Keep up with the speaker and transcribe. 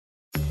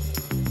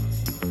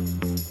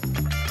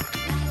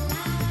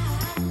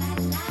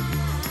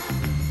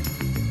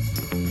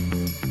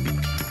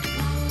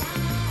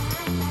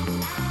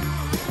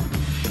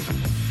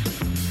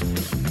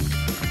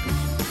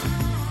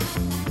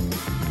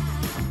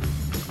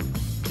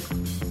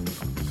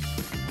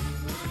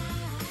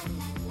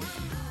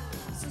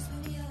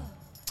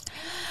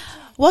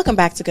Welcome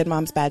back to Good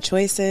Moms Bad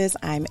Choices.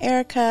 I'm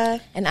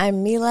Erica. And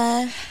I'm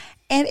Mila.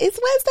 And it's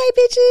Wednesday,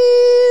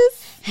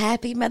 bitches.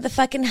 Happy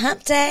motherfucking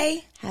hump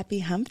day. Happy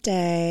hump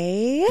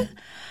day.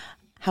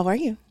 How are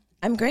you?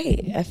 I'm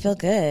great. I feel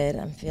good.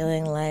 I'm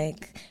feeling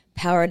like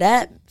powered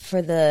up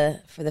for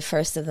the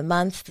first of the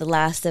month, the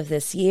last of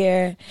this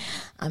year.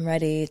 I'm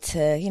ready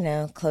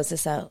to, close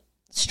this out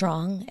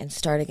strong and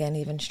start again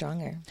even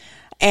stronger.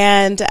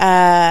 And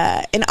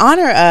in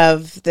honor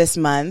of this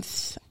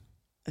month's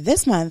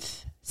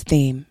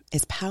theme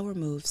is Power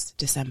Moves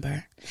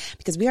December,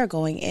 because we are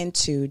going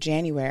into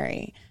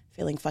January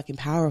feeling fucking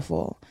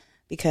powerful,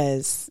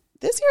 because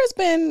this year has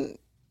been,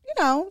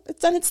 it's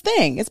done its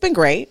thing. It's been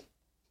great.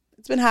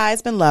 It's been high,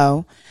 it's been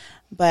low,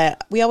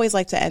 but we always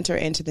like to enter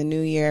into the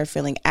new year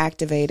feeling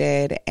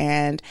activated.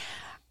 And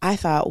I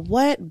thought,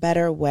 what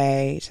better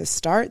way to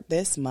start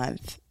this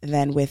month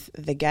than with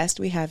the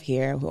guest we have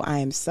here, who I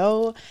am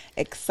so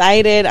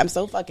excited. I'm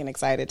so fucking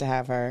excited to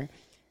have her.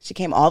 She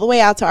came all the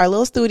way out to our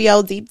little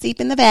studio, deep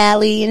in the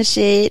valley and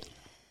shit.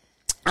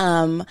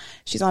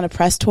 She's on a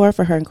press tour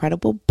for her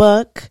incredible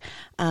book.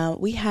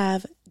 We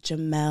have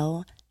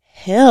Jemele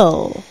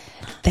Hill.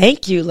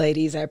 Thank you,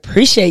 ladies. I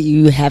appreciate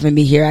you having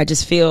me here. I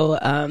just feel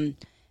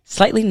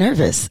slightly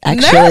nervous,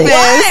 actually. Nervous?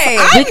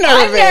 Why? I'm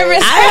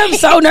nervous. I am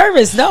so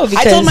nervous. No,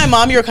 because I told my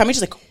mom you were coming.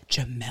 She's like,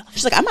 Jemele.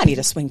 She's like, I might need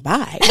to swing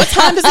by. What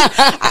time does you guys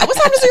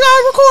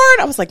record?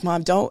 I was like,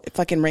 Mom, don't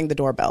fucking ring the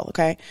doorbell,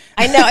 okay?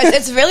 I know.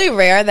 It's really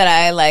rare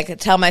that I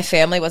tell my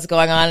family what's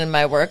going on in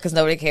my work because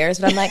nobody cares.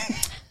 But I'm like,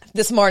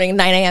 this morning,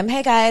 9 a.m.,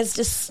 hey guys,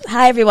 just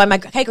hi everyone.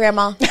 Hey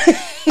grandma.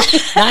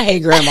 Not hey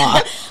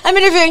grandma. I'm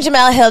interviewing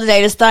Jemele Hill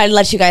today. Just thought I'd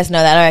let you guys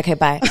know that. All right, okay,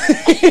 bye.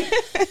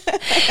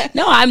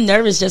 No, I'm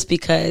nervous just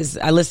because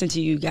I listen to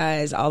you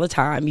guys all the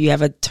time. You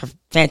have a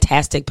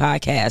fantastic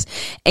podcast,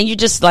 and you're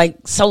just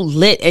so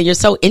lit, and you're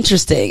so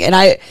interesting,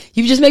 and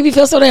you just make me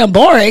feel so damn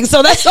boring.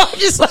 So that's why I'm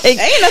just like,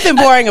 ain't nothing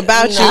boring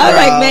about you. I'm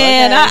girl. like,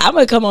 man, Okay? I'm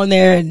gonna come on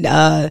there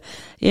and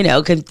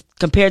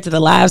compared to the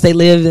lives they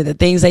live and the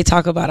things they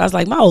talk about, I was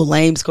like, my old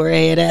lame square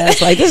head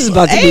ass. Like, this is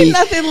about to Ain't be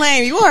nothing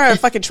lame. You are a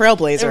fucking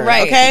trailblazer,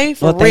 Right. okay?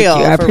 For well, thank real.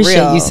 you. I for appreciate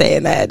real. you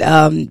saying that.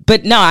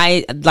 But no,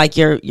 I like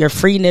your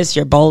freeness,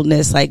 your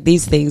boldness. Like,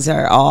 these things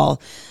are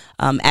all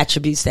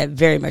attributes that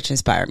very much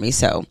inspire me.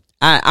 So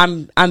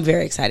I'm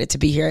very excited to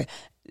be here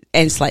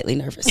and slightly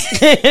nervous.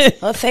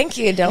 Well, thank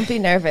you. Don't be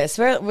nervous.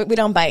 We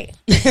don't bite.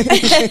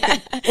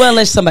 Well,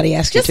 unless somebody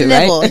asks Just you to,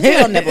 nibble. right? You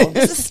don't nibble.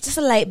 Just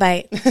a light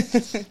bite.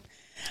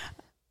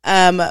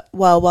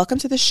 Well, welcome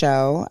to the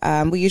show.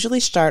 We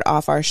usually start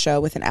off our show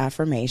with an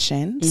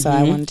affirmation. So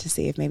I wanted to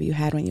see if maybe you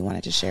had one you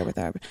wanted to share with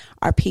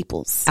our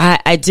peoples.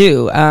 I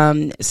do.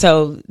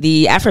 So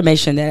the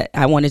affirmation that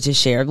I wanted to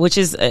share, which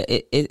is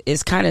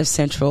kind of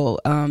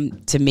central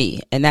to me,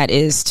 and that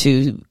is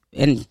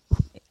and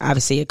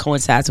obviously it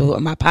coincides with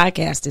what my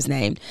podcast is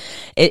named,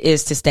 it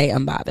is to stay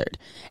unbothered.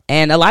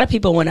 And a lot of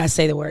people, when I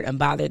say the word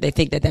unbothered, they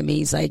think that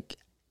means like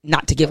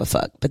not to give a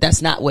fuck, but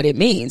that's not what it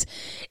means.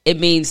 It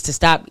means to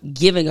stop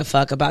giving a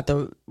fuck about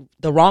the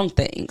wrong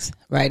things,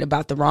 right?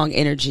 About the wrong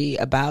energy,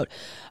 about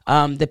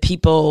the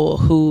people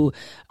who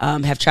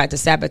have tried to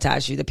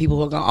sabotage you, the people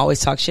who are going to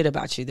always talk shit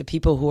about you, the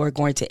people who are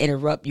going to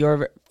interrupt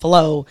your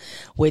flow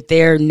with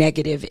their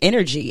negative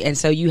energy. And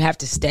so you have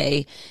to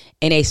stay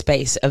in a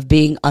space of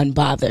being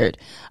unbothered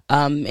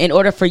in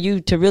order for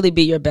you to really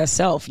be your best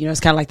self. It's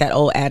kind of like that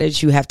old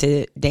adage, you have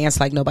to dance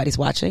like nobody's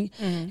watching.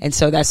 And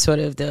so that's sort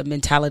of the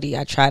mentality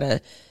I try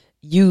to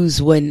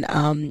use when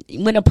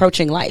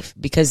approaching life,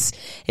 because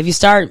if you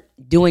start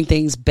doing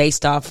things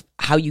based off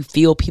how you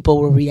feel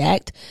people will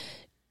react,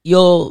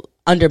 you'll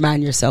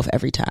undermine yourself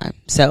every time.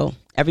 So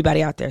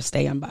everybody out there,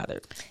 stay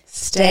unbothered.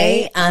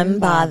 Stay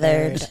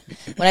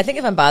unbothered. When I think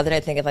of unbothered, I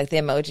think of the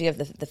emoji of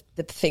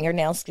the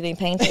fingernails getting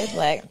painted.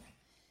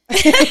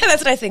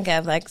 That's what I think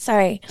of.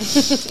 Sorry.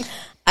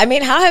 I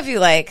mean, how have you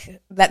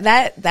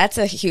that's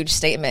a huge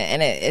statement,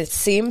 and it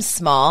seems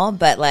small,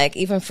 but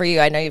even for you,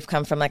 I know you've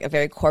come from a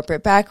very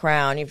corporate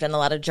background. You've done a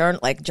lot of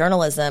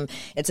journalism.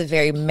 It's a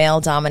very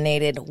male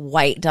dominated,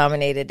 white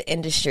dominated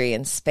industry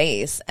and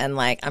space. And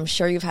I'm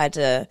sure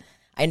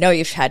I know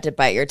you've had to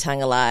bite your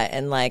tongue a lot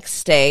and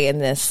stay in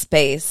this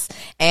space,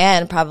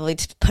 and probably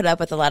to put up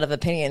with a lot of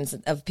opinions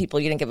of people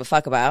you didn't give a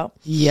fuck about.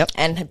 Yep.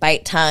 And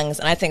bite tongues.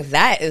 And I think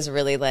that is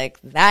really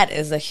that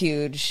is a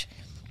huge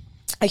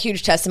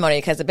testimony,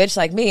 because a bitch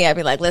like me, I'd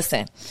be like,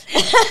 listen,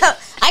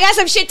 I got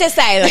some shit to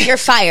say. You're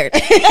fired.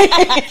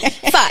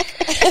 Fuck.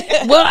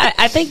 Well,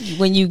 I think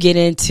when you get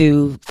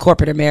into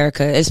corporate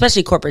America,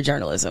 especially corporate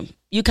journalism,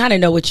 you kind of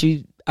know what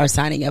you are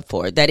signing up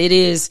for, that it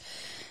is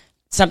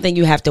something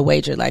you have to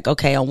wager.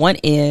 Okay, on one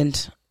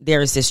end,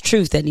 there is this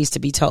truth that needs to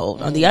be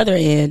told. On the other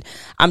end,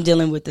 I'm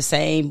dealing with the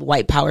same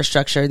white power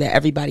structure that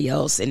everybody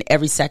else in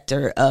every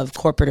sector of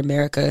corporate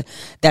America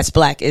that's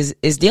black is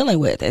dealing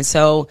with. And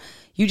so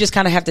you just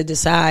kind of have to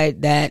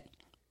decide that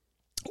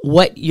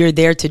what you're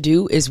there to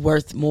do is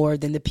worth more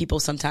than the people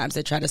sometimes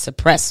that try to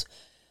suppress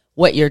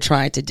what you're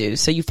trying to do.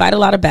 So you fight a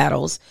lot of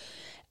battles.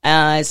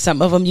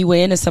 Some of them you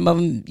win and some of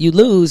them you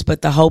lose,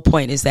 but the whole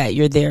point is that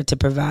you're there to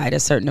provide a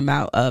certain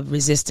amount of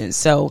resistance.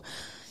 So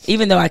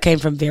even though I came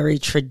from very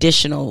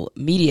traditional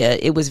media,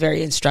 it was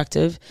very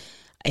instructive.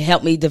 It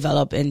helped me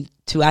develop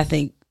into, I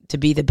think, to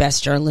be the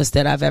best journalist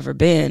that I've ever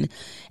been.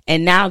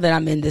 And now that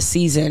I'm in the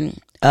season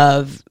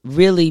of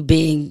really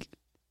being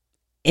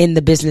in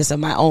the business of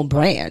my own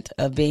brand,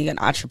 of being an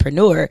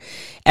entrepreneur,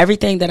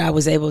 everything that I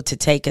was able to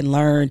take and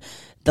learn,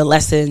 the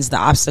lessons, the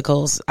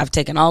obstacles, I've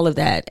taken all of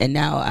that, and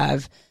now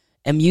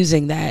am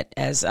using that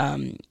as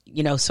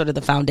sort of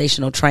the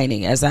foundational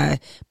training as I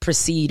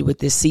proceed with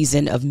this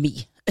season of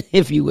me,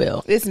 if you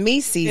will. It's me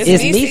season.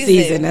 It's me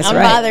season. That's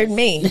right. Unbothered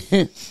me.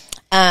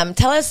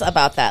 Tell us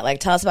about that. Like,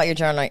 tell us about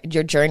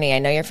your journey. I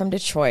know you're from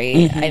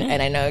Detroit,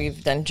 and I know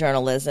you've done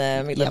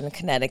journalism. You live in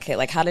Connecticut.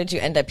 Like, how did you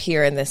end up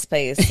here in this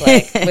space,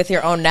 like with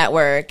your own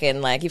network,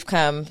 and like you've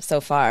come so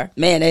far?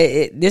 Man,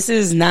 this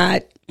is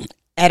not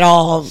at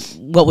all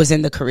what was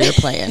in the career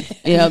plan.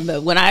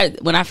 But when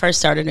I first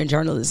started in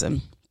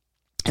journalism,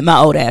 and my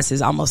old ass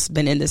has almost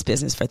been in this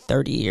business for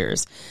 30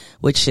 years,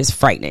 which is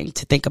frightening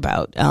to think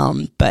about.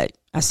 But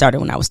I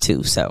started when I was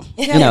 2, so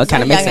it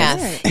kind of makes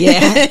sense.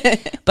 Yeah,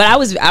 but I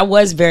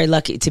was very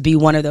lucky to be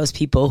one of those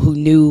people who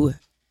knew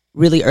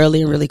really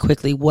early and really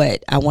quickly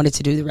what I wanted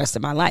to do the rest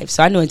of my life.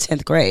 So I knew in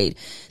 10th grade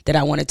that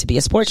I wanted to be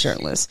a sports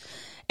journalist,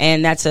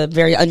 and that's a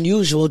very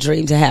unusual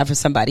dream to have for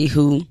somebody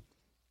who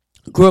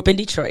grew up in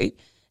Detroit,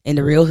 in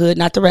the real hood,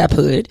 not the rap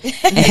hood.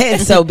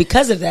 And so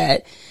because of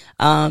that,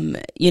 I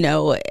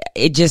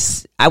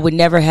would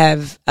never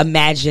have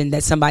imagined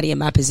that somebody in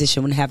my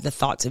position would have the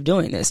thoughts of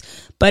doing this.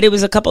 But it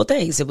was a couple of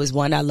things. It was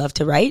one, I love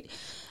to write.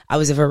 I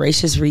was a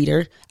voracious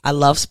reader. I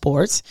love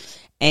sports.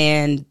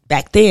 And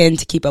back then,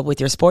 to keep up with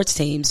your sports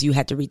teams, you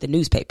had to read the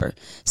newspaper.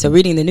 So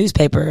reading the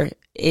newspaper,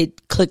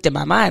 it clicked in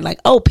my mind like,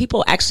 oh,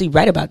 people actually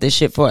write about this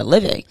shit for a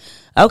living.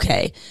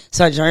 Okay.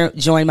 So I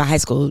joined my high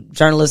school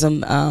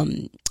journalism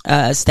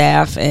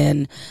staff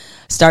and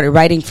started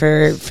writing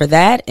for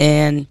that.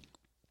 And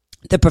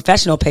the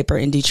professional paper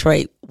in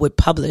Detroit would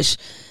publish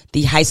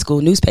the high school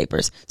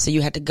newspapers. So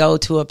you had to go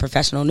to a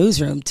professional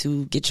newsroom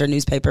to get your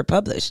newspaper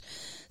published.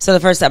 So the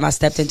first time I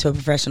stepped into a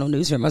professional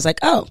newsroom, I was like,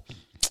 oh,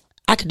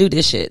 I could do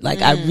this shit.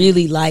 Like, I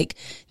really like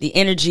the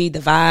energy, the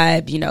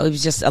vibe, it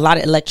was just a lot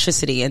of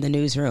electricity in the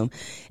newsroom.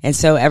 And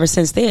so ever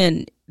since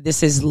then,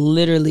 this is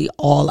literally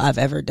all I've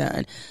ever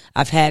done.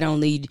 I've had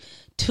only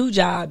 2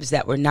 jobs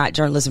that were not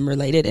journalism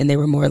related, and they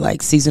were more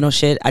like seasonal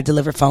shit. I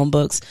deliver phone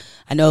books.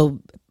 I know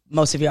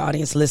most of your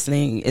audience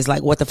listening is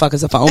like, what the fuck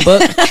is a phone book?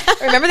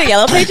 Remember the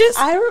Yellow Pages?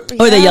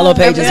 Or the Yellow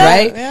Pages,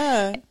 right?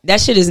 Yeah. That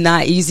shit is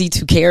not easy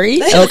to carry.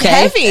 It's okay.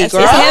 heavy, It's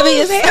girl.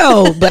 heavy as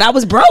hell. But I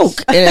was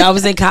broke. And I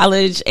was in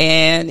college,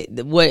 and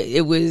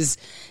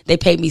they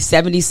paid me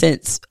 70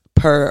 cents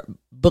per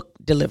book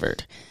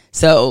delivered.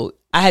 So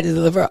I had to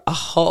deliver a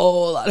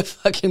whole lot of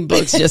fucking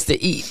books just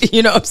to eat.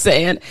 You know what I'm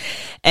saying?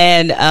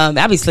 And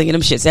I be slinging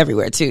them shits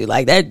everywhere too.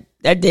 Like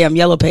that damn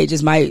Yellow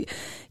Pages might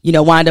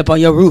wind up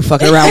on your roof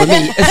fucking around with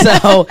me.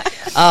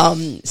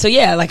 So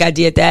yeah, like I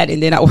did that,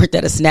 and then I worked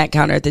at a snack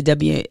counter at the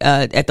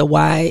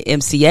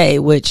YMCA,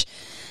 which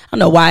I don't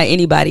know why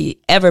anybody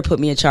ever put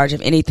me in charge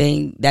of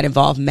anything that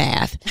involved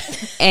math,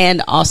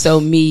 and also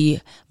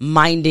me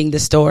minding the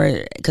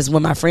store, because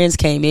when my friends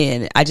came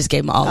in, I just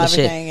gave them all the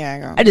shit.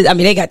 Yeah,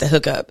 they got the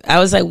hookup. I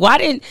was like, why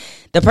didn't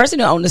the person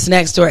who owned the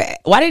snack store,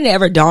 why didn't it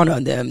ever dawn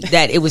on them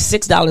that it was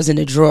 $6 in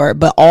the drawer,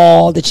 but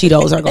all the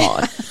Cheetos are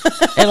gone?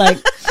 And like,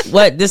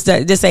 what, this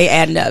ain't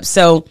adding up.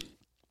 So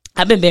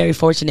I've been very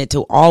fortunate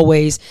to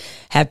always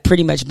have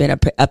pretty much been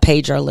a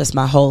paid journalist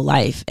my whole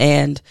life.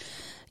 And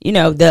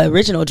the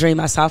original dream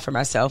I saw for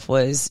myself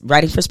was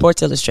writing for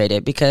Sports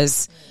Illustrated,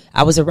 because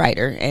I was a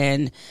writer,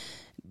 and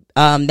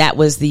that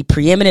was the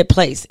preeminent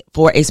place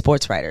for a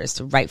sports writer, is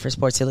to write for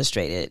Sports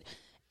Illustrated.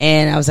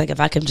 And I was like,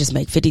 if I could just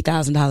make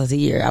 $50,000 a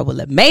year, I would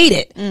have made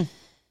it.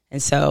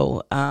 And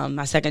so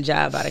my second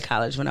job out of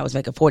college, when I was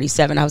making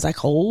 $47,000, I was like,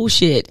 oh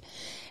shit.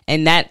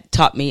 And that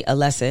taught me a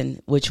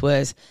lesson, which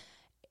was,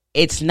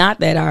 it's not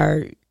that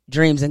our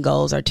dreams and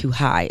goals are too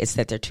high, it's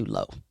that they're too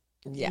low.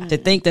 Yeah. To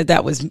think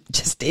that was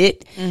just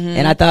it.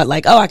 And I thought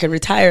like, oh, I can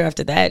retire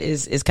after that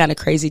is kind of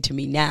crazy to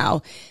me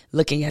now,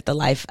 looking at the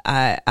life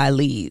I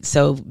lead.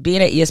 So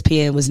being at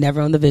ESPN was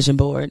never on the vision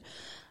board.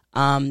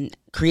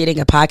 Creating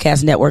a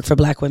podcast network for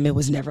Black women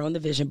was never on the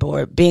vision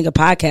board. Being a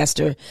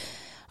podcaster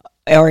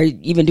or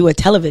even doing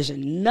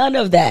television, none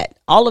of that.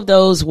 All of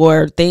those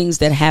were things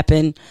that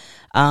happened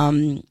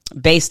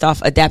based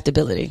off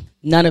adaptability.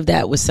 None of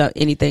that was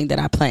anything that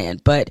I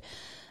planned. But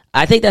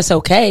I think that's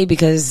okay,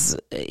 because,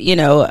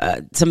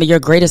 some of your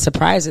greatest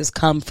surprises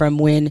come from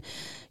when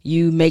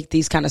you make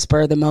these kind of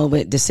spur of the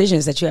moment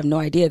decisions that you have no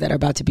idea that are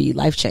about to be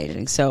life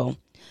changing. So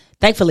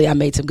thankfully I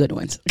made some good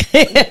ones,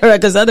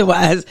 because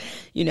otherwise,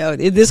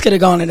 this could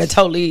have gone in a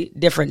totally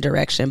different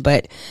direction.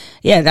 But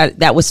yeah,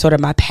 that was sort of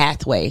my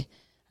pathway,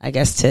 I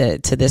guess,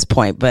 to this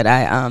point. But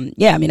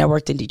I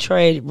worked in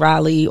Detroit,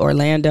 Raleigh,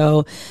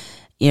 Orlando,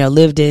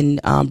 lived in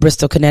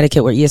Bristol,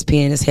 Connecticut, where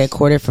ESPN is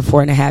headquartered, for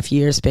 4.5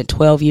 years, spent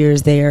 12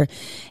 years there.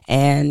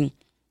 And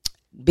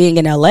being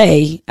in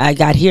LA, I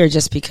got here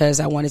just because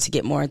I wanted to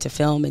get more into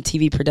film and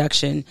TV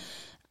production.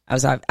 I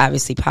was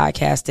obviously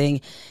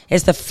podcasting.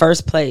 It's the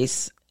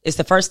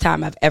first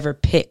time I've ever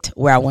picked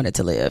where I wanted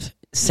to live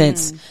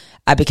since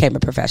I became a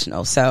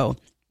professional. So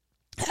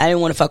I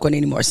didn't want to fuck with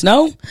any more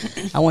snow.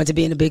 I wanted to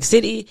be in a big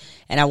city,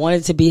 and I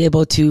wanted to be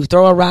able to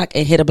throw a rock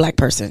and hit a black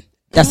person.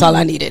 That's all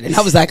I needed. And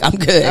I was like, I'm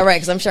good. All right,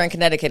 because I'm sure in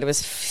Connecticut it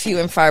was few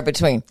and far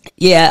between.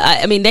 Yeah,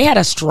 I mean, they had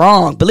a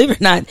strong, believe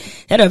it or not,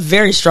 they had a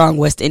very strong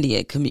West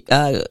Indian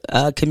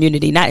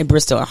community, not in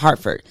Bristol, in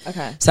Hartford.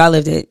 Okay. So I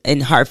lived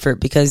in Hartford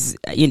because,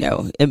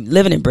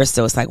 living in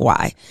Bristol, it's like,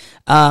 why?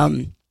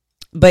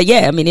 But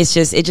yeah, I mean, it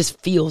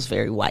just feels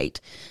very white.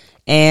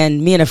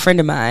 And me and a friend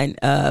of mine,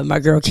 my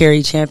girl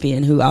Carrie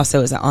Champion, who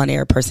also is an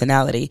on-air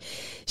personality,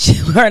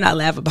 her and I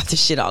laugh about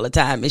this shit all the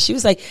time. And she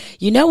was like,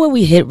 when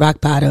we hit rock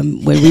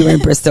bottom when we were in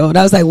Bristol? And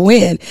I was like,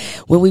 when?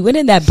 When we went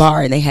in that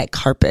bar and they had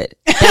carpet.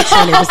 That's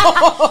when it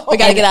was. We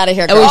gotta get out of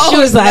here, girl. She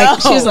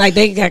was like,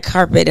 they got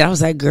carpet. And I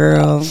was like,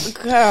 girl.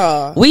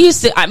 We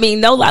used to,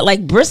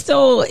 like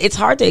Bristol, it's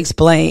hard to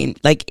explain.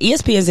 Like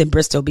ESPN's in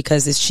Bristol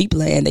because it's cheap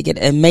land. They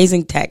get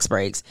amazing tax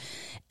breaks.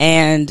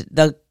 And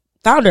the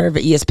founder of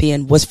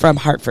ESPN was from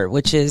Hartford,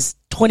 which is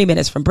 20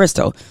 minutes from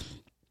Bristol.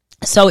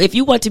 So if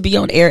you want to be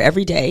on air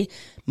every day,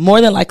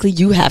 more than likely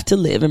you have to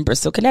live in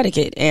Bristol,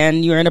 Connecticut,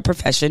 and you're in a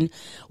profession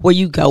where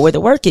you go where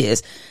the work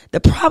is. The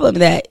problem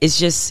that is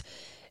just,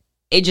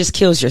 it just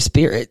kills your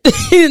spirit.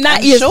 Not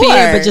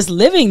ESPN, but just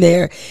living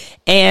there.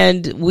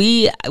 And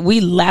we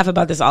laugh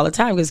about this all the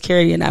time because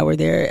Carrie and I were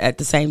there at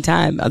the same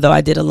time, although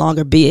I did a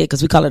longer bid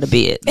because we call it a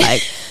bid.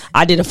 Like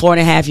I did a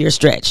 4.5 year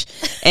stretch.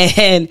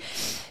 And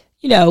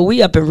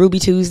we up in Ruby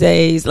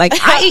Tuesdays. Like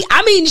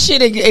I mean,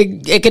 shit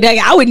in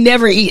Connecticut, I would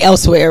never eat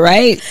elsewhere,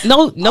 right?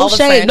 No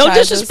shade, no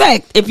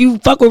disrespect. If you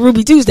fuck with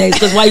Ruby Tuesdays,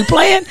 because while you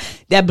playing,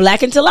 that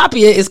blackened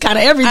tilapia is kind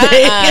of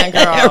everything,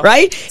 girl.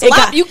 right?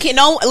 You can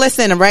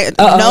listen, right?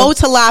 No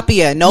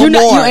tilapia, no more. You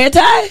anti?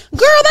 Girl,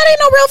 that ain't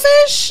no real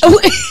fish.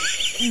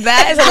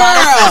 That is a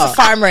lot of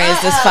farm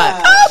raised as fuck.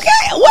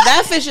 Okay, what?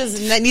 That fish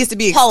needs to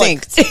be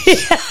extinct.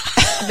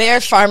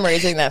 They're farm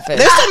raising that fish.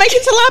 They're still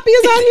making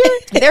tilapias out here?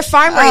 They're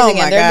farm raising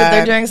it.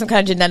 They're doing some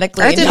kind of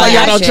genetically.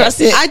 Y'all don't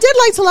trust it. I did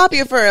like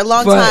tilapia for a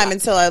long time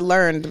until I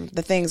learned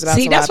the things about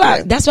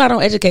tilapia. That's why I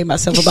don't educate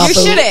myself about food.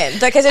 You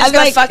shouldn't, because it's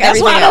gonna fuck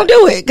everything. That's why I don't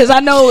do it, because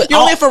I know you're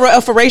only a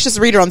voracious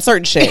reader on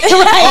certain shit. Right.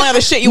 Only other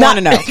shit you want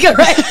to know.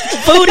 Right.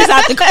 Food is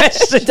out the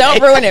question.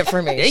 Don't ruin it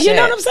for me. You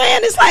know what I'm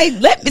saying? It's like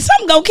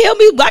something gonna kill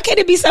me. Why can't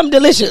it be something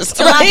delicious?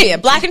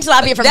 Tilapia, blackened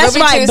tilapia from That's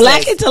Ruby right, Tuesdays.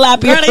 blackened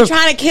tilapia. Girl, they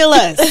trying to kill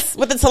us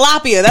with the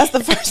tilapia. That's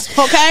the first.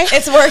 Okay.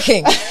 It's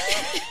working.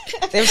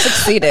 They've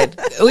succeeded.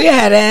 We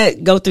had to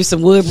go through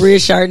some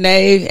Woodbridge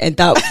Chardonnay and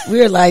thought we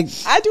were like,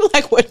 I do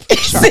like Woodbridge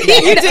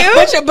Chardonnay. You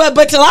do?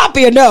 But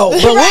tilapia, no.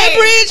 But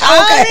Woodbridge,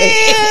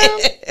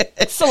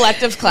 okay.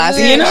 Selective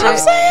classic. You know what I'm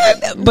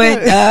saying?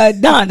 But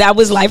no, that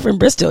was life in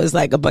Bristol. It's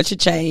like a bunch of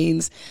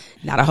chains,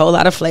 not a whole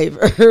lot of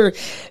flavor,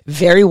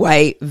 very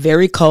white,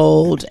 very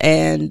cold.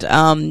 And,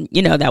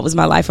 that was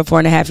my life for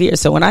 4.5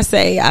 years. So when I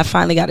say I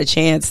finally got a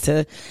chance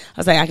I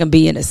was like, I can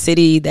be in a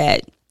city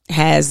that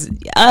has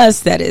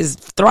us, that is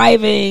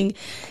thriving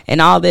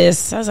and all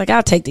this. I was like,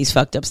 I'll take these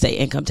fucked up state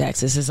income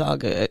taxes. It's all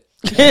good.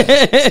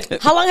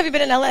 How long have you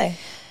been in LA?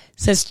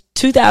 Since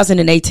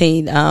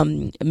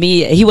 2018.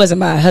 He wasn't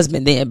my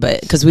husband then,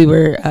 but because we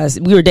were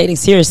dating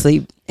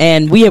seriously,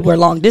 and we were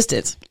long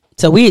distance.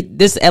 So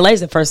LA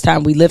is the first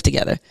time we lived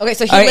together. Okay,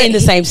 so in the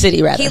same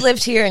city, rather. He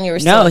lived here and you were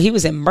still... No, he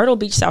was in Myrtle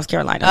Beach, South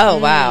Carolina. Oh,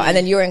 wow. And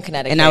then you were in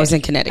Connecticut. And I was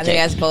in Connecticut. And then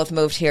you guys both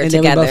moved here and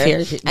together.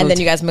 And then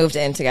you guys moved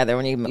in together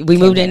when you We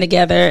moved in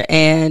together,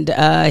 and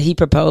he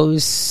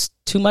proposed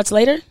 2 months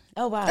later.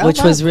 Oh, wow.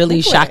 Which was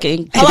really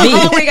shocking to me. How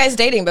long were you guys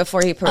dating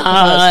before he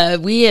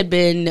proposed? We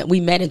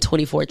met in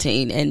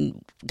 2014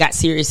 and got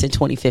serious in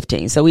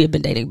 2015. So we had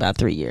been dating about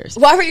 3 years.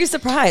 Why were you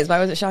surprised? Why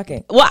was it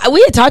shocking? Well,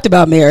 we had talked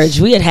about marriage.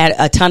 We had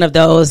a ton of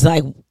those,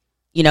 like,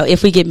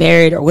 if we get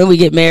married or when we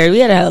get married, we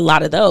had a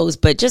lot of those.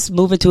 But just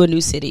moving to a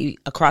new city,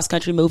 a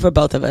cross-country move for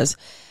both of us,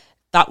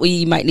 thought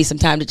we might need some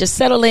time to just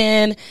settle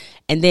in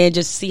and then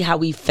just see how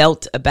we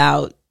felt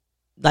about,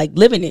 like,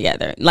 living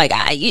together. Like,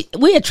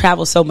 we had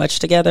traveled so much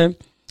together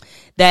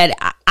that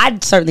I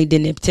certainly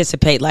didn't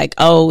anticipate, like,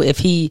 if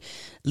he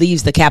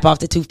leaves the cap off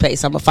the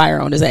toothpaste, I'm a fire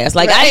on his ass.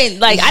 Like, right.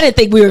 I didn't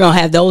think we were gonna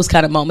have those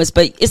kind of moments,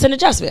 but it's an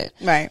adjustment,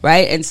 right?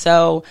 And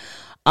so,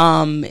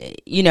 again,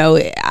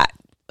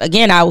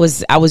 I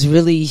was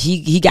really,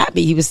 he got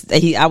me.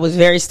 I was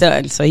very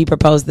stunned. So he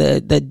proposed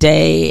the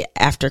day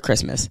after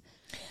Christmas.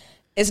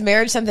 Is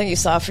marriage something you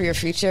saw for your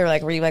future?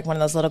 Like, were you like one of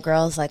those little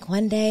girls, like,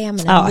 one day I'm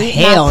gonna meet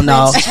my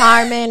Prince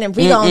Charming and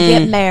we gonna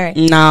get married?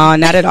 No,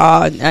 not at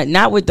all.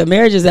 Not with the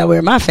marriages that were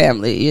in my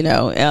family.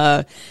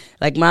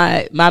 Like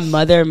my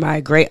mother, my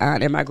great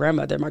aunt, and my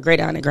grandmother. My great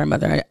aunt and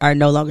grandmother are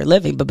no longer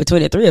living, but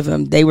between the three of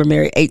them, they were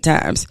married 8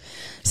 times.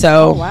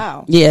 So,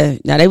 wow. Yeah,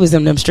 now they was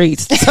in them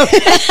streets. So.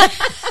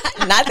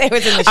 Not they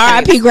was in the streets.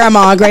 R.I.P.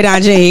 Grandma and Great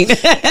Aunt Jean.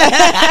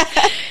 Yeah,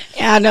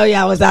 I know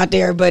y'all was out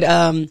there, but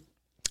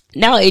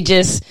no, it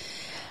just.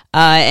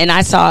 And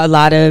I saw a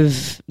lot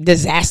of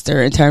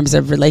disaster in terms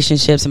of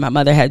relationships. And my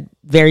mother had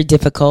very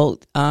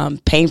difficult,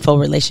 painful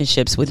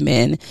relationships with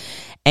men.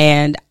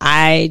 And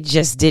I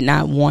just did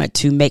not want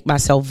to make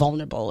myself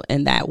vulnerable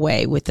in that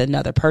way with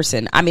another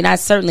person. I mean, I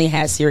certainly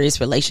had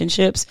serious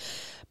relationships,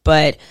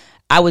 but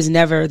I was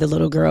never the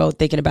little girl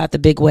thinking about the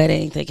big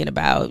wedding, thinking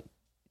about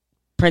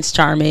Prince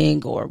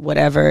Charming or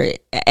whatever.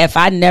 If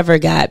I never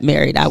got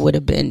married, I would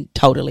have been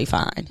totally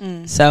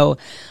fine. So,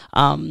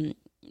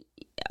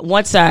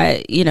 once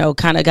I,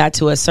 kind of got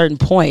to a certain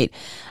point,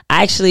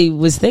 I actually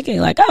was thinking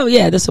like, oh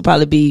yeah, this will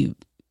probably be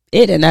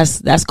it. And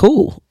that's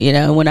cool.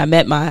 When I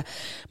met my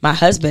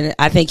husband,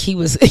 I think he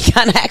was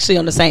kind of actually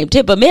on the same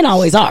tip, but men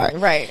always are.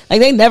 Right. Like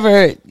they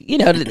never,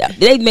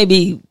 they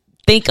maybe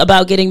think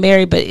about getting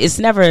married, but it's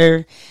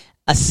never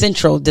a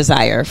central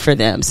desire for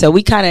them. So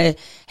we kind of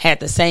had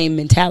the same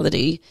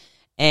mentality.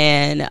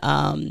 And,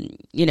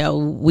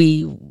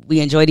 we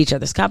enjoyed each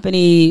other's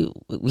company.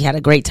 We had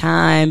a great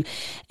time.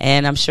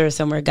 And I'm sure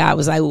somewhere God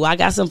was like, well, I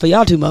got something for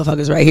y'all two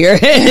motherfuckers right here.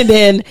 And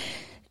then,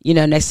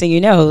 next thing you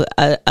know,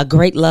 a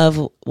great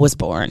love was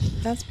born.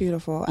 That's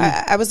beautiful.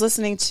 I was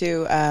listening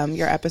to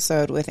your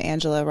episode with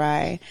Angela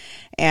Rye,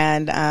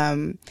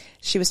 and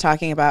she was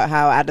talking about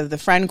how out of the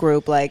friend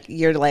group, like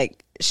you're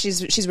like,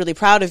 she's really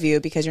proud of you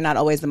because you're not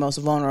always the most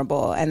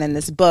vulnerable. And then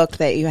this book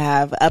that you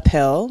have,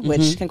 Uphill,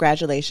 which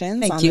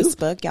congratulations on this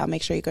book. Y'all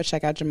make sure you go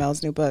check out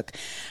Jamel's new book.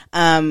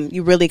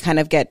 You really kind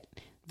of get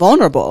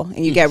vulnerable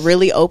and you get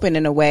really open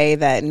in a way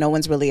that no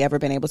one's really ever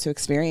been able to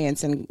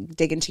experience, and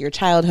dig into your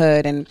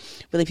childhood, and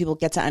really people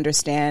get to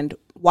understand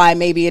why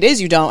maybe it is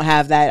you don't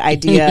have that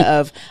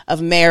idea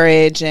of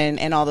marriage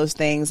and all those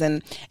things,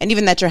 and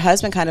even that your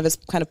husband kind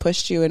of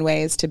pushed you in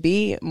ways to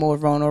be more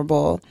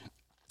vulnerable,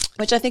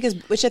 which I think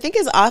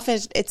is often,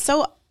 it's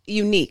so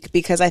unique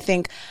because I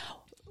think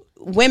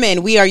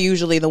women, we are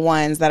usually the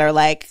ones that are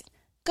like,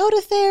 go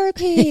to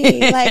therapy,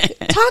 like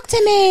talk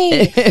to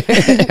me.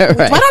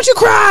 Right. Why don't you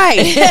cry?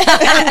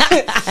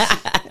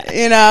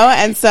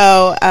 And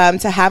so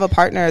to have a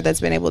partner that's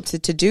been able to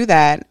do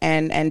that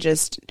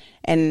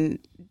and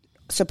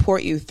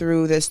support you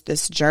through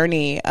this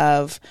journey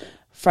of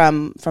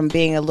from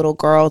being a little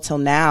girl till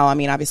now. I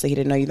mean, obviously he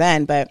didn't know you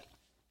then, but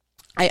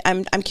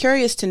I'm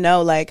curious to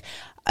know, like,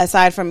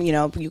 aside from,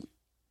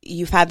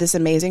 you've had this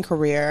amazing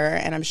career,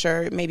 and I'm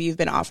sure maybe you've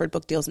been offered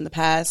book deals in the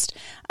past.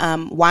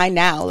 Why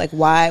now? Like,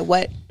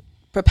 what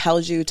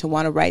propelled you to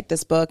want to write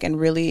this book and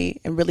really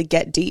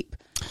get deep?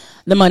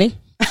 The money.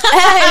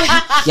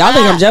 Y'all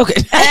think I'm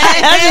joking?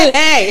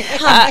 Hey.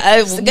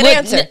 It's a good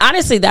answer.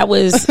 Honestly,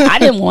 I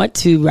didn't want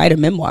to write a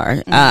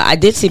memoir. I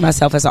did see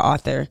myself as an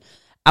author.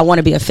 I want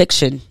to be a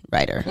fiction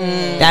writer.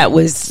 That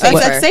was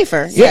that's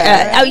safer.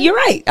 Yeah, you're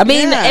right. I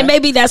mean, and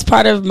maybe that's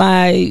part of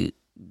my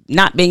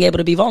not being able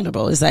to be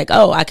vulnerable. It's like,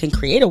 oh, I can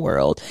create a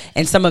world,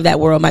 and some of that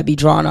world might be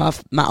drawn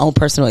off my own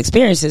personal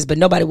experiences, but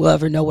nobody will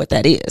ever know what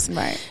that is.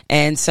 Right.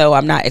 And so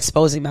I'm not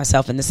exposing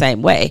myself in the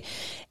same way.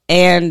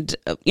 And,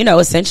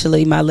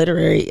 essentially my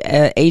literary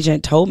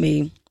agent told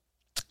me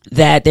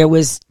that there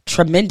was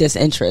tremendous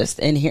interest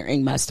in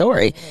hearing my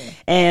story.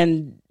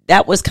 And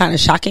that was kind of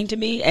shocking to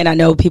me. And I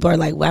know people are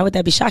like, why would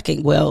that be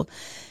shocking? Well,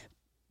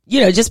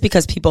 just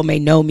because people may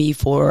know me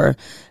for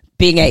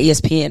being at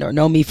ESPN or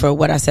know me for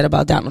what I said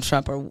about Donald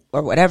Trump or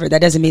whatever,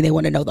 that doesn't mean they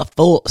want to know the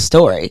full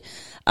story.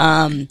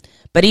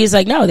 But he's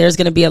like, no, there's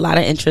going to be a lot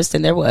of interest,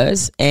 and there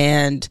was.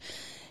 And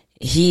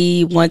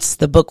once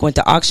the book went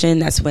to auction,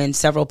 that's when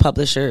several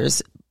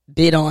publishers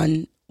bid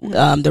on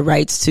the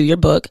rights to your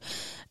book.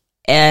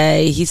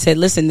 He said,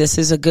 listen, this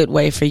is a good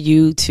way for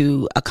you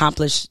to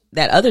accomplish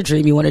that other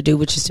dream you want to do,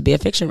 which is to be a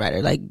fiction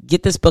writer. Like,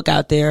 get this book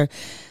out there,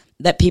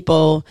 let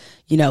people,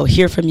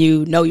 hear from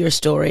you, know your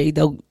story.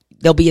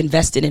 They'll be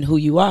invested in who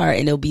you are,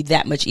 and it'll be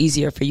that much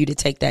easier for you to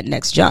take that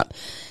next jump.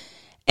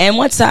 And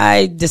once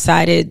I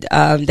decided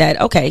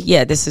that, okay,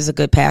 yeah, this is a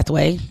good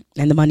pathway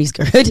and the money's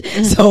good,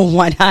 so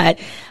why not?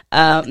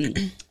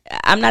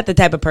 I'm not the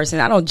type of person,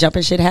 I don't jump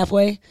in shit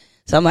halfway.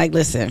 So I'm like,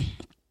 listen,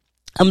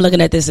 I'm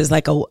looking at this as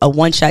like a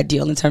one-shot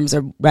deal in terms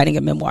of writing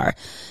a memoir.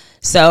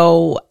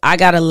 So I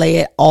got to lay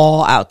it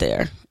all out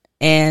there.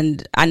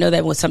 And I know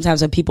that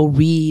sometimes when people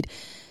read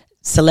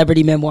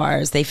celebrity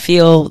memoirs, they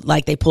feel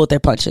like they pulled their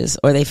punches,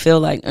 or they feel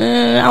like,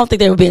 I don't think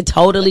they were being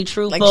totally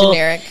truthful. Like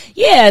generic.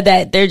 Yeah,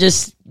 that they're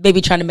just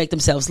maybe trying to make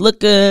themselves look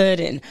good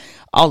and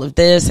all of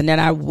this. And then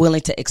I'm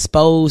willing to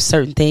expose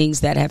certain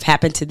things that have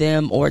happened to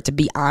them, or to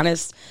be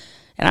honest.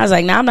 And I was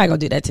like, I'm not going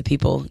to do that to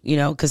people,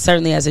 because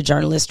certainly as a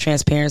journalist,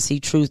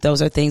 transparency, truth,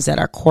 those are things that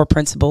are core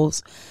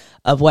principles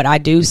of what I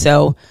do.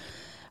 So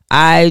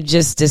I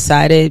just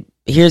decided,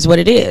 here's what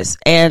it is.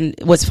 And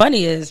what's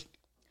funny is,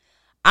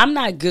 I'm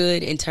not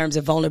good in terms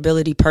of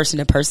vulnerability person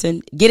to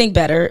person, getting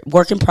better,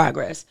 work in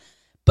progress.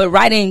 But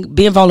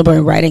being vulnerable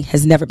in writing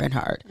has never been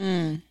hard.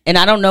 And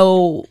I don't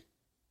know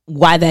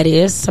why that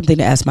is. Something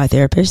to ask my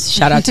therapist.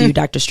 Shout out to you,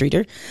 Dr.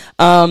 Streeter.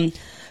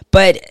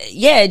 But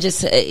yeah,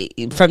 just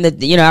from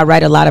I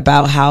write a lot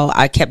about how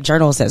I kept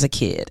journals as a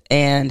kid.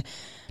 And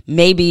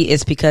maybe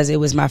it's because it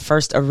was my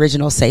first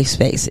original safe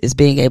space, is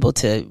being able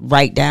to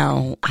write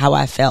down how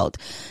I felt,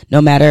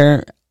 no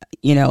matter,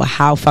 you know,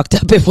 how fucked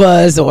up it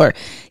was, or,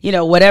 you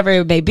know, whatever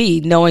it may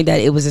be, knowing that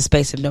it was a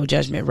space of no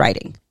judgment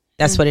writing.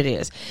 That's what it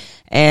is.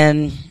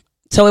 And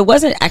so it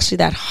wasn't actually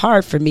that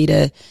hard for me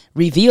to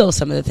reveal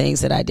some of the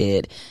things that I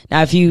did.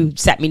 Now, if you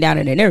sat me down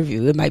in an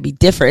interview, it might be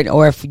different.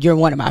 Or if you're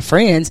one of my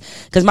friends,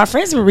 because my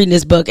friends were reading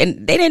this book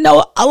and they didn't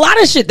know a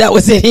lot of shit that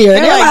was in here.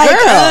 They're like,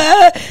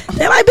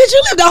 they're like, bitch,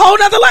 you lived a whole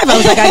nother life. I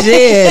was like,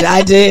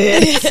 I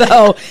did.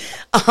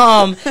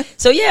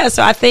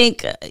 So I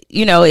think,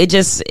 you know,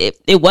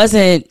 it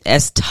wasn't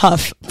as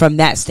tough from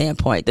that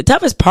standpoint. The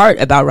toughest part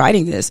about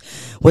writing this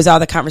was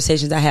all the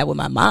conversations I had with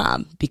my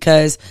mom,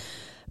 because,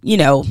 you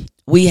know,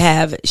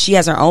 she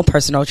has her own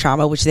personal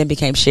trauma, which then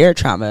became shared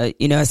trauma,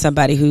 you know, as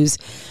somebody who's,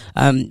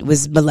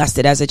 was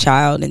molested as a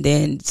child and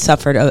then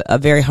suffered a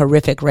very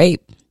horrific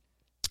rape.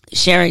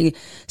 Sharing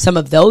some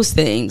of those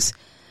things,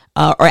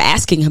 or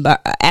asking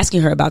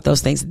her about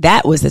those things,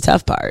 that was the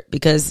tough part,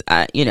 because,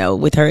 you know,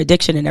 with her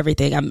addiction and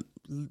everything, I'm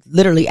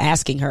literally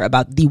asking her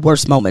about the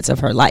worst moments of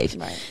her life,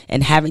 right,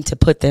 and having to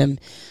put them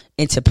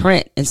into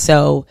print. And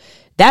so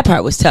that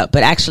part was tough,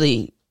 but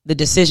actually the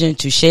decision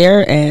to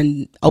share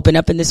and open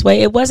up in this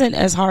way, it wasn't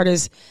as hard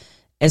as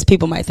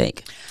people might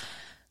think.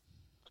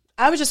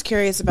 I was just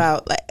curious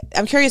about,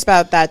 I'm curious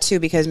about that too,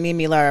 because me and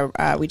Mila,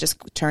 we just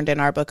turned in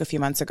our book a few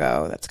months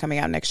ago that's coming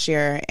out next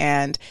year.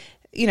 And,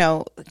 you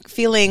know,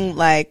 feeling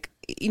like,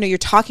 you know, you're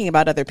talking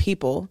about other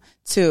people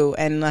too.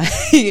 And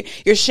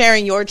like, you're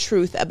sharing your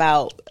truth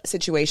about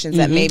situations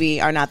that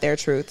maybe are not their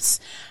truths.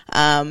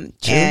 And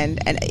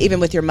even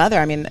with your mother,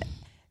 I mean,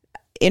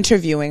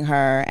 interviewing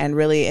her and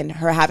really, and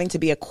her having to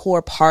be a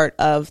core part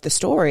of the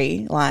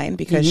storyline,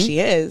 because she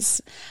is,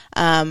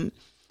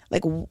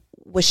 like,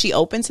 was she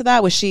open to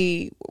that? Was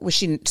she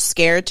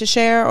scared to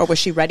share, or was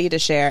she ready to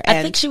share?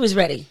 I think she was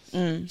ready.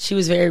 She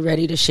was very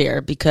ready to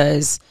share,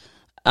 because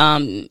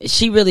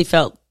she really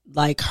felt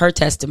like her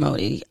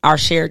testimony, our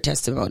shared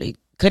testimony,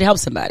 could help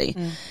somebody.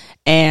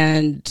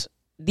 And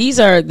these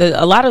are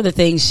a lot of the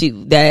things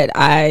that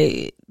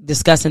I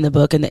discuss in the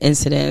book and the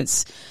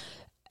incidents.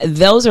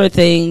 Those are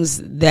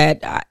things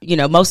that, you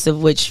know, most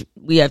of which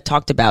we have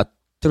talked about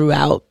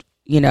throughout,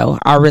 you know,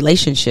 our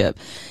relationship.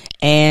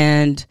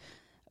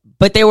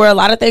 But there were a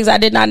lot of things I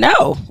did not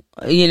know,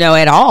 you know,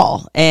 at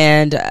all.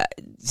 And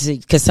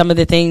because some of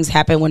the things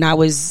happened when I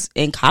was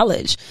in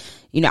college.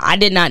 You know, I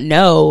did not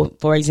know,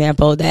 for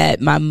example,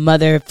 that my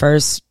mother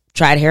first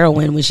tried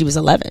heroin when she was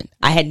 11.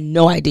 I had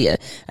no idea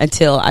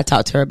until I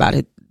talked to her about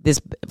it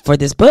for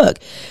this book,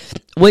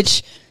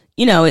 which,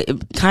 you know, it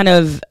kind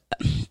of,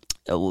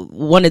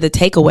 one of the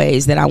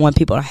takeaways that I want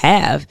people to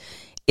have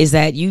is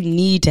that you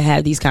need to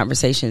have these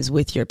conversations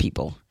with your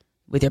people,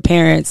 with your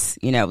parents,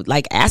 you know,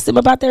 like, ask them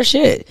about their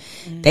shit.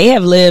 They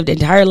have lived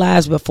entire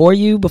lives before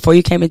you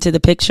came into the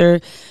picture.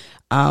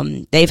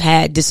 They've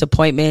had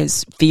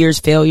disappointments, fears,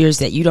 failures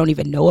that you don't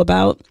even know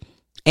about.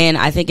 And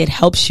I think it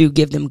helps you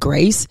give them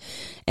grace,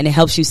 and it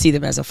helps you see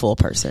them as a full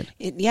person.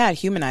 It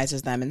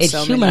humanizes them in so many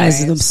ways. It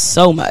humanizes them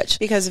so much.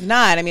 Because if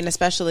not, I mean,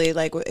 especially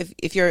like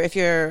if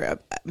your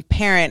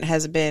parent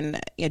has been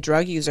a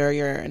drug user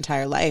your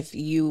entire life,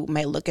 you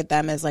might look at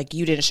them as like,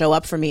 you didn't show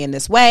up for me in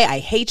this way. I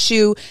hate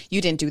you. You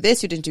didn't do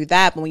this. You didn't do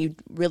that. But when you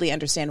really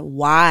understand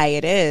why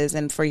it is,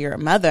 and for your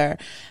mother,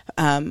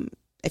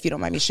 if you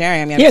don't mind me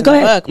sharing, I mean, I'm in the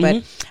book,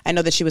 but I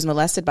know that she was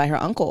molested by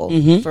her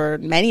uncle for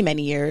many,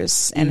 many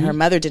years, and her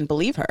mother didn't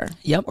believe her,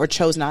 or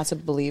chose not to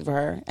believe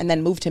her, and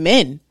then moved him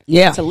in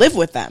to live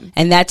with them.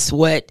 And that's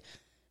when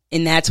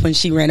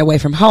she ran away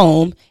from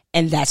home,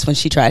 and that's when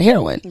she tried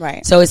heroin.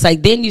 Right. So it's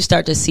like, then you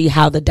start to see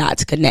how the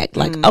dots connect.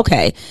 Like,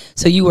 okay,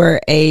 so you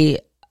were a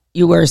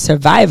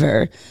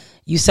survivor.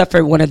 You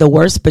suffered one of the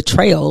worst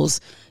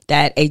betrayals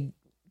that a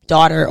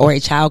daughter or a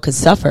child could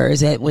suffer, is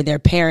that when their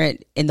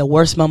parent in the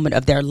worst moment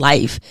of their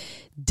life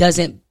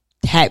doesn't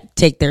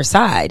take their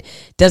side,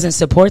 doesn't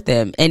support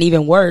them, and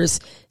even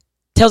worse,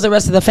 tells the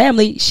rest of the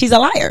family she's a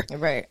liar.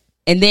 Right.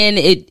 And then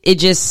it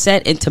just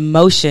set into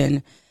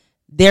motion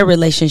their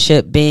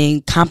relationship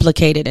being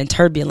complicated and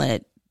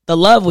turbulent. The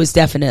love was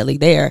definitely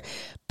there,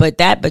 but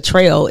that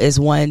betrayal is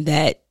one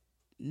that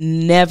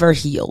never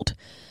healed.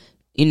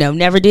 You know,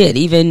 never did.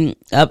 Even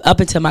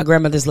up until my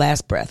grandmother's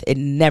last breath, it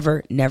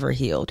never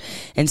healed.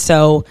 And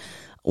so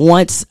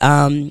once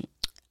I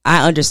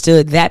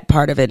understood that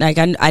part of it, like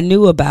I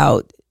knew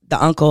about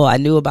the uncle, I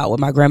knew about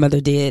what my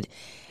grandmother did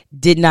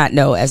not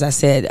know, as I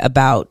said,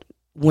 about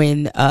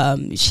when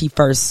she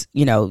first,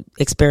 you know,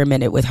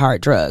 experimented with hard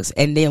drugs.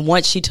 And then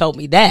once she told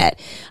me that,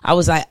 I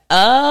was like,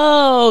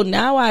 oh,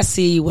 now I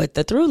see what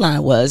the through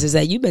line was, is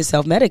that you've been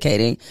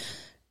self-medicating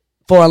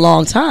for a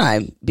long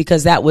time,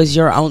 because that was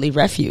your only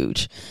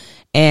refuge.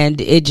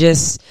 And it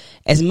just,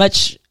 as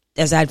much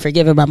as I'd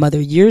forgiven my mother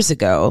years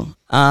ago,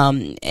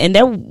 and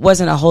there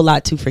wasn't a whole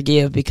lot to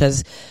forgive,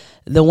 because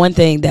the one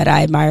thing that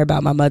I admire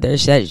about my mother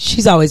is that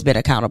she's always been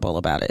accountable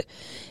about it.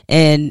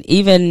 And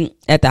even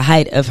at the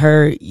height of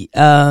her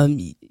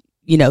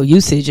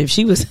usage. If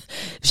she was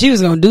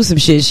going to do some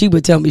shit, she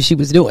would tell me she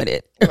was doing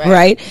it.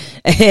 Right.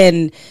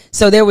 And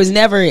so there was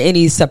never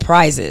any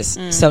surprises,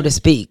 so to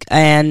speak.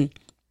 And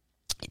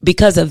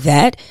because of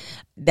that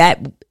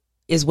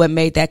is what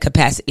made that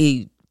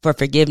capacity for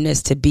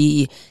forgiveness to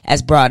be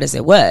as broad as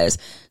it was.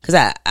 Because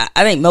I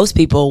think most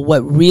people,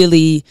 what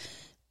really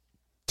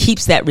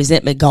keeps that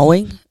resentment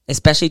going,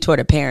 especially toward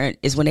a parent,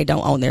 is when they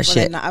don't own their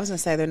shit. I was going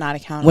to say they're not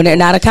accountable. When they're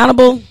not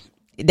accountable,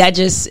 that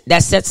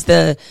sets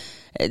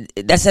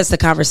the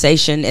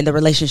conversation and the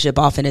relationship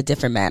off in a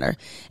different manner.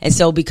 And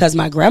so because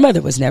my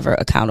grandmother was never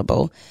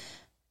accountable,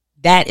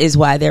 that is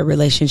why their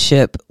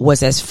relationship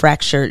was as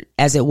fractured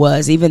as it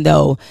was, even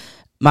though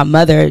my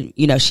mother,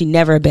 she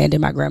never abandoned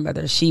my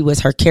grandmother. She was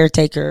her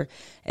caretaker,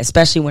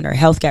 especially when her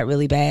health got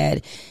really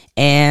bad.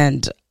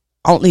 And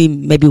only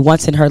maybe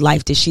once in her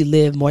life did she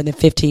live more than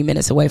 15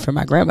 minutes away from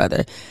my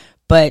grandmother.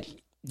 But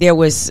there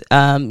was,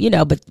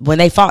 but when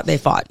they fought.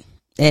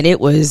 And it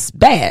was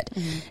bad.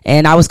 Mm-hmm.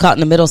 And I was caught in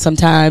the middle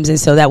sometimes. And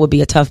so that would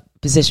be a tough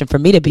position for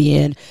me to be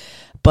in.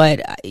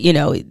 But,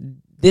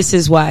 this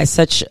is why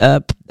such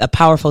a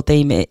powerful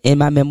theme in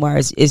my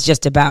memoirs is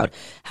just about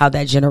how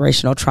that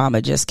generational trauma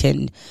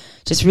can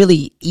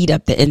really eat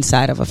up the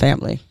inside of a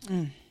family.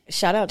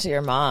 Shout out to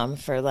your mom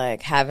for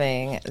like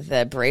having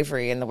the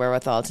bravery and the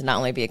wherewithal to not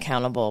only be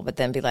accountable, but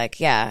then be like,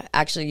 yeah,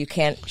 actually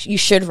you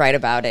should write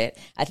about it.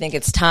 I think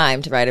it's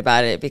time to write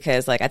about it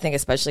because like, I think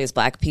especially as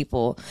Black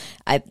people,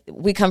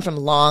 we come from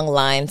long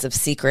lines of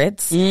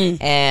secrets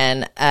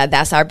and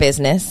that's our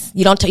business.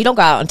 You don't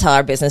go out and tell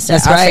our business to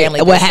that's our right.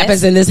 family What business.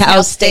 happens in this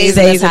house stays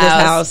in this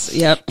house.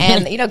 Yep.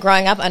 And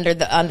growing up under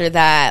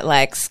that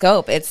like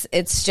scope, it's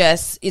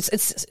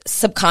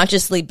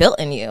subconsciously built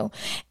in you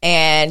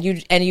and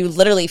you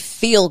literally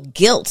feel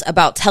guilt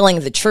about telling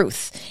the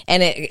truth,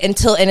 and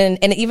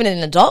even in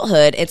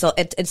adulthood,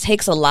 it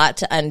takes a lot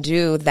to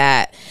undo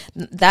that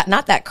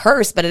not that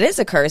curse, but it is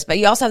a curse. But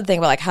you also have to think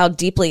about like how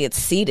deeply it's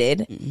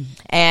seated,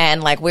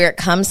 and like where it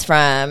comes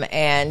from,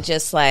 and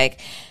just like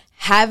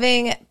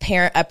having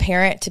a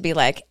parent to be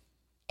like,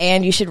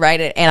 and you should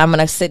write it, and I'm going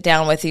to sit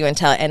down with you and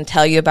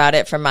tell you about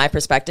it from my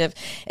perspective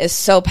is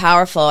so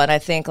powerful. And I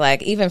think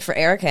like even for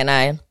Erica and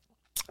I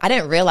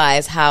didn't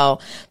realize how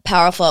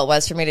powerful it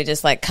was for me to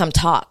just like come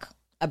talk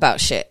about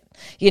shit.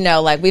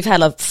 Like we've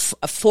had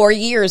 4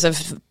 years of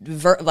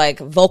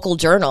vocal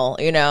journal,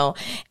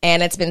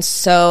 and it's been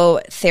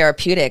so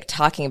therapeutic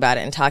talking about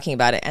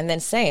it. And then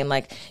same,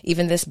 like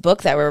even this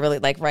book that we're really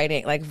like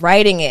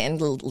writing it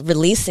and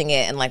releasing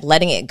it and like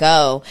letting it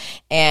go.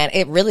 And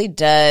it really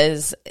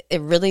does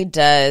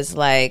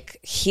like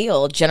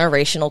heal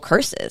generational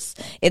curses.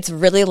 It's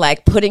really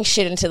like putting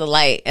shit into the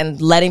light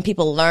and letting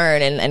people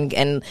learn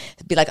and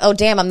be like, oh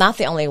damn, I'm not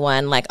the only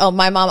one. Like, oh,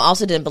 my mom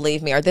also didn't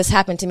believe me, or this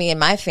happened to me in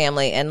my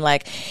family. And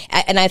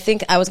I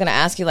think I was going to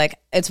ask you, like,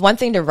 it's one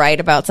thing to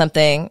write about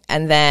something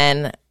and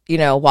then,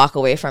 walk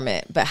away from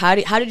it. But how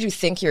did you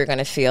think you were going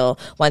to feel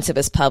once it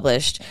was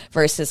published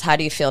versus how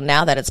do you feel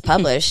now that it's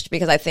published?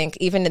 Because I think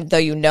even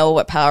though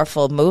what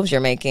powerful moves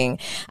you're making,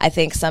 I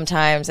think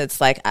sometimes it's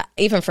like,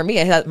 even for me,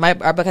 our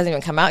book hasn't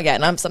even come out yet.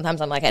 And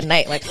I'm like at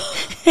night, like,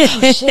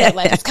 oh shit,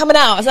 like it's coming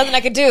out. It's nothing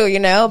I could do,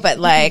 but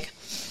like,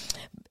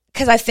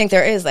 because I think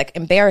there is like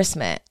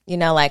embarrassment,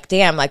 like,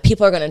 damn, like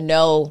people are going to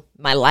know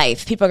my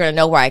life. People are going to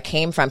know where I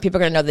came from. People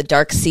are going to know the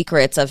dark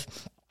secrets of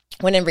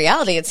when in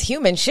reality, it's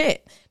human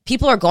shit.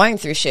 People are going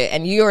through shit.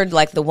 And you're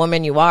like the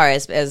woman you are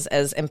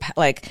as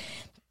like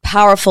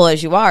powerful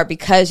as you are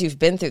because you've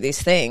been through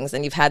these things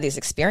and you've had these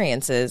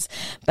experiences.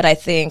 But I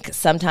think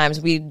sometimes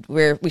we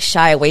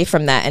shy away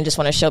from that and just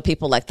want to show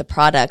people like the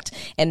product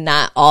and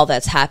not all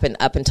that's happened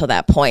up until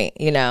that point,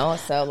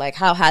 So like,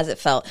 how has it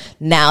felt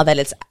now that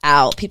it's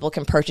out? People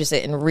can purchase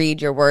it and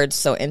read your words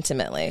so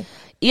intimately.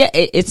 Yeah,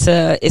 it's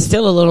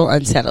still a little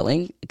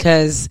unsettling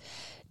because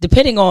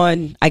depending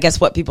on, I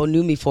guess, what people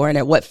knew me for and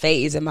at what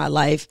phase in my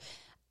life,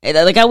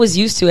 like I was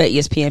used to at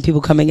ESPN, people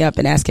coming up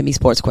and asking me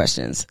sports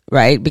questions,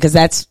 right? Because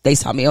they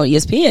saw me on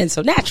ESPN,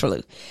 so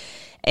naturally.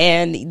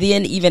 And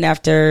then even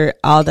after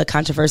all the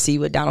controversy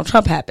with Donald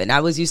Trump happened,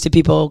 I was used to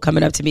people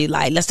coming up to me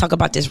like, let's talk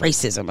about this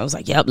racism. I was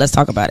like, yep, let's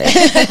talk about it.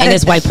 And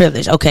it's white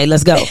privilege. Okay,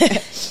 let's go.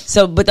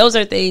 So, but those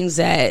are things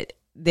that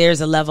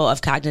there's a level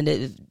of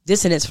cognitive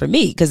dissonance for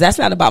me because that's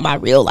not about my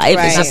real life.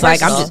 Right. It's just like,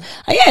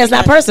 it's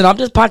not personal. I'm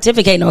just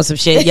pontificating on some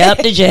shit. Yep,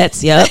 the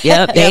Jets. Yep, they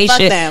ain't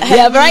shit. Them.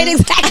 Yeah, right,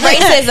 exactly.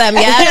 Racism,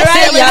 yeah.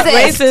 Right, yep,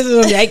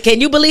 racism. Like,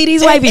 can you believe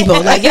these white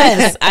people? Like,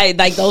 yes,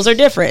 those are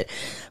different.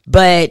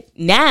 But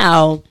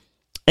now,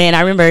 and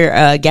I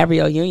remember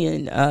Gabrielle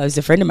Union is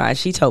a friend of mine.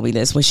 She told me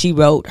this when she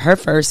wrote her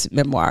first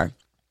memoir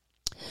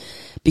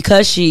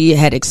because she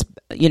had,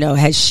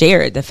 had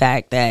shared the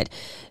fact that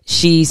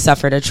she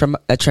suffered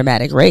a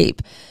traumatic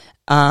rape.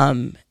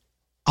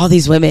 All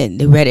these women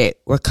who read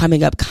it were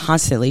coming up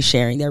constantly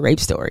sharing their rape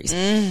stories.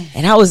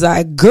 And I was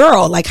like,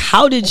 girl, like,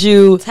 how did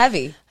you... It's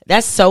heavy.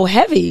 That's so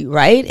heavy,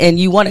 right? And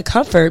you want to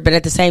comfort, but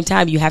at the same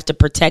time, you have to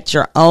protect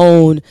your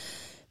own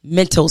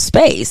mental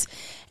space.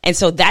 And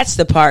so that's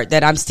the part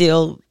that I'm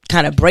still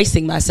kind of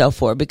bracing myself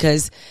for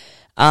because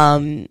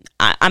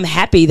I'm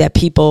happy that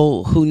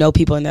people who know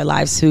people in their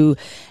lives who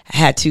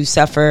had to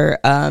suffer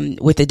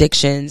with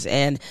addictions,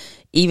 and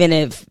even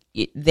if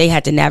they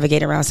had to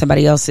navigate around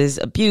somebody else's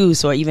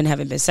abuse or even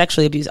having been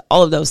sexually abused,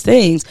 all of those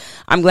things,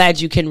 I'm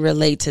glad you can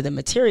relate to the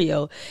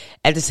material.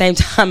 At the same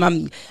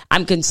time,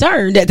 I'm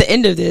concerned at the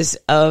end of this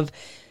of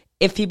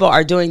if people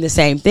are doing the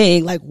same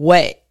thing, like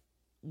what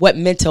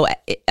mental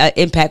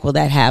impact will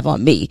that have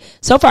on me?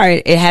 So far,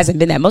 it hasn't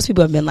been that. Most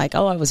people have been like,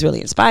 oh, I was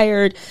really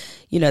inspired.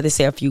 You know, they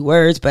say a few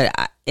words,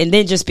 and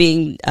then just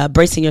being,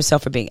 bracing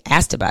yourself for being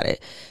asked about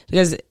it.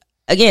 Because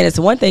again, it's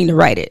one thing to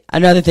write it,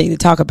 another thing to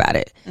talk about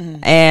it.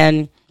 Mm-hmm.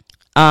 And,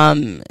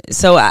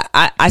 so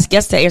I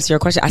guess to answer your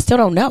question, I still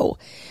don't know.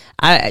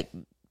 I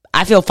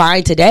feel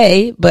fine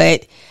today,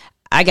 but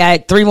I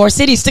got 3 more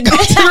cities to go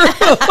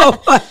through.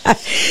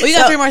 Well, you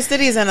got 3 more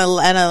cities and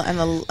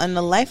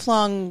a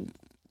lifelong.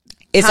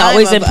 It's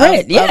always in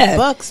print, of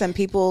books and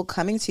people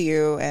coming to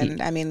you, and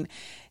I mean,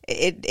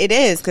 it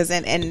is because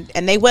and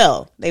they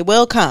will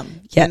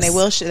come,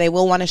 yes, and they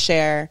will want to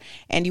share,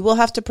 and you will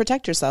have to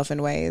protect yourself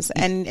in ways,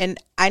 and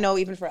I know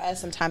even for us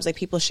sometimes like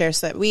people share,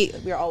 so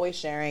we're always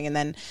sharing, and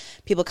then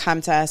people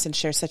come to us and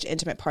share such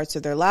intimate parts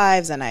of their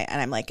lives, and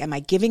I'm like, am I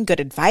giving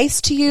good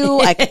advice to you?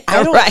 Like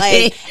I don't right.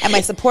 like, am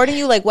I supporting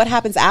you? Like what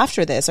happens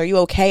after this? Are you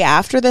okay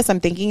after this?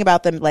 I'm thinking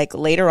about them like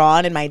later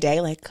on in my day,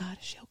 like God,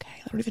 is she okay?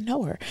 I don't even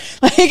know her.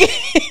 Like,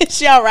 is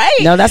she all right?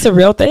 No, that's a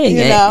real thing.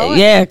 You know?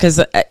 Yeah, because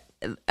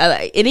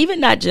and even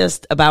not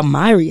just about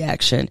my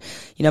reaction.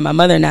 You know, my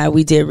mother and I,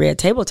 we did Red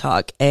Table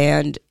Talk,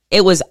 and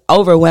it was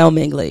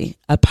overwhelmingly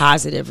a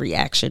positive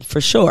reaction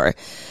for sure.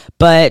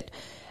 But,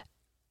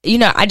 you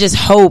know, I just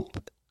hope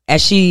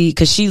because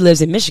she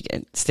lives in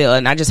Michigan still,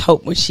 and I just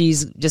hope when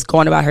she's just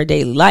going about her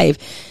daily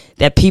life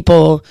that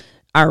people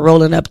are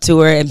rolling up to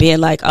her and being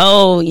like,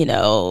 oh, you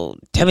know,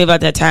 tell me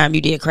about that time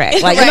you did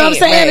crack. Like, you know what I'm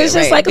saying? It's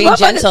just like being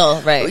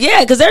gentle, right? Yeah,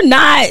 because they're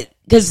not.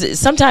 Because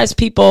sometimes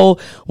people,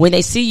 when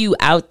they see you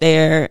out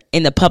there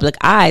in the public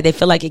eye, they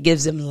feel like it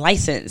gives them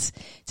license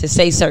to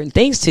say certain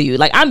things to you.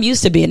 Like, I'm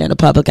used to being in the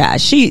public eye.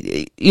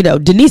 She, you know,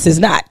 Denise is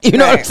not. You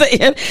know what I'm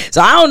saying?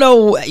 So I don't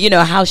know, you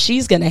know, how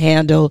she's going to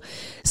handle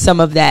some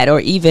of that, or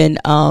even,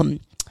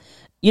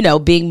 you know,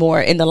 being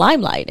more in the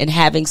limelight and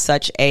having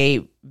such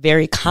a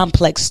very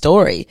complex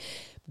story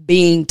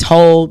being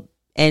told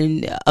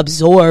and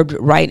absorbed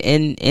right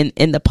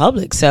in the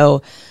public.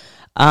 So,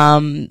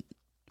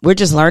 we're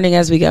just learning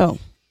as we go.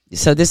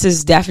 So this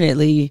is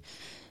definitely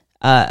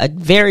a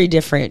very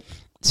different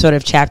sort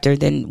of chapter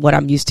than what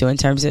I'm used to in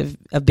terms of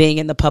being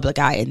in the public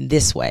eye in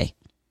this way.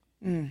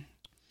 Mm.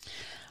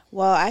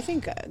 Well, I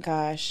think,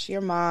 gosh,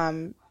 your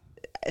mom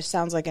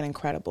sounds like an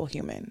incredible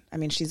human. I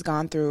mean, she's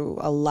gone through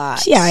a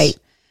lot. Yeah,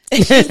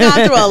 she's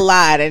gone through a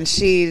lot, and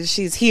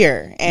she's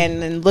here,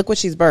 and look what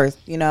she's birthed,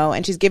 you know,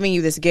 and she's giving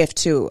you this gift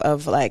too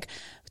of like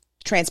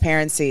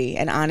transparency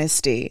and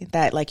honesty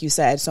that, like you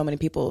said, so many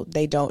people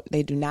they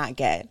do not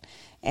get.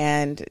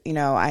 And you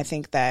know, I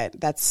think that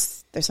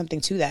there's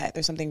something to that.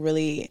 There's something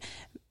really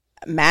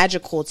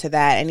magical to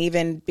that, and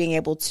even being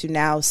able to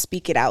now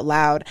speak it out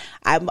loud.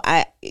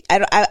 I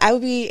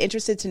would be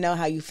interested to know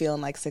how you feel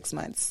in like 6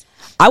 months.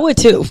 I would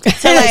too.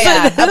 So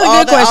like,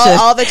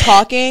 all the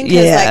talking,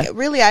 because like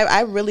really,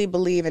 I really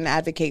believe and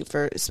advocate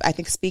for, I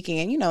think, speaking,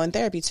 and you know, in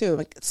therapy too,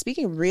 like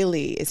speaking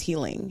really is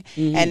healing.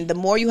 Mm-hmm. And the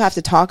more you have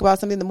to talk about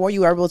something, the more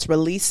you are able to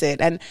release it.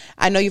 And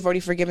I know you've already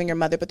forgiven your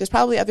mother, but there's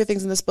probably other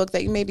things in this book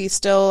that you maybe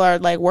still are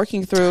like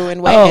working through in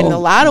a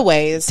lot of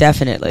ways.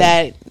 Definitely.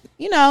 That,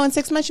 you know, in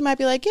 6 months you might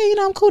be like, yeah, you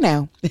know, I'm cool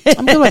now.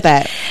 I'm good with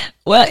that.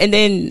 Well, and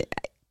then,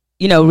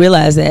 you know,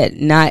 realize that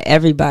not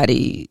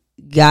everybody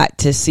got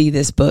to see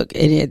this book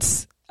in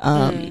its,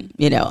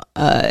 you know,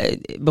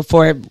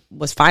 before it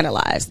was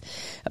finalized.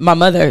 My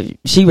mother,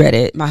 she read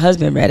it. My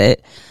husband read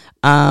it.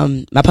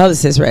 My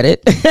publicist read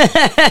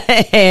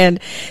it,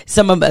 and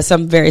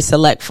some very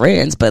select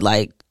friends. But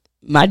like,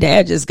 my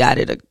dad just got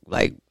it.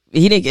 Like,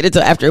 he didn't get it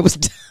till after it was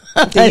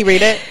done. Did he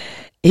read it?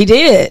 He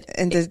did.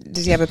 And did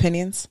he have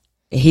opinions?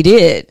 He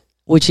did,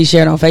 which he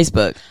shared on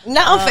Facebook.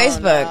 Not on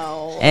Facebook. No.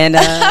 And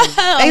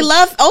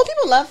old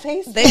people love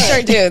Facebook. They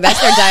sure do. That's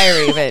their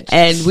diary, bitch.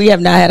 And we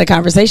have not had a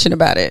conversation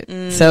about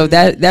it. So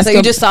that's so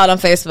you just saw it on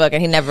Facebook,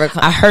 and he never.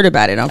 I heard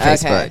about it on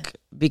Facebook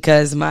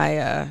because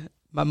my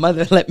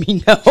mother let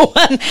me know,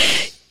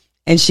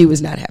 and she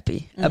was not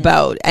happy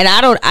about. And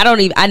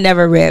I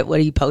never read what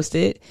he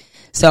posted,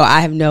 so I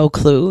have no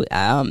clue.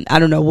 I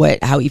don't know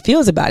how he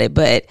feels about it,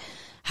 but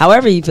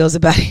however he feels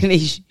about it,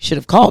 he should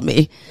have called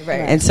me.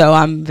 Right. And so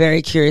I'm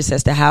very curious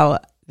as to how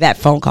that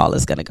phone call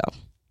is going to go.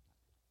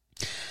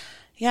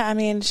 Yeah, I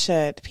mean,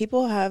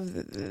 people have,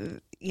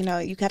 you know,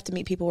 you have to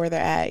meet people where they're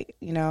at,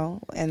 you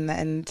know,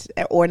 and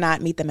or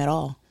not meet them at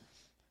all.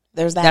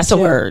 There's that. That's a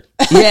word.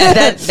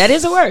 Yeah, that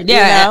is a word.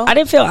 Yeah, you know? I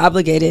didn't feel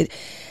obligated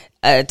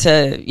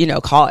to, you know,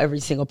 call every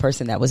single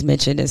person that was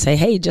mentioned and say,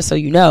 hey, just so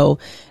you know,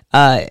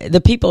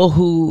 the people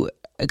who,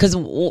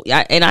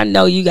 and I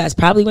know you guys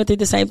probably went through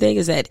the same thing,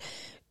 is that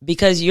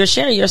because you're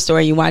sharing your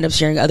story, you wind up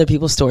sharing other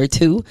people's story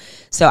too.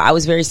 So I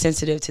was very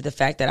sensitive to the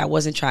fact that I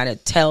wasn't trying to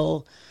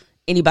tell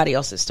anybody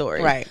else's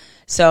story. Right.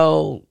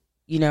 So,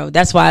 you know,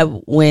 that's why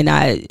when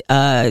I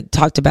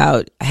talked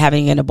about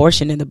having an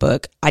abortion in the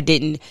book, I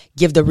didn't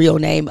give the real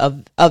name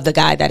of the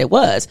guy that it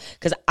was,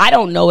 because I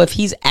don't know if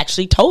he's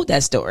actually told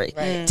that story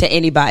to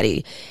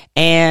anybody.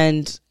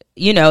 And,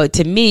 you know,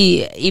 to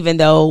me, even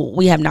though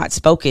we have not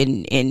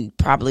spoken in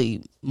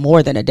probably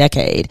more than a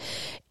decade,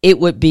 it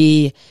would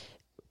be,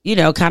 you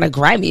know, kind of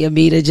grimy of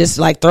me to just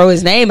like throw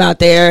his name out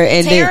there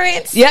and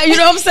Terrence. then, yeah, you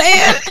know what I'm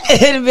saying?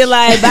 And be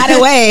like, by the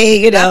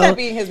way, you know, Not that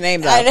being his name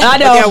though. I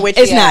know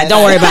it's not.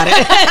 Don't worry about it.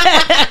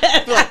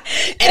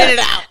 Edit it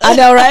out. I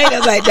know, right? I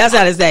was like, that's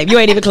not his name. You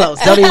ain't even close.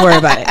 Don't even worry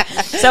about it.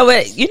 So,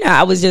 you know,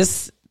 I was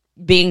just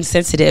being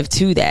sensitive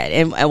to that.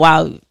 And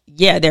while,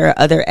 yeah, there are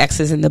other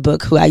exes in the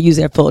book who I use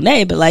their full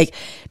name, but like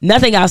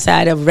nothing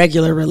outside of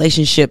regular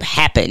relationship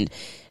happened.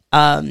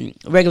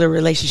 Regular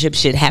relationship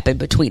shit happened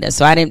between us.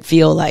 So I didn't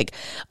feel like,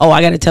 oh,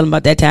 I got to tell him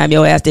about that time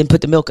your ass didn't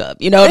put the milk up.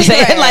 You know what I'm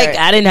saying? Like,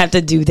 I didn't have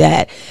to do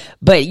that.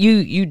 But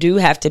you do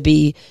have to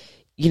be,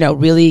 you know,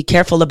 really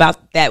careful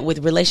about that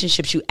with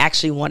relationships you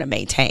actually want to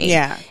maintain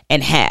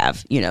and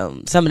have. You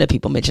know, some of the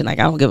people mentioned, like,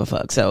 I don't give a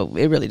fuck. So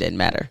it really didn't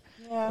matter.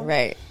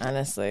 Right,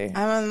 honestly.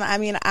 I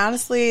mean,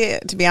 honestly,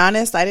 to be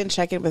honest, I didn't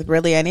check it with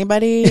really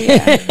anybody.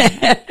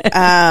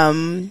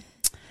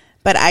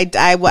 But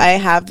I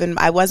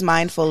was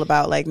mindful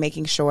about like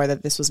making sure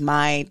that this was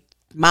my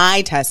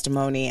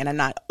testimony and I'm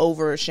not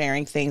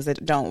oversharing things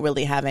that don't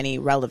really have any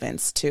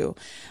relevance to.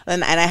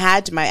 And I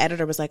had to, my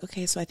editor was like,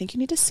 okay, so I think you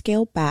need to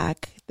scale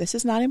back. This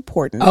is not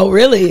important. Oh,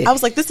 really? I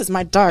was like, this is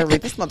my diary.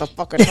 This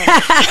motherfucker.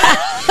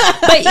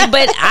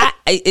 but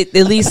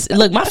at least,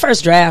 look, my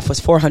first draft was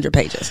 400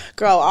 pages.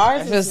 Girl,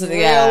 ours was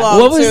real long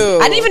long too.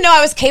 I didn't even know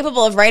I was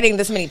capable of writing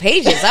this many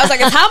pages. I was like,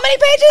 it's how many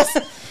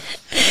pages?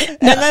 And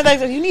then like,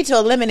 you need to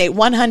eliminate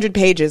 100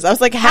 pages. I was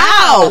like,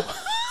 how?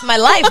 It's my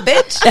life,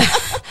 bitch.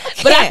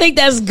 But I think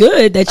that's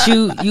good that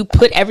you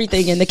put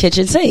everything in the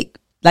kitchen sink.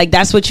 Like,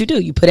 that's what you do.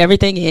 You put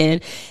everything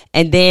in,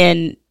 and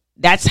then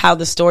that's how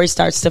the story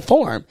starts to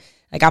form.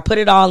 Like, I put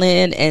it all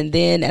in, and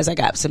then as I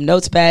got some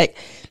notes back,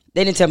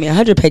 they didn't tell me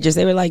 100 pages.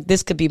 They were like,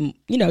 this could be,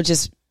 you know,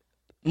 just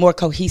more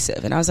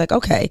cohesive. And I was like,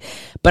 okay.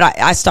 But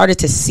I started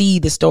to see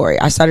the story.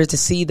 I started to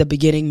see the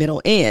beginning,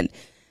 middle, end.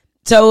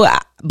 So,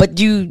 but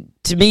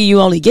to me, you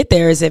only get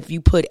there is if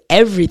you put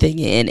everything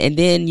in, and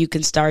then you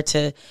can start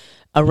to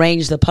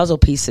arrange the puzzle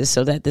pieces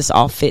so that this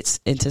all fits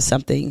into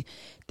something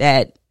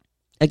that,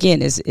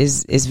 again,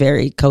 is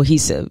very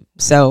cohesive.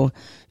 So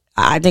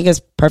I think it's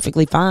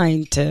perfectly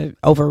fine to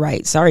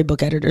overwrite. Sorry,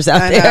 book editors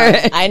out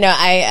there. I know.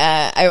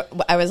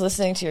 I was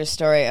listening to your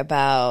story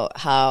about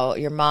how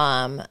your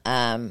mom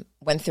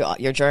went through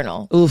your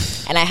journal.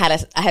 Oof. And I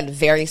had a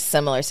very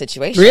similar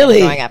situation.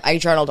 Really? Growing up. I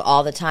journaled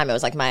all the time. It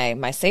was like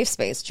my safe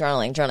space,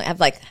 journaling. I have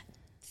like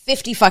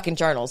 50 fucking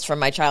journals from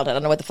my childhood. I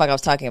don't know what the fuck I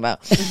was talking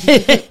about.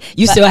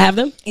 You still have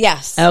them?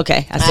 Yes.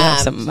 Okay. I still have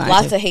some of mine.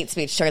 Lots of hate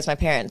speech towards my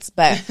parents.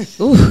 But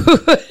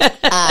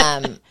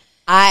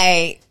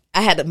I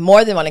had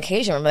more than one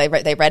occasion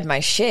where they read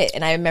my shit.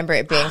 And I remember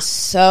it being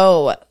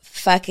so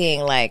fucking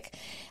like,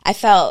 I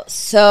felt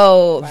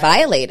so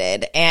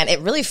violated, and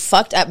it really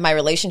fucked up my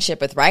relationship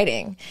with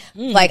writing.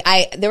 Like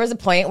there was a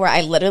point where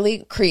I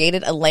literally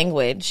created a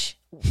language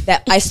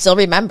that I still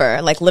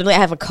remember. Like literally I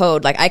have a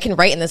code. Like I can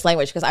write in this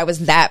language because I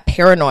was that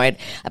paranoid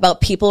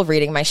about people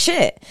reading my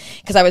shit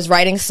because I was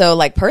writing so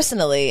like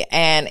personally.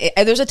 And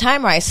there's a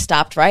time where I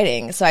stopped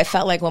writing. So I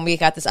felt like when we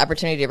got this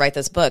opportunity to write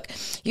this book,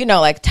 you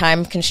know, like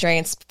time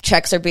constraints,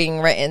 checks are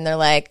being written. They're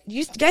like,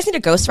 you guys need a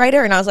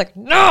ghostwriter? And I was like,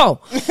 no,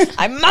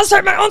 I must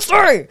write my own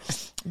story.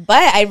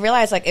 But I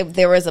realized like if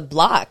there was a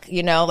block,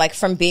 you know, like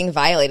from being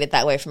violated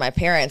that way from my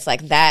parents,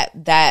 like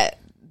that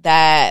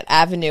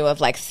avenue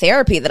of like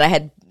therapy that I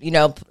had, you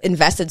know,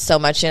 invested so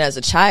much in as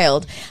a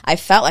child, I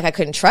felt like I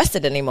couldn't trust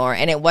it anymore.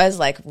 And it was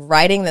like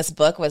writing this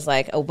book was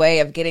like a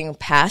way of getting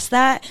past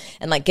that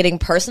and like getting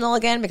personal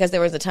again, because there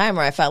was a time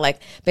where I felt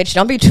like, bitch,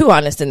 don't be too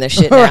honest in this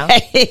shit now.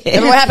 Right.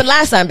 Remember what happened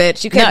last time,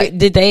 bitch? You can't.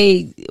 Did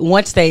they,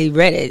 once they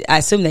read it, I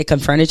assume they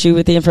confronted you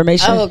with the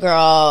information? Oh,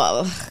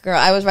 girl,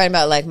 I was writing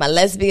about like my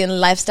lesbian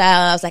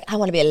lifestyle. And I was like, I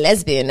want to be a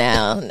lesbian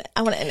now.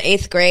 I want in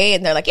 8th grade.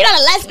 And they're like, you're not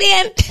a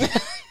lesbian.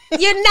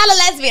 You're not a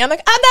lesbian. I'm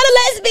like, I'm not a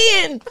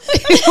lesbian.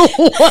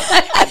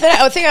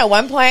 I think at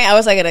one point I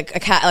was like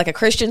at a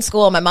Christian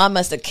school. My mom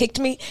must have kicked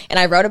me, and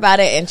I wrote about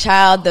it in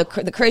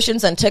the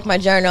Christians and took my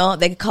journal.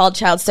 They called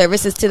child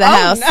services to the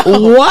house.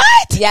 No. What?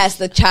 Yes,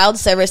 the child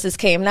services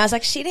came, and I was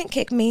like, she didn't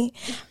kick me.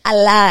 I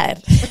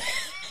lied. I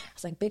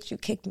was like, bitch, you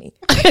kicked me.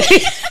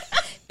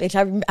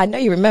 Bitch, I know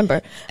you remember.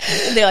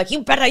 And they're like,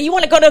 you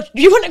want to go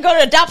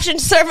to adoption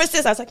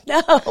services? I was like,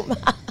 no, Mom.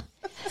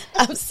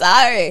 I'm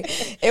sorry.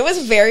 It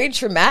was very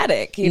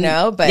traumatic, you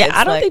know, but yeah,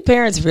 I don't think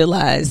parents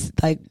realize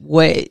like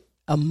what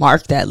a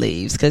mark that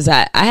leaves. Cause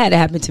I had it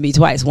happen to me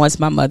twice. Once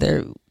my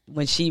mother,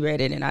 when she read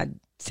it, and I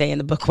say in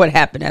the book what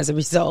happened as a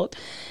result.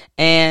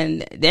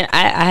 And then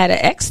I had an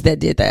ex that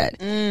did that,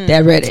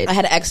 that read it. I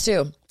had an ex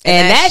too.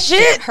 And that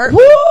shit hurt.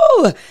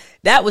 Woo!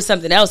 that was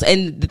something else.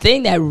 And the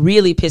thing that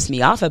really pissed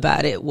me off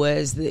about it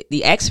was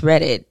the ex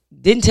read it,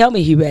 didn't tell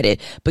me he read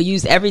it, but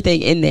used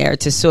everything in there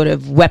to sort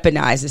of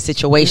weaponize the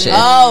situation.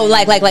 Oh,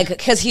 like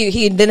because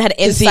he then had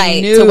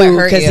insight to what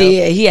hurt you. Because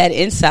he had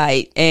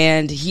insight,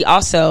 and he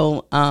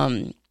also,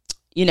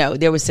 you know,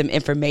 there was some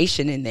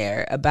information in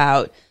there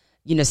about,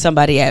 you know,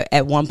 somebody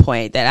at one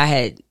point that I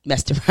had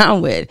messed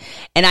around with,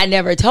 and I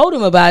never told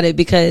him about it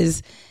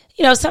because,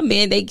 you know, some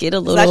men, they get a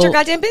little. It's not your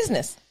goddamn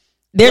business.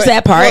 There's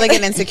that part. Well, they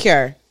get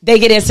insecure. They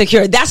get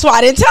insecure. That's why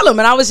I didn't tell him.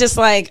 And I was just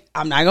like,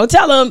 I'm not going to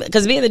tell him,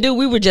 because me and the dude,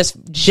 we were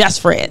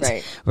just friends.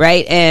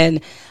 Right.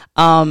 And,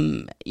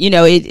 you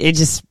know, it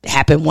just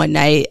happened one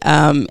night.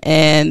 Because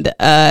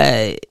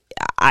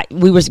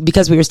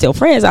we were still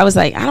friends, I was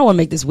like, I don't want to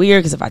make this weird,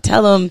 because if I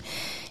tell him,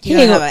 He's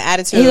gonna have an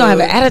attitude. He's gonna have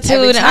an attitude.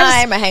 Every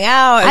time I hang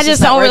out, I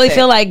just don't really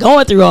feel like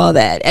going through all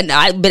that. And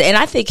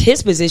I think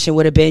his position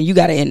would have been, you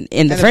got to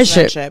end the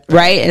friendship,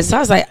 right? And so I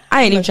was like,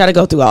 I ain't even trying to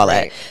go through all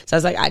that. So I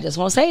was like, I just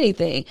won't say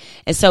anything.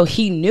 And so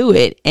he knew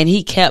it, and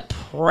he kept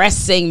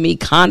pressing me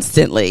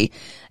constantly,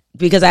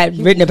 because I had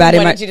written about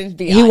it.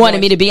 He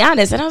wanted me to be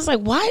honest, and I was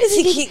like, why does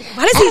he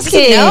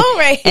know?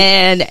 Right?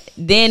 And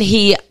then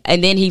he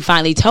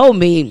finally told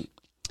me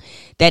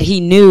that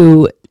he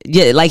knew.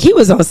 Yeah, like he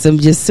was on some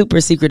just super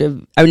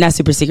secretive, or not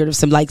super secretive,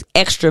 some like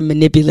extra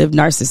manipulative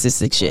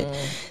narcissistic shit.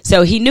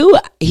 So he knew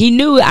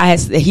I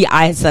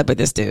had slept with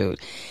this dude,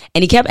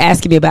 and he kept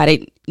asking me about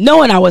it,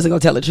 knowing I wasn't gonna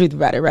tell the truth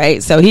about it,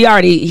 right? So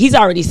he's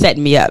already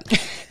setting me up.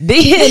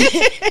 Then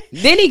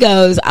he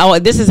goes, "Oh,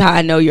 this is how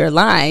I know you're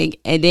lying."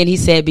 And then he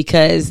said,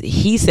 because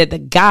he said the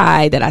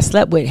guy that I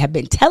slept with had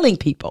been telling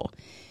people.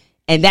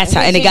 And that's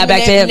how, and it got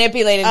back to him.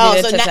 Manipulated.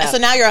 Oh, so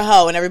now you're a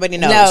hoe and everybody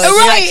knows. No,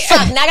 right?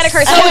 Like, now I gotta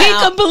curse. So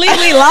he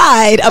completely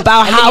lied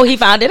about how he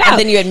found it out. And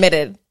then you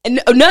admitted.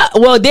 No,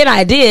 well, then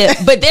I did,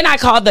 but then I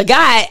called the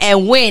guy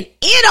and went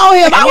in on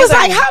him. I was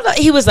like, how?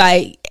 He was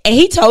like, and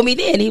he told me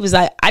then, he was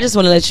like, I just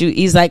want to let you.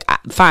 He's like,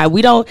 fine,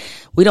 we don't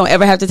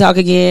ever have to talk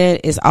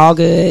again. It's all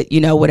good, you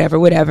know,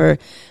 whatever.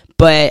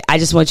 But I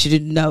just want you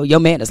to know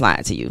your man is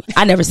lying to you.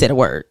 I never said a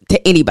word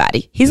to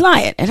anybody. He's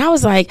lying. And I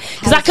was like,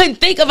 because I couldn't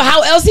think of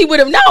how else he would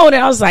have known.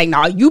 And I was like,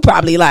 no, you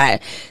probably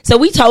lied. So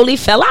we totally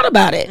fell out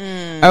about it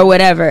or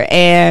whatever.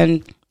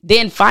 And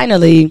then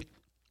finally,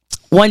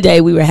 one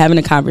day we were having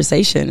a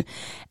conversation,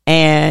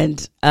 and,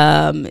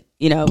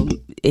 you know,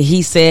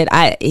 he said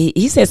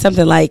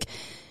something like,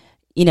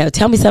 you know,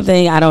 tell me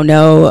something I don't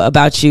know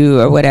about you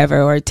or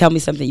whatever, or tell me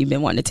something you've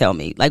been wanting to tell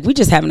me. Like, we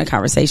just having a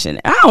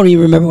conversation. I don't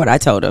even remember what I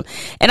told him.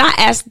 And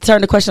I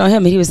turned the question on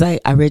him, and he was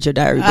like, I read your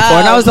diary before.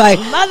 And I was like,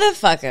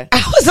 motherfucker.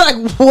 I was like,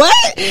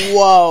 what?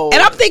 Whoa.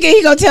 And I'm thinking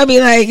he gonna tell me,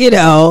 like, you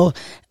know,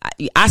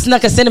 I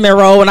snuck a cinnamon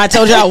roll when I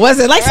told you I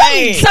wasn't. Like,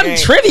 something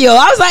trivial.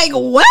 I was like,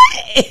 what?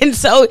 And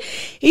so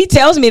he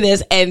tells me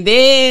this, and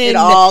then it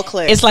all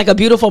clicks. It's like A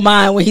Beautiful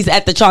Mind when he's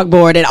at the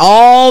chalkboard and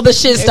all the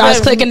shit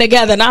starts clicking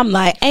together. And I'm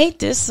like, ain't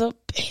this a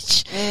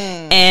bitch?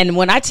 And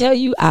when I tell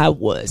you, I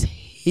was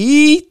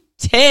heated.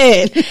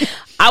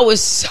 I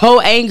was so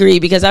angry,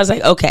 because I was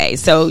like, okay,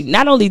 so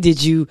not only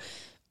did you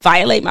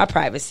violate my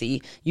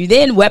privacy, you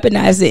then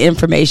weaponized the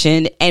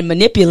information and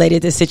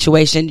manipulated the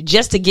situation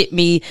just to get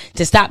me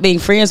to stop being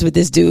friends with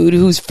this dude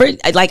who's friend.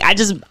 Like,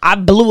 I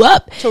blew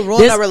up to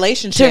ruin a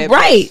relationship,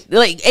 right?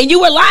 Like, and you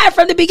were lying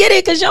from the beginning,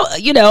 because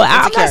you know,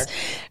 I'm not,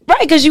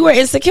 right? Because you were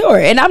insecure,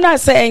 and I'm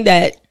not saying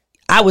that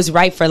I was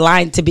right for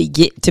lying to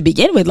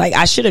begin with. Like,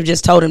 I should have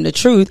just told him the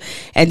truth,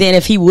 and then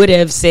if he would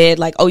have said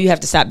like, "Oh, you have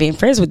to stop being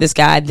friends with this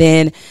guy,"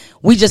 then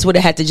we just would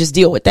have had to just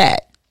deal with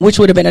that, which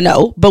would have been a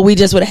no, but we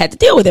just would have had to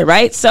deal with it,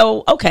 right?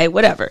 So, okay,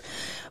 whatever.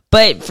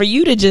 But for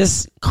you to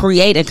just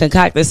create and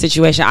concoct this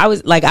situation,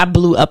 I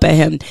blew up at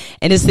him,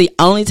 and it's the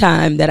only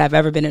time that I've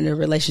ever been in a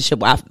relationship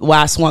where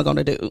I swung on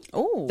a dude.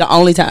 Ooh. The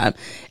only time,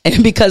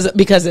 and because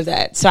of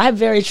that. So I have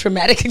very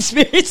traumatic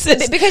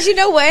experiences. Because you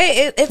know what,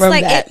 it's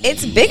like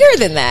it's bigger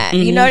than that.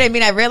 Mm-hmm. You know what I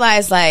mean? I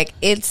realize like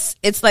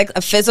it's like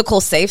a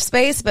physical safe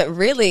space, but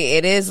really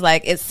it is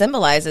like it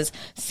symbolizes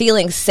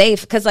feeling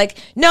safe. Because like,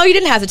 no, you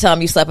didn't have to tell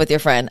him you slept with your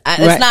friend.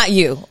 It's not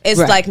you. It's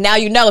like, now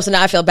you know, so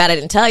now I feel bad I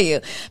didn't tell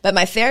you. But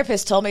my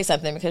therapist told me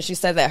something, because she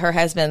said that her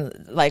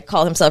husband like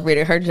called himself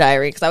reading her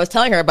diary, because I was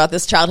telling her about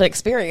this childhood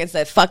experience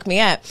that fucked me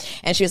up,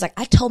 and she was like,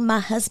 I told my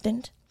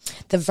husband,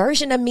 the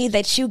version of me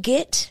that you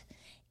get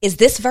is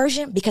this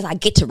version because I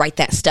get to write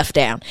that stuff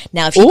down.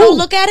 Now if you go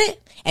look at it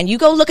and you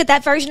go look at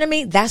that version of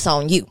me, that's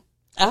on you.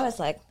 I was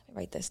like,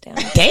 write this down.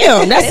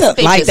 Damn, that's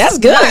that's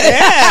good.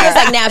 I was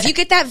like, now if you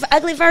get that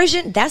ugly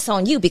version, that's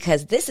on you,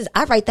 because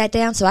I write that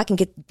down so I can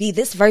be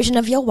this version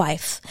of your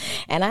wife.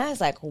 And I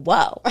was like,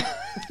 whoa,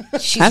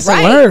 she's that's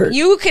right. A word.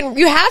 You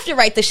have to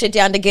write the shit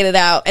down to get it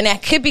out, and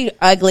that could be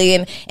ugly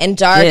and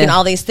dark and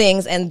all these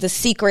things and the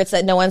secrets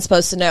that no one's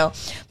supposed to know.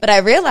 But I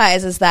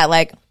realize is that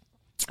like,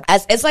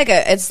 as it's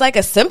like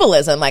a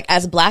symbolism. Like,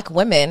 as Black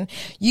women,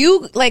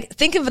 you like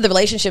think of the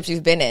relationships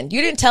you've been in.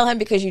 You didn't tell him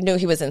because you knew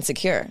he was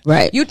insecure.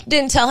 Right. You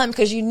didn't tell him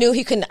because you knew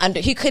he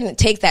couldn't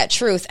take that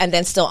truth and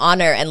then still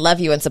honor and love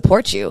you and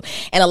support you.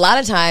 And a lot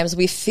of times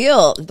we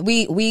feel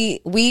we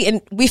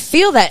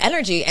feel that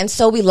energy, and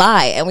so we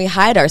lie and we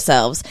hide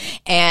ourselves,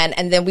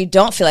 and then we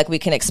don't feel like we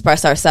can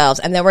express ourselves,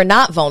 and then we're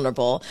not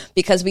vulnerable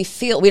because we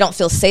don't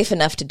feel safe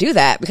enough to do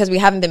that, because we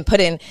haven't been put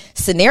in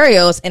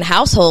scenarios, in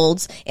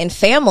households, in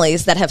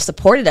families that have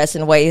supported us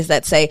in ways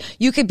that say,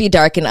 you could be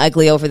dark and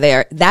ugly over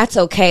there. That's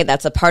okay.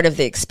 That's a part of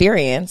the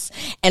experience,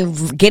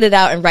 and get it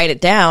out and write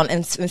it down.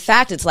 And in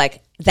fact, it's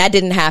like, that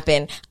didn't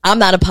happen. I'm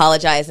not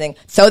apologizing.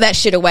 Throw that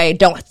shit away.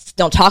 Don't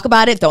talk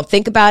about it. Don't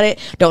think about it.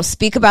 Don't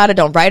speak about it.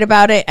 Don't write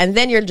about it. And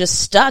then you're just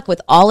stuck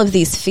with all of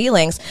these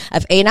feelings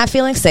of not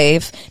feeling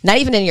safe, not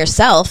even in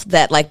yourself,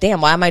 that like,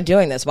 damn, why am I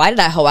doing this? Why did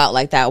I hoe out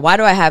like that? Why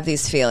do I have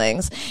these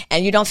feelings?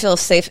 And you don't feel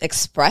safe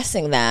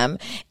expressing them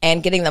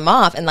and getting them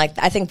off. And like,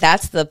 I think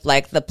that's the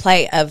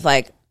play of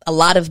like a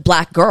lot of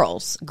Black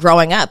girls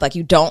growing up. Like,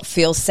 you don't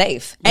feel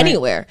safe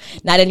anywhere,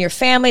 not in your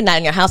family, not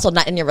in your household,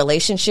 not in your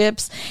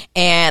relationships.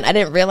 And I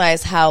didn't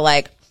realize how,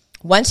 like,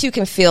 once you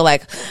can feel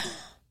like,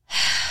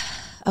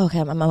 okay,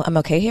 I'm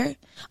okay here.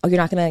 Oh, you're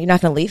not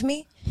gonna leave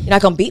me? You're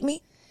not gonna beat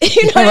me?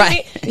 You know what I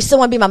mean? You still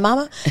want to be my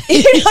mama?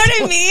 You know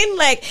what I mean?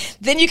 Like,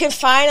 then you can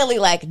finally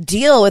like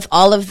deal with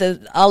all of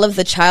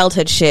the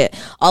childhood shit,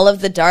 all of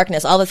the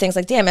darkness, all the things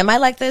like, damn, am I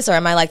like this, or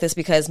am I like this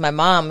because my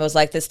mom was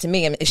like this to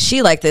me? And is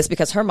she like this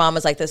because her mom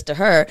was like this to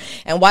her?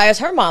 And why is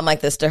her mom like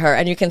this to her?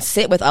 And you can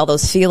sit with all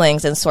those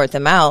feelings and sort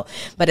them out.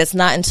 But it's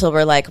not until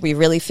we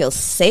really feel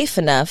safe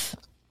enough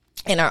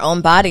in our own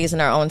bodies, in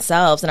our own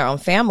selves, in our own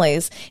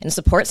families, and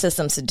support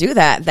systems to do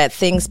that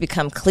things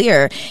become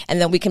clear.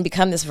 And then we can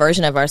become this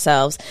version of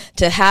ourselves,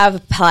 to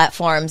have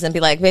platforms and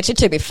be like, bitch, it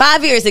took me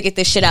 5 years to get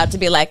this shit out, to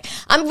be like,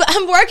 I'm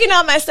working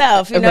on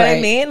myself. You know what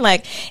I mean?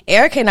 Like,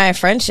 Erica and I,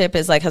 friendship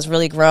has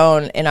really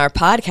grown in our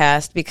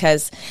podcast,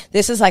 because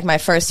this is like my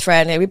first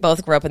friend. We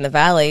both grew up in the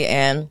Valley,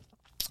 and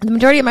the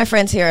majority of my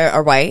friends here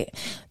are white.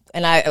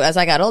 And as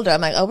I got older,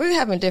 I'm like, oh, we're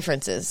having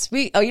differences.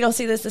 You don't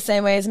see this the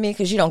same way as me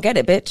because you don't get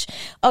it, bitch.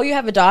 Oh, you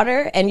have a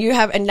daughter and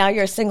now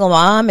you're a single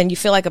mom and you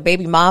feel like a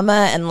baby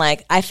mama. And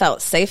like, I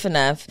felt safe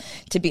enough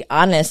to be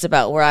honest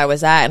about where I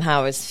was at and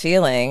how I was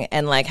feeling,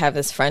 and like have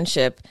this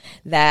friendship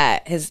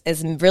that has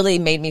really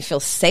made me feel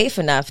safe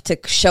enough to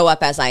show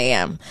up as I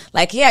am.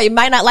 Like, yeah, you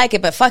might not like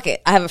it, but fuck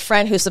it. I have a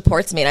friend who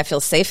supports me and I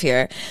feel safe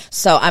here.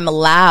 So I'm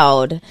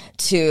allowed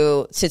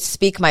to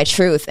speak my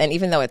truth. And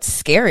even though it's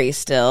scary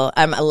still,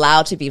 I'm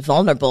allowed to be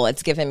vulnerable.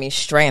 It's given me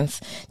strength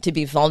to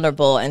be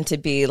vulnerable and to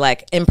be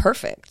like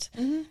imperfect.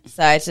 Mm-hmm.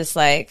 So it's just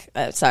like,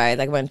 sorry,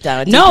 like went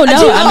down. You over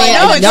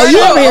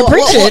here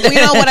preaching. You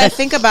know what I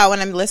think about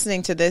when I'm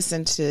listening to this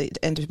and to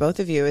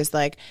both of you is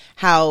like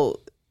how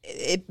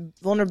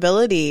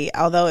vulnerability,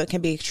 although it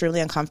can be truly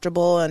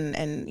uncomfortable,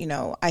 and you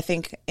know, I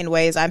think in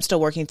ways I'm still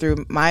working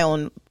through my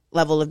own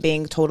level of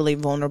being totally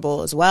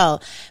vulnerable as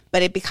well,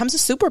 but it becomes a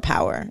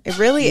superpower. It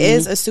really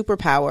is a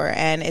superpower,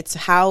 and it's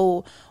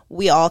how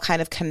we all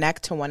kind of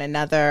connect to one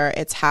another.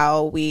 It's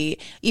how we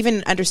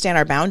even understand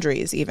our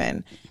boundaries.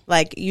 Even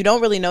like, you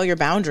don't really know your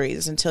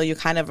boundaries until you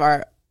kind of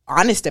are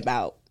honest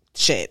about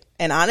shit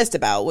and honest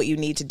about what you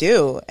need to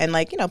do. And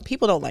like, you know,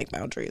 people don't like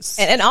boundaries.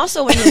 And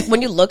also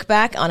when you look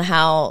back on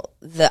how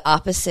the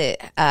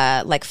opposite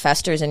like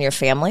festers in your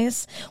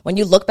families, when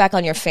you look back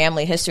on your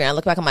family history, and I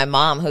look back on my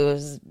mom,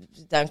 who's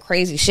done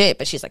crazy shit,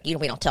 but she's like, we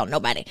don't tell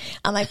nobody.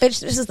 I'm like, bitch,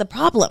 this is the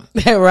problem.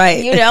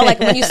 Right. You know, like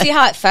when you see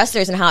how it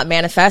festers and how it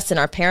manifests in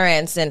our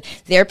parents and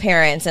their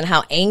parents, and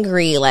how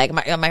angry like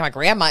my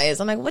grandma is.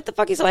 I'm like, what the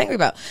fuck are you so angry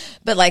about?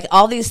 But like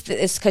all these,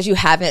 it's because you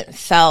haven't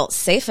felt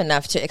safe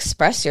enough to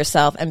express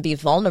yourself and be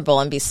vulnerable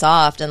and be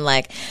soft. And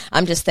like,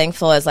 I'm just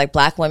thankful as like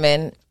Black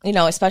women, you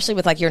know, especially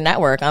with like your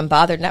network,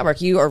 Unbothered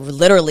Network, you are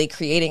literally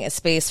creating a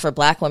space for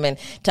Black women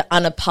to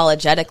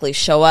unapologetically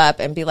show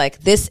up and be like,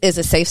 this is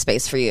a safe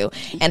space for you.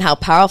 And how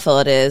powerful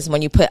it is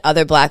when you put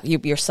other Black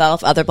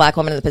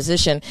women in the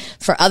position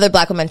for other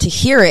Black women to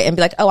hear it and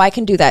be like, oh, I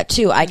can do that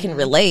too. I can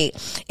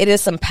relate. It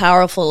is some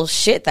powerful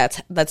shit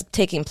that's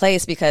taking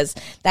place, because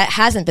that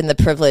hasn't been the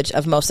privilege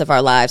of most of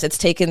our lives. It's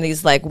taken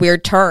these like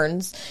weird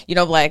turns, you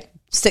know, like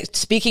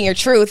speaking your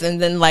truth, and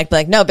then like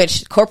no,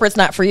 bitch, corporate's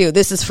not for you,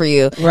 this is for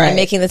you. Right. And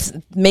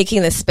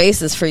making this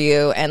spaces for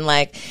you. And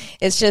like,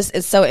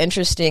 it's so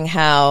interesting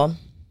how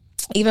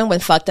even when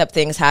fucked up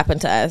things happen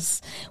to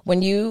us,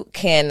 when you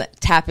can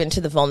tap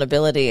into the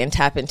vulnerability and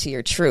tap into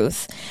your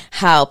truth,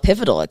 how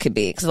pivotal it could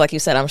be. Because like you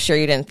said, I'm sure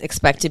you didn't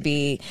expect to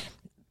be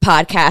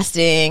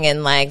podcasting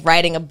and like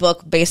writing a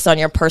book based on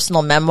your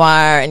personal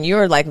memoir, and you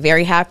were like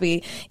very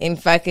happy in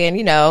fucking,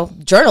 you know,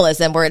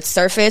 journalism, where it's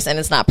surface and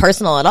it's not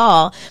personal at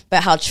all,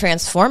 but how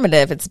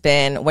transformative it's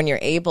been when you're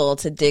able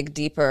to dig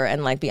deeper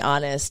and like be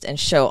honest and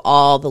show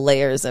all the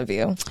layers of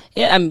you.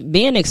 Yeah,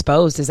 being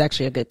exposed is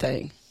actually a good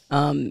thing.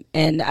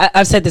 And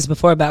I've said this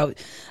before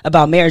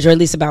about marriage, or at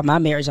least about my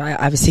marriage. I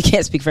obviously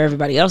can't speak for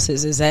everybody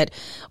else's. Is that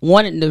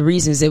one of the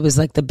reasons it was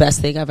like the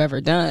best thing I've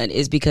ever done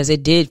is because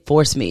it did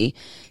force me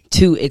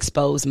to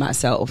expose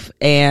myself.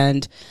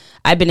 And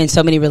I've been in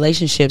so many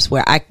relationships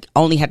where I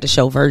only had to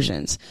show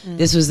versions.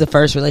 This was the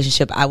first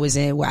relationship I was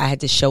in where I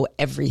had to show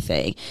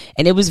everything,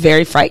 and it was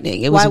very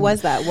frightening. Why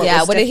was that?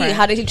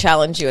 How did he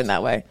challenge you in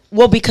that way?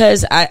 Well,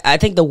 because I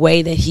think the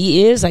way that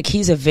he is, like,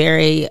 he's a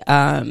very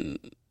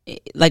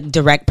like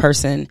direct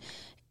person.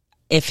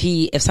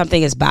 If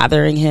something is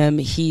bothering him,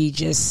 he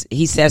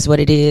says what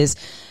it is.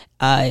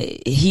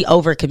 He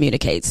over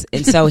communicates,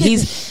 and so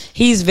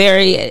he's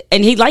very,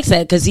 and he likes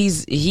that because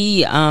he's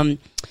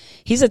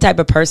the type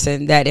of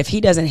person that if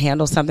he doesn't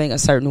handle something a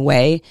certain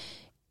way,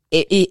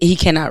 he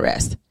cannot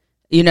rest.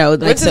 You know,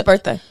 like, when's his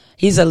birthday?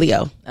 He's a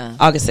Leo,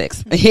 August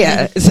 6th.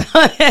 Yeah,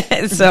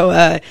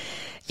 so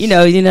you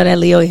know that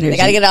Leo energy. They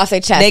got to get it off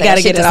their chest. They got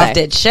to get it off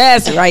their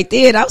chest right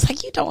there. And I was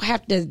like, you don't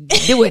have to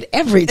do it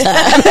every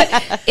time.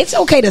 It's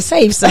okay to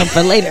save some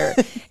for later.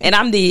 And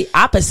I'm the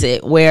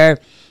opposite, where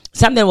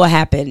something will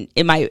happen.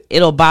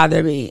 It'll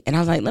bother me. And I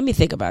was like, let me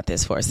think about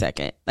this for a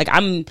second. Like,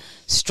 I'm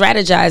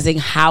strategizing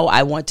how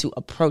I want to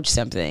approach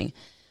something.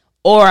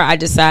 Or I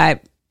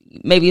decide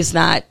maybe it's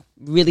not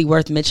really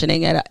worth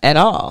mentioning at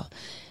all.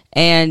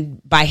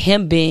 And by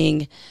him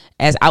being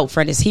as out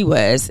front as he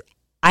was,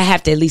 I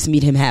have to at least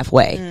meet him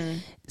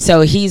halfway.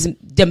 So he's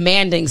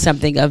demanding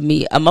something of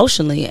me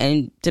emotionally.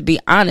 And to be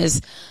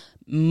honest,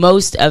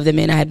 most of the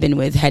men I had been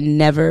with had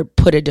never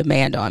put a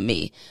demand on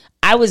me.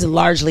 I was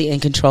largely in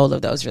control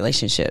of those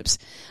relationships.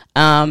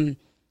 And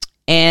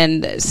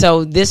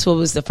so this one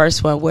was the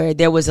first one where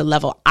there was a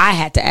level I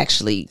had to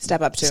actually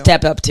step up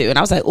to. And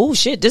I was like, oh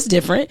shit, this is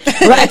different.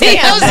 Right?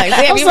 I was like,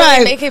 damn, you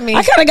really making me.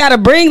 I kind of got to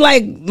bring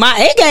like my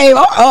A game.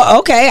 Oh,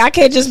 okay. I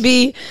can't just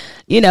be,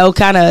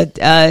 kind of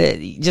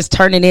just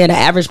turning in an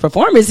average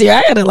performance here.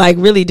 I got to like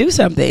really do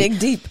something. Dig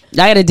deep.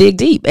 I got to dig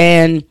deep.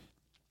 And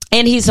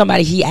he's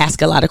somebody, he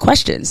asks a lot of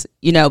questions,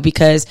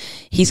 because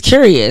he's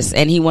curious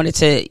and he wanted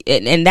to,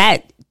 and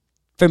that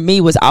for me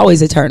was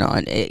always a turn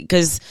on,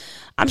 because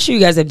I'm sure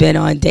you guys have been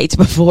on dates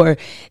before.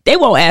 They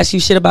won't ask you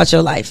shit about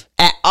your life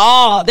at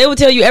all. They will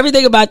tell you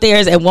everything about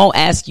theirs and won't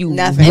ask you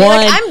nothing.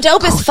 Like, I'm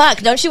dope as fuck.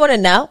 Don't you want to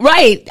know?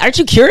 Right. Aren't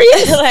you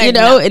curious? Like,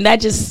 no. And that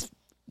just,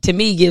 to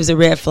me, gives a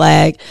red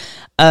flag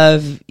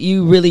of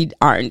you really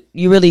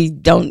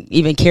don't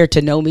even care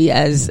to know me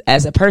as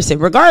a person,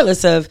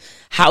 regardless of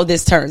how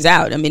this turns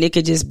out. I mean, it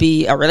could just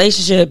be a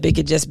relationship. It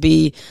could just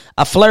be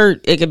a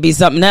flirt. It could be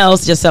something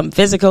else, just something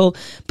physical.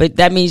 But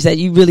that means that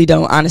you really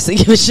don't honestly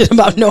give a shit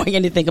about knowing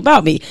anything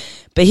about me.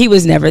 But he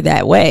was never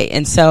that way.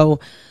 And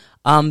so,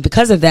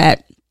 because of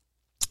that,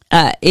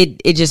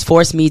 it just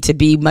forced me to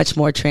be much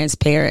more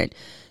transparent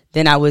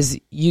than I was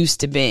used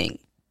to being.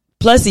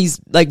 Plus, he's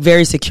like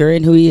very secure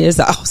in who he is.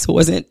 I also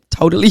wasn't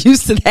totally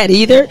used to that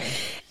either.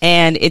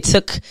 And it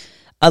took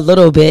a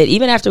little bit,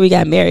 even after we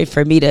got married,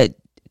 for me to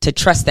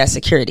trust that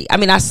security. I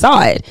mean, I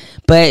saw it,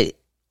 but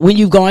when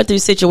you've gone through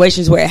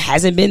situations where it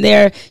hasn't been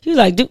there, you're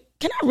like, dude,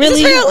 can I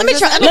really? Let me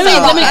try.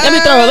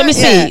 Let me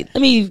see.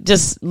 Let me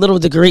just little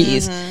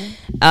degrees.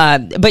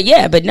 But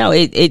no,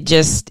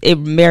 it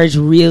marriage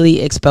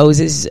really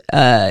exposes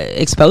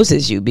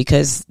you,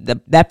 because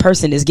that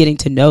person is getting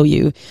to know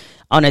you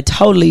on a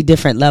totally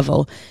different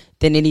level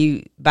than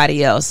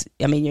anybody else.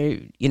 I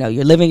mean,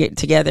 you're living it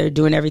together,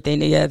 doing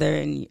everything together,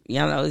 and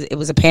it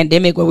was a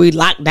pandemic where we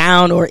locked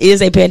down, or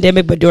is a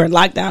pandemic, but during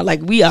lockdown,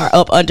 like, we are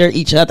up under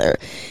each other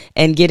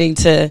and getting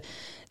to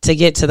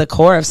get to the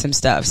core of some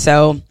stuff.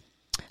 So,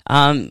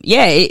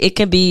 it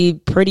can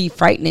be pretty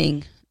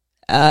frightening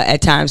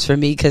at times for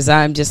me, because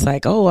I'm just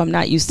like, oh, I'm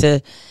not used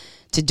to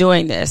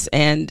doing this.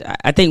 And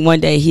I think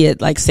one day he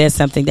had like said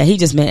something that he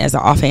just meant as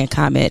an offhand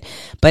comment,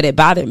 but it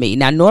bothered me.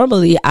 Now,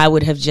 normally I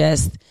would have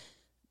just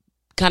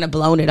kind of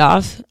blown it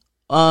off,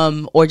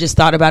 or just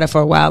thought about it for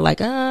a while,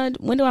 like,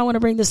 when do I want to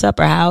bring this up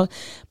or how?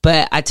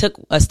 But I took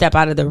a step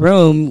out of the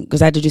room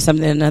because I had to do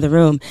something in another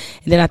room.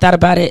 And then I thought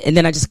about it, and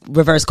then I just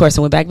reversed course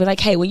and went back and be like,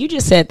 hey, when you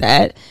just said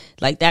that,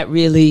 like, that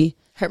really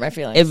hurt my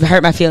feelings. It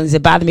hurt my feelings.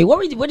 It bothered me.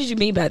 What did you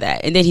mean by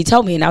that? And then he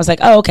told me, and I was like,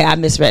 oh, okay, I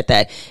misread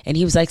that. And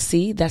he was like,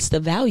 see, that's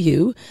the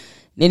value.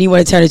 Then he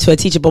wanted to turn it into a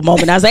teachable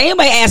moment. I was like,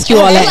 anybody ask you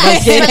all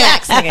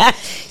that?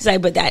 He's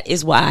like, but that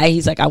is why.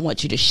 He's like, I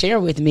want you to share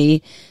with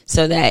me,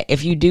 so that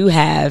if you do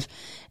have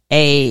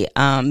a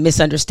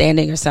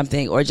misunderstanding or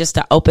something, or just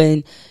to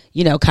open,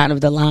 kind of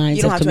the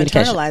lines of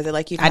communication. You don't have to internalize it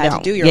like you've had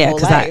to do your whole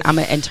life. I'm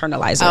an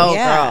internalizer. Oh,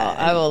 girl,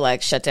 I will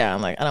like shut down.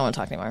 I'm like, I don't want to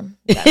talk anymore.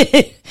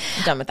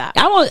 I'm done with that.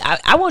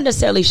 I won't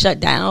necessarily shut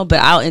down, but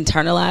I'll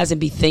internalize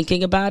and be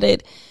thinking about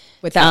it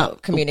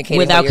without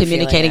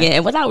communicating it,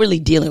 and without really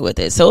dealing with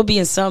it. So it'll be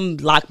in some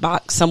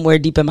lockbox somewhere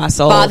deep in my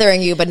soul,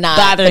 bothering you, but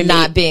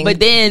not being. But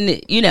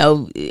then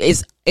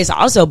it's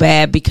also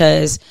bad,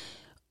 because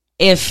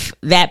if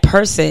that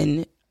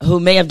person who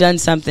may have done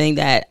something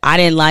that I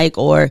didn't like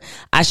or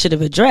I should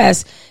have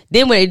addressed,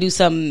 then when they do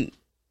something,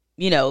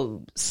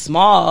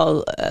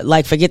 small,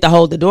 like forget to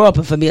hold the door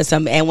open for me or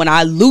something. And when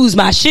I lose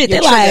my shit,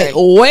 they're like,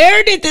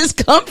 where did this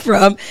come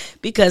from?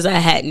 Because I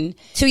hadn't.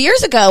 2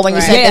 years ago when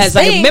you said this it's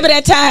thing. Like, remember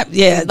that time?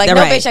 Yeah. Like, no,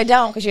 bitch, I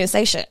don't, because you didn't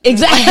say shit.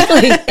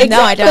 Exactly.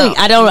 No, I don't.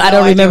 I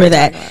don't remember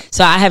that.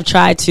 So I have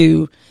tried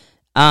to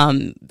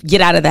get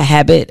out of the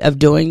habit of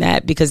doing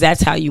that, because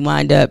that's how you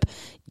wind up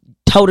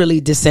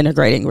totally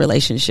disintegrating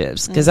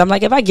relationships. Because I'm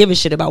like, if I give a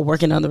shit about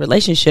working on the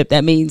relationship,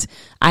 that means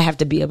I have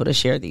to be able to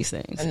share these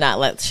things and not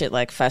let shit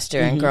like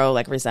fester and grow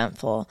like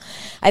resentful.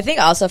 I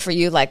think also for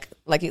you, like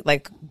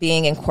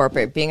being in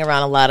corporate, being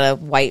around a lot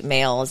of white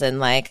males, and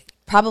like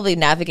probably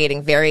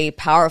navigating very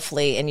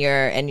powerfully in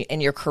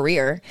your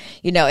career.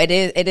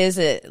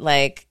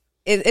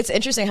 It's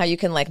interesting how you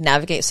can like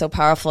navigate so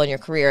powerful in your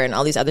career and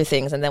all these other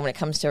things, and then when it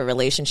comes to a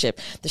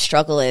relationship, the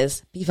struggle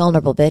is be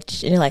vulnerable,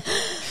 bitch, and you're like,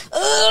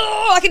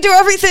 oh, I can do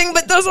everything,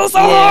 but this is so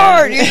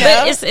hard.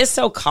 But it's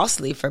so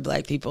costly for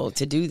Black people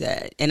to do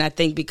that, and I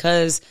think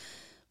because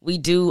we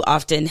do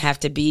often have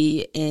to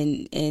be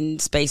in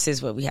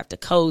spaces where we have to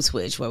code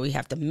switch, where we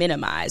have to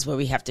minimize, where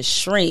we have to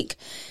shrink,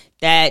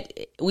 that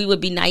we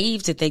would be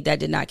naive to think that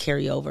did not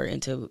carry over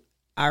into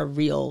our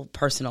real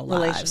personal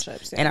lives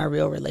and our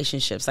real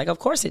relationships. Like, of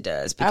course it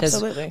does,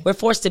 because we're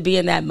forced to be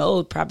in that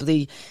mode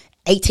probably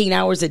 18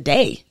 hours a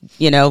day,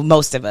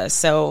 most of us.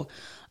 So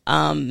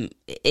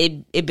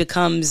it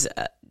becomes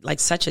like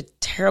such a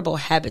terrible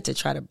habit to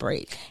try to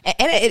break.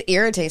 And it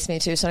irritates me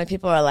too. So many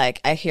people are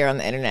like, I hear on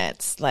the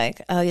internet,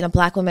 like, oh,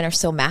 Black women are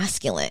so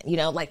masculine.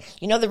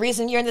 The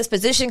reason you're in this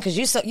position because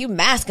you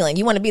masculine.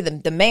 You want to be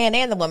the man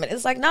and the woman.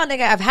 It's like, no,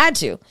 nigga, I've had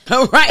to.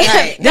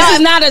 Right. This is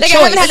not a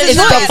choice. It's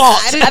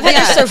default. I've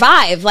had to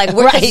survive. Like,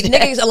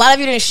 niggas, a lot of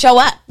you didn't show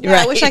up. Yeah,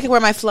 I wish I could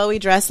wear my flowy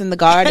dress in the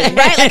garden.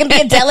 Right, like, and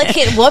be a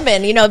delicate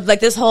woman. Like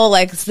this whole,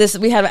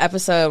 we had an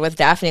episode with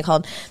Daphne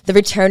called The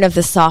Return of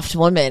the Soft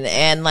Woman.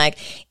 And like,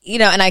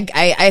 and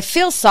I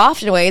feel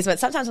soft in ways, but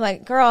sometimes I'm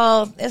like,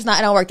 girl, it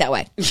don't work that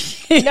way.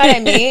 You know what I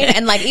mean?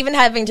 And like, even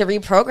having to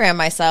reprogram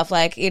myself,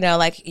 like,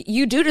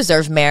 you do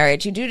deserve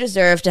marriage. You do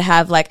deserve to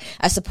have like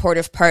a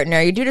supportive partner.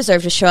 You do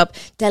deserve to show up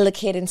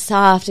delicate and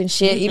soft and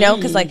shit,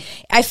 because like,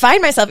 I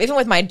find myself, even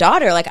with my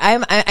daughter, like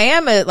I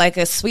am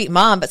a sweet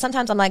mom, but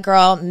sometimes I'm like,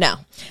 girl, no.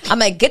 I'm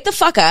like, get the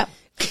fuck up.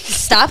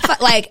 Stop,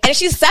 and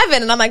she's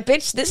 7, and I'm like,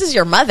 bitch, this is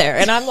your mother,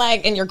 and I'm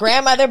like, and your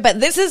grandmother, but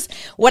this is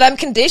what I'm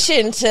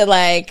conditioned to,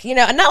 like,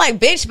 not like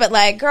bitch, but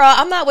like, girl,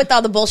 I'm not with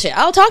all the bullshit.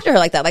 I'll talk to her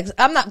like that, like,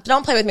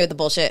 don't play with me with the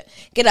bullshit.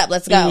 Get up,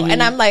 let's go.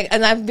 And I'm like,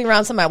 and I've been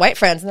around some of my white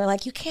friends, and they're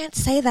like, you can't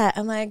say that.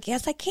 I'm like,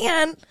 yes, I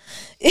can.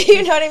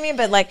 You know what I mean?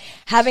 But like,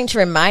 having to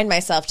remind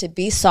myself to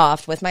be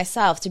soft with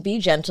myself, to be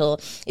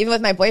gentle, even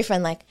with my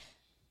boyfriend, like,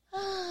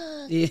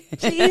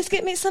 please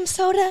get me some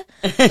soda.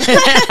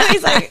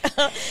 He's like,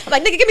 I'm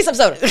like, nigga, give me some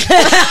soda.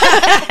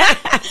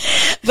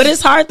 But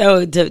it's hard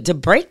though to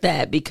break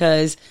that,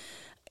 because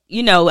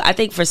I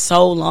think for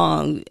so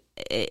long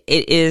it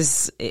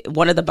is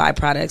one of the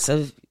byproducts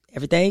of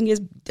everything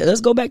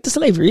does go back to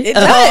slavery. It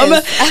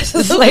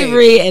does.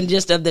 Slavery, and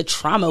just of the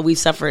trauma we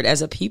suffered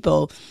as a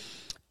people.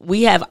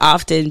 We have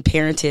often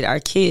parented our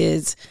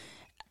kids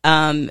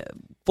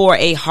for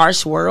a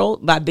harsh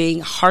world by being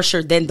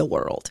harsher than the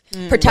world.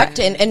 Protect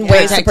in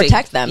ways to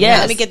protect them.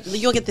 Yes.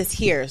 You'll get this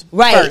here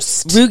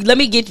first. Let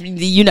me get,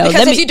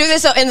 because if you do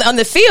this on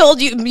the field,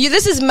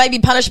 this might be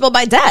punishable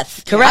by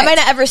death. Correct. I might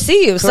not ever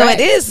see you. Correct. So it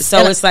is.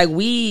 So it's like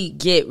we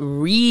get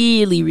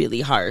really,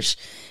 really harsh.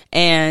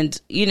 And,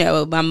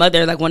 my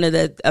mother, like one of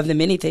the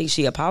many things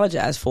she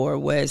apologized for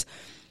was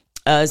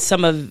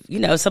some of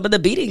the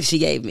beatings she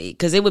gave me,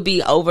 because it would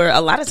be over,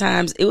 a lot of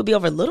times it would be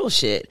over little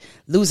shit,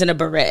 losing a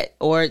barrette,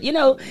 or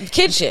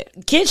kid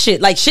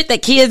shit, like shit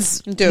that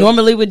kids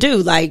normally would do,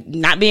 like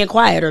not being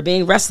quiet or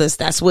being restless.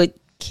 That's what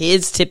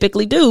kids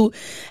typically do.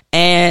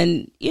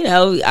 And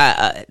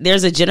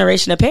there's a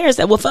generation of parents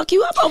that will fuck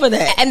you up over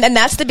that, and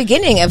that's the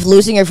beginning of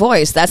losing your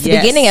voice. That's the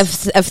beginning of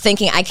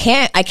thinking, I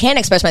can't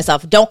express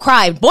myself. Don't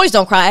cry, boys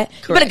don't cry.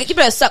 You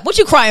better stop. What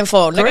you crying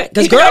for?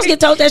 Because girls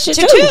get told that shit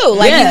too.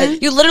 Like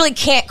you literally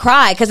can't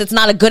cry because it's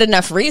not a good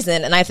enough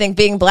reason. And I think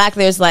being Black,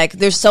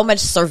 there's so much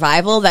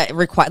survival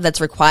that's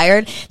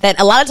required that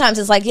a lot of times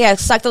it's like, yeah,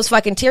 suck those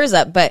fucking tears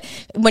up. But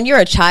when you're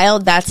a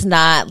child, that's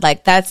not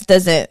like, that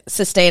doesn't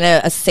sustain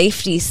a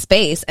safety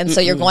space, and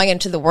so you're going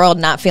into the world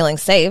not feeling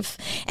safe,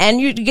 and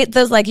you get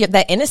those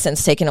that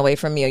innocence taken away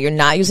from you. You're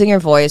not using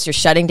your voice, you're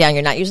shutting down,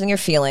 you're not using your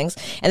feelings,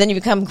 and then you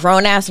become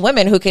grown-ass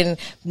women who can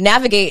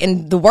navigate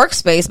in the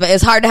workspace, but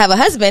it's hard to have a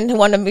husband who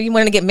want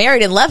to get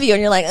married and love you,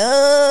 and you're like,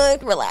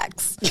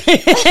 relax.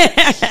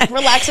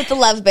 Relax with the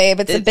love, babe.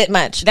 It's a bit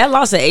much. That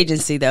loss of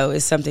agency, though,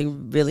 is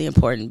something really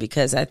important,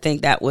 because I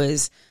think that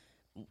was,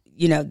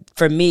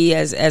 for me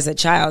as a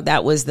child,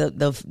 that was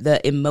the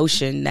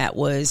emotion that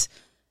was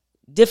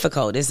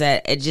difficult, is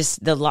that I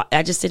just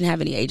didn't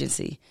have any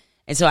agency,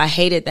 and so I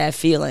hated that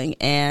feeling.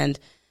 And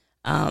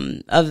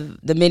of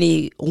the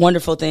many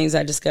wonderful things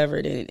I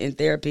discovered in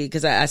therapy,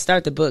 because I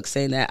start the book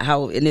saying that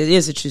how, and it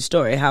is a true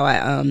story, how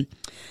I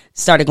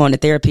started going to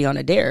therapy on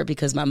a dare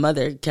because my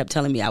mother kept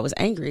telling me I was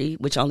angry,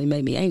 which only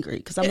made me angry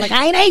because I'm like,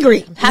 I ain't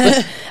angry.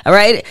 All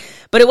right.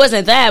 But it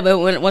wasn't that. But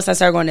once I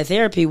started going to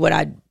therapy, what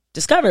I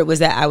discovered was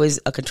that I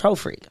was a control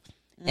freak.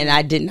 And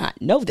I did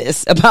not know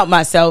this about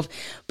myself.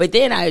 But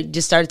then I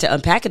just started to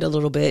unpack it a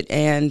little bit.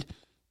 And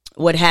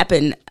what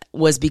happened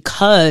was,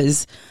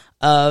 because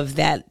of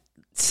that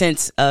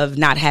sense of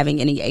not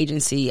having any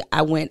agency,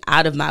 I went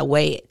out of my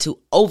way to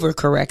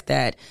overcorrect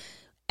that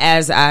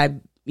as I,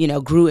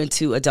 grew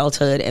into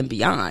adulthood and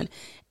beyond.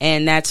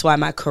 And that's why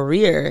my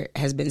career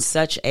has been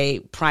such a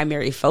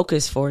primary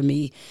focus for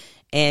me,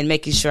 and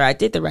making sure I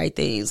did the right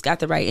things, got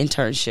the right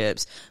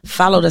internships,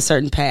 followed a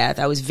certain path.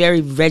 I was very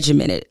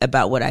regimented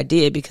about what I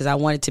did because I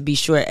wanted to be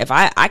sure if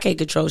I can't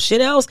control shit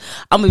else,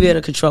 I'm going to be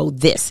able to control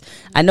this.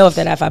 I know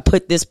that if I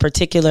put this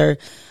particular,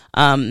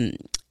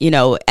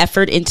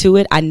 effort into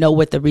it, I know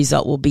what the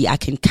result will be. I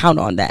can count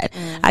on that.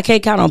 I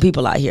can't count on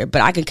people out here,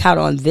 but I can count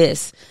on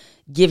this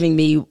giving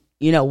me,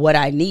 what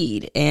I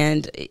need.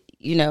 And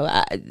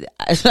I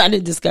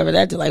didn't discover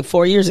that till like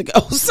 4 years ago.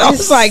 So I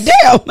was like,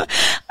 damn,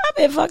 I've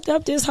been fucked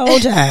up this whole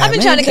time. I've been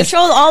trying to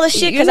control all the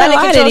shit because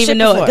I didn't even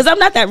know it. Because I'm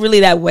not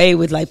really that way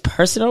with like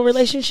personal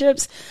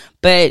relationships,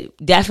 but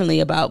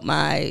definitely about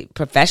my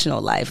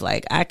professional life.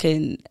 Like I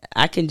can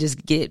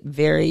just get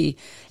very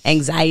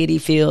anxiety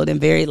filled and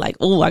very like,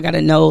 oh, I got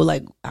to know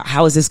like,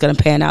 how is this going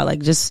to pan out? Like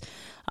just,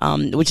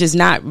 which is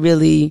not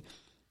really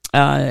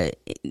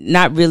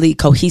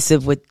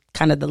cohesive with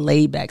kind of the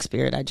laid back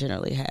spirit I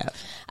generally have.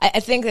 I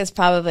think it's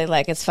probably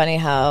like, it's funny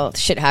how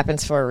shit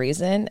happens for a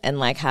reason, and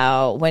like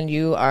how when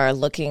you are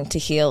looking to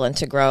heal and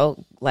to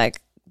grow,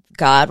 like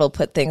God will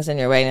put things in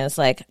your way and it's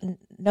like,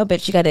 no,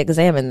 bitch, you got to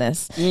examine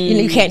this.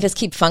 You can't just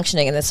keep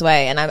functioning in this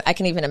way. And I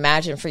can even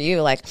imagine for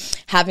you, like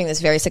having this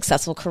very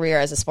successful career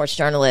as a sports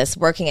journalist,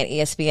 working at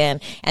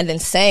ESPN, and then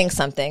saying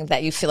something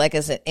that you feel like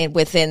is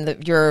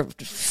within your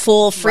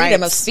full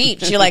freedom of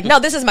speech. You're like,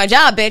 no, this is my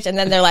job, bitch. And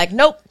then they're like,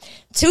 nope,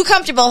 too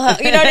comfortable.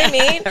 You know what I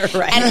mean?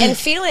 Right. And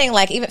feeling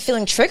like, even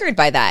feeling triggered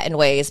by that in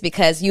ways,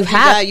 because you've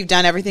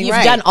done everything right.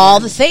 You've done all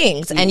the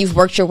things, and you've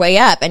worked your way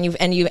up,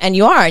 and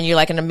you're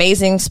like an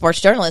amazing sports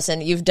journalist,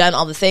 and you've done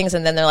all the things,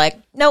 and then they're like,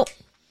 nope.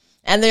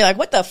 And they're like,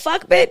 what the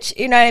fuck, bitch?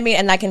 You know what I mean?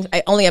 And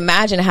I only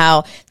imagine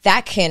how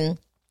that can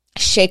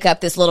shake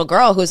up this little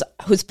girl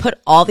who's put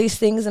all these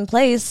things in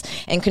place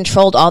and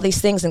controlled all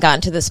these things and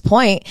gotten to this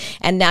point.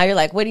 And now you're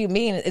like, what do you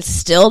mean? It's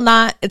still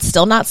not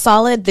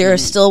solid. There are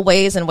still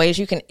ways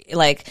you can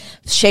like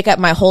shake up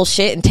my whole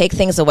shit and take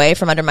things away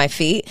from under my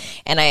feet.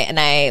 And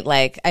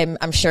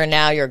I'm sure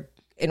now you're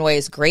in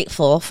ways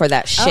grateful for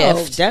that shift.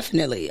 Oh,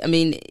 definitely. I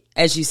mean,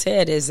 as you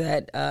said, is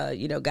that,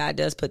 God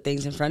does put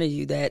things in front of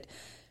you that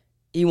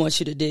He wants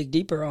you to dig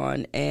deeper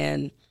on.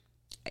 And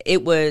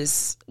it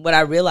was what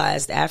I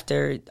realized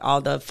after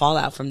all the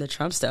fallout from the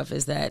Trump stuff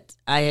is that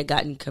I had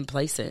gotten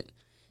complacent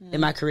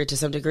in my career to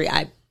some degree.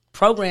 I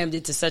programmed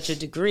it to such a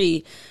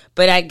degree,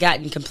 but I'd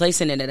gotten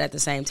complacent in it at the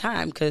same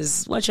time,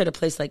 because once you're at a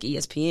place like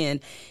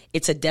ESPN,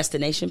 it's a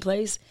destination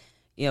place.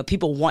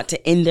 People want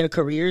to end their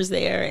careers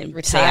there and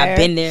retire. Say, I've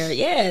been there.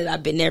 Yeah,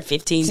 I've been there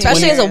 15,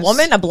 especially 20 as a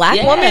woman, a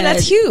black woman,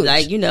 that's huge.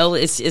 Like,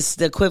 it's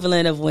the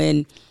equivalent of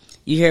when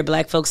you hear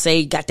black folks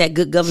say, got that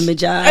good government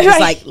job. It's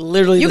like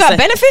literally you got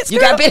benefits, you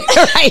got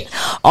benefits, right?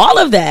 All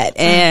of that.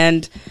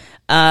 And,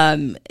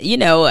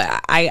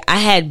 I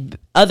had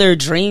other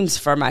dreams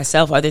for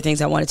myself, other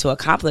things I wanted to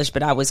accomplish,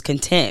 but I was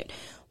content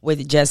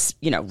with just,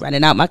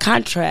 running out my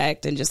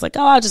contract and just like,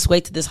 oh, I'll just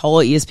wait till this whole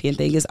ESPN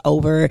thing is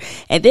over.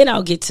 And then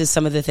I'll get to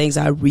some of the things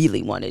I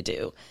really want to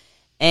do.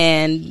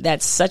 And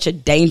that's such a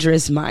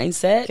dangerous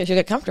mindset. Because you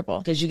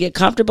get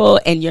comfortable.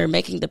 And you're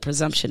making the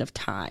presumption of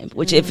time,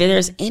 which if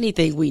there's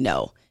anything we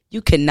know,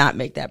 you cannot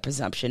make that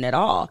presumption at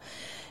all.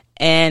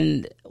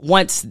 And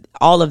once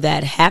all of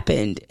that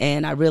happened,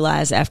 and I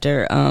realized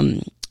after,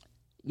 I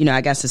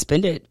got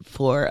suspended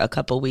for a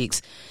couple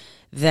weeks,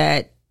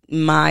 that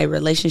my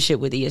relationship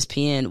with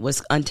ESPN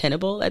was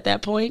untenable at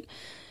that point.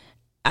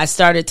 I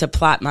started to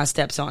plot my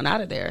steps on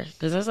out of there,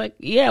 because I was like,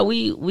 yeah,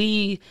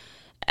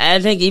 I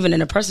think even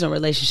in a personal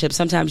relationship,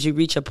 sometimes you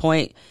reach a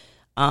point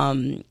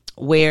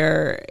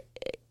where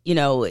you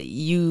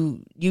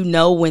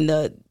know when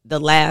the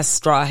last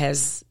straw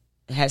has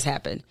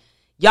happened.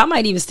 Y'all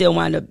might even still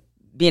wind up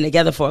being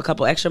together for a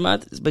couple extra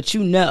months, but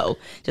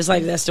just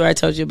like that story I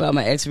told you about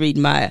my ex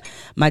reading my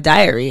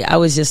diary, I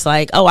was just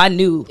like, oh, I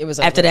knew it was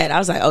after that. I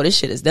was like, oh, this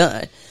shit is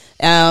done.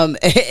 And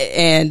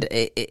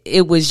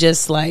it was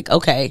just like,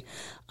 okay,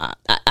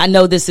 I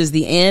know this is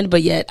the end,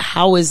 but yet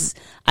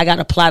I got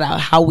to plot out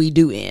how we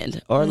do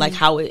end, or like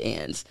how it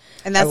ends.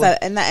 And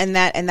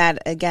that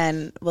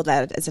again, well,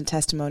 that is a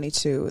testimony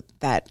to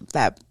that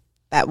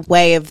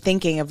way of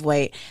thinking of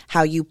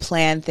how you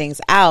plan things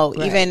out,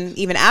 right.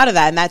 even out of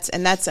that.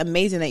 And that's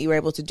amazing that you were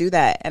able to do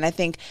that. And I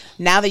think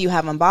now that you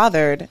have the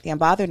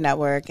Unbothered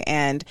Network,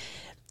 and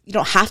you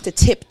don't have to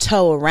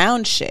tiptoe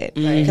around shit.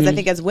 Because I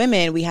think as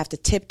women, we have to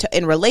tiptoe.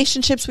 In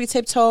relationships, we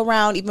tiptoe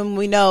around, even when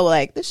we know,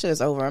 like, this shit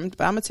is over.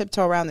 But I'm going to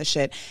tiptoe around this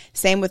shit.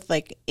 Same with,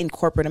 like, in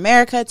corporate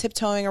America,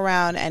 tiptoeing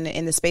around, and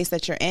in the space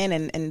that you're in,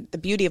 and the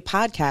beauty of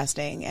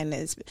podcasting.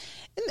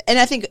 And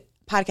I think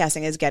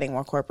podcasting is getting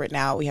more corporate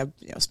now. We have,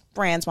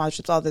 brand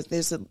sponsorships, all this.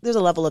 There's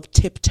a level of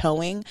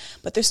tiptoeing,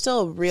 but there's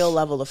still a real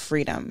level of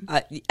freedom.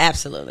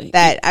 Absolutely.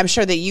 That I'm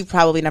sure that you've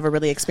probably never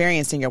really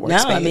experienced in your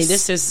workspace. No, I mean,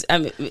 this is,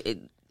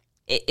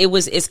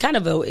 it's kind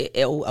of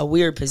a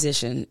weird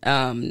position.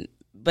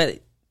 But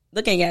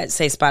looking at,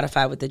 say,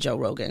 Spotify with the Joe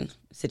Rogan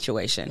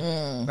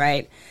situation,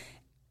 right?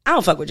 I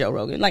don't fuck with Joe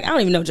Rogan. Like, I don't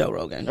even know Joe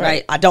Rogan,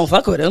 right? I don't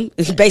fuck with him.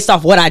 It's based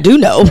off what I do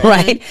know,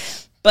 right?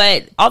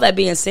 But all that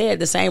being said,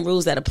 the same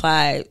rules that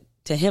apply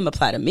to him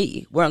apply to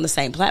me. We're on the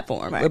same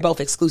platform. We're both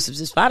exclusives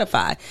to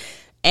Spotify.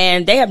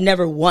 And they have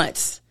never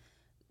once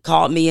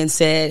called me and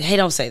said, hey,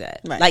 don't say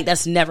that. Like,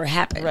 that's never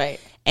happened.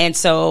 Right. And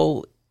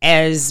so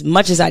as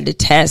much as I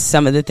detest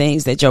some of the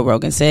things that Joe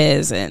Rogan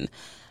says and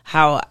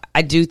how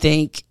I do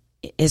think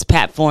his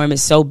platform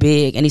is so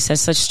big and he says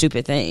such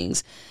stupid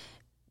things,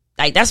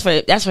 like, that's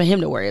for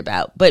him to worry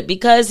about. But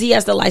because he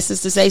has the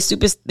license to say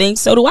stupid things,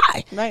 so do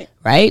I.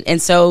 Right.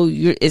 And so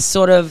it's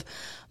sort of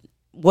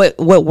what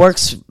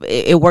works.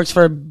 It works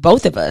for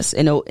both of us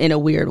in a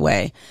weird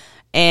way.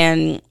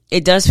 And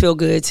it does feel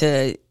good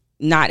to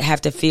not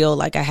have to feel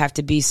like I have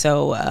to be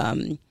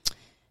so,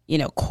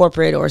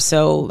 corporate or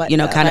so,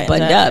 kind of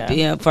buttoned up.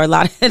 Yeah. For a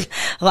lot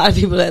of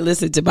people that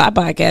listen to my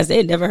podcast, they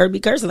had never heard me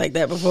cursing like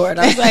that before. And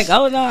I was like,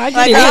 oh no, I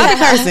get it in.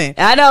 Cursing.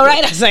 I know,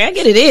 right? I was like, I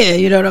get it in.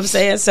 You know what I'm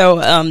saying? So,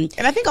 and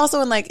I think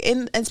also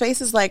in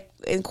spaces like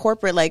in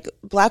corporate, like,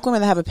 Black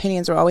women that have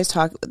opinions they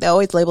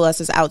always label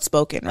us as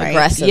outspoken, right?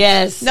 Aggressive.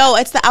 Yes. No,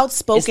 it's the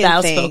outspoken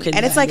thing.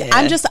 And it's like,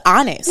 I'm just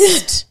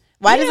honest.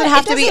 Why does it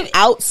have to be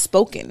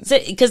outspoken?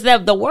 Because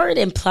the word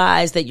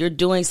implies that you're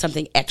doing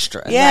something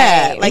extra.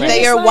 Yeah, like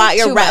that you're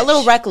a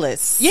little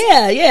reckless.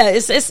 Yeah.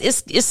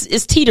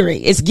 It's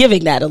teetering. It's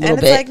giving that a little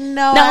bit. It's like,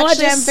 no,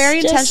 actually, I'm very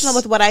intentional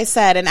with what I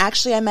said, and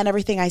actually, I meant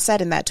everything I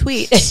said in that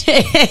tweet.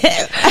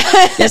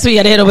 That's when you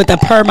had to hit him with the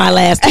per my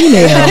last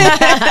email.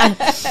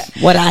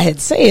 What I had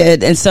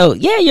said, and so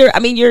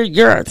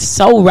you're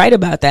so right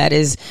about that.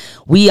 Is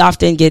we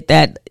often get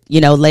that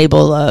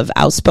label of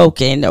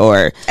outspoken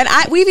and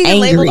we've even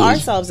angry. Labeled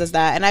ourselves as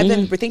that, and I've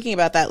been thinking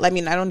about that. I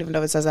mean, I don't even know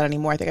if it says that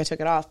anymore. I think I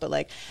took it off, but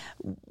like,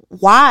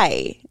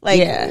 why? Like,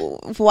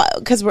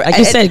 because we're, like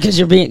you said, because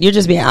you're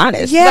just being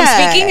honest. Yeah,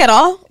 I'm speaking at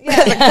all.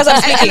 Because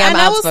I'm speaking. And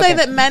I will say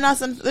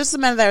that there's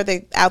some men that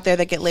are out there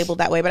that get labeled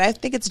that way, but I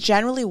think it's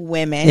generally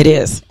women. It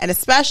is, and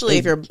especially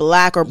if you're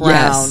Black or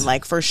brown,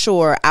 like, for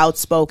sure,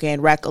 outspoken,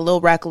 a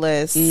little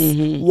reckless,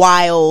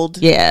 wild,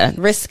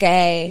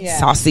 risque,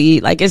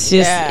 saucy. Like, it's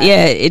just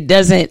it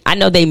doesn't. I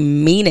know they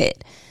mean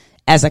it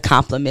as a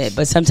compliment,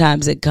 but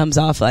sometimes it comes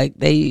off like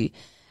they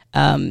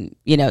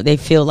they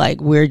feel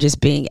like we're just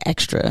being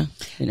extra.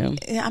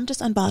 Yeah, I'm just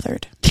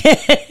unbothered.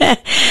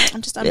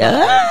 I'm just unbothered.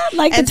 I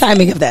like the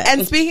timing of that.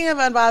 And speaking of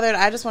unbothered,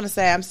 I just want to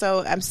say I'm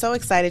so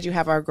excited you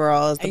have our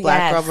girls, the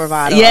Black Girl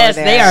Bravado. Yes,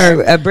 they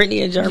are. Brittany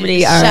in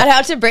Germany. Shout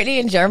out to Brittany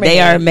in Germany. They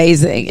are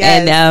amazing.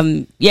 Yes.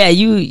 And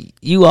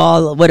you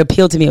all. What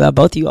appealed to me about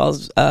both of you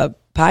all's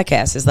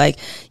podcast is like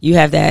you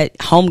have that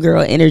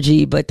homegirl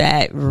energy, but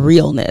that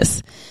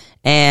realness,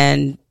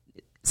 and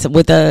so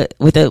with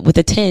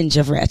a tinge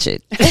of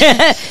ratchet.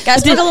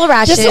 Got a little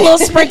ratchet, just a little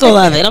sprinkle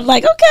of it. I'm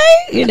like,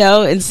 okay,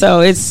 and so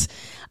it's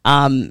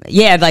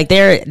like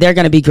they're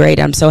going to be great.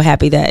 I'm so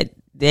happy that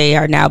they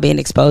are now being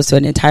exposed to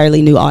an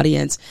entirely new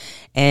audience,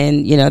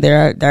 and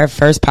they're our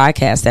first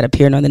podcast that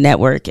appeared on the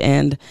network,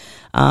 and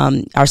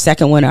our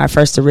second one, our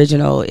first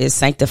original, is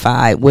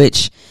Sanctified,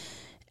 which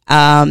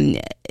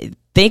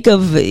think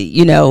of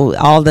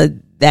all those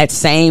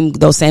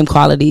same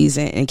qualities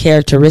and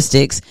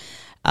characteristics,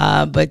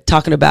 but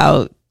talking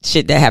about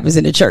shit that happens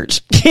in the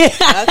church. Okay.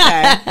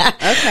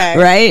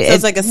 Right? So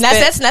it's like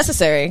that's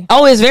necessary.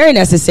 Oh, it's very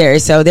necessary.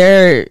 So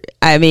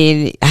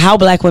how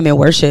Black women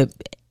worship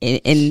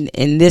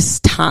in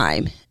this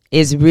time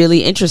is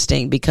really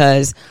interesting,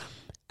 because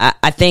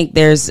I think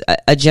there's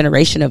a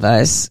generation of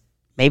us,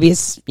 maybe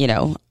it's,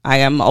 I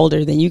am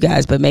older than you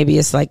guys, but maybe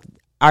it's like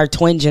our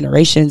twin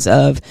generations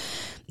of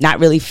not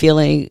really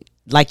feeling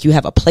like you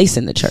have a place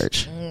in the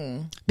church.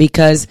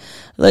 Because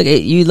look,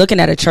 you looking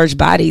at a church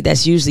body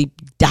that's usually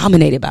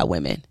dominated by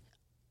women.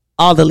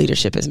 All the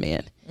leadership is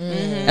men.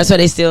 That's why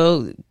they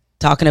still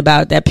talking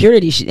about that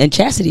purity and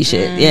chastity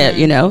shit.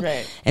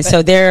 Right. And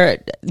so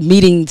they're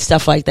meeting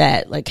stuff like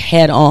that, like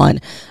head on,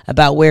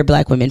 about where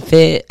Black women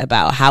fit,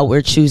 about how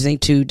we're choosing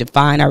to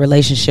define our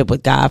relationship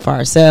with God for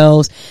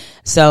ourselves.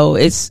 So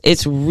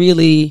it's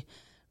really,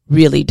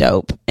 really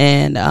dope.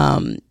 And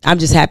I'm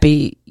just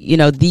happy,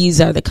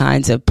 these are the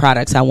kinds of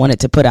products I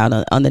wanted to put out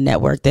on the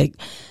network that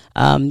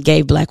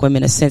gave Black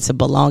women a sense of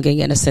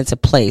belonging and a sense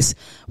of place,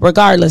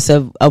 regardless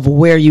of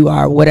where you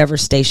are, whatever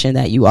station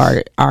that you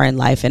are in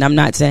life. And I'm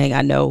not saying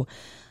I know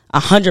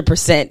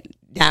 100%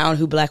 down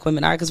who Black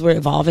women are, because we're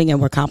evolving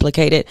and we're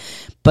complicated.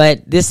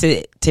 But this,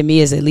 to me,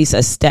 is at least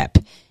a step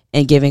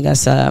and giving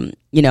us,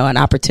 you know, an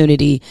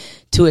opportunity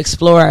to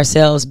explore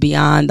ourselves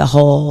beyond the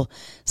whole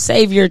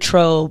savior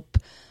trope,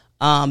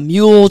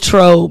 mule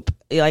trope,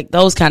 like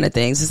those kind of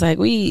things. It's like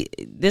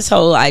this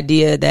whole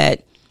idea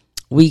that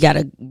we got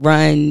to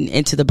run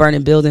into the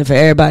burning building for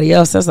everybody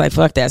else. I was like,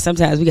 fuck that.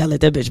 Sometimes we got to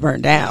let that bitch burn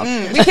down.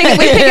 We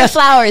picking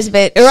flowers,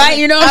 bitch. Right?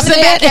 You know what I'm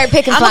saying? I'm back there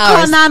picking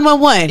flowers. I'm going to call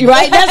 911.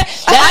 Right?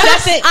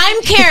 That's it.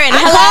 I'm Karen.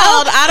 I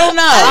called. I don't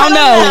know. I don't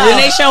know when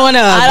they showing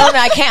up. I don't know.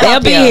 I can't They'll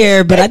help be you.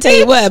 here, but I tell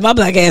you what, my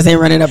black ass ain't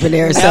running up in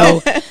there.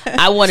 So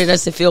I wanted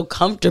us to feel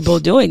comfortable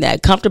doing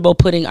that, comfortable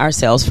putting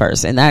ourselves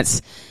first, and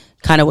that's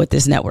kind of what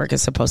this network is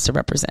supposed to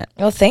represent.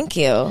 Well, thank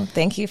you.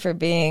 Thank you for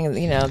being,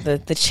 you know,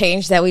 the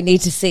change that we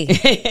need to see.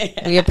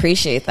 We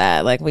appreciate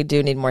that. Like, we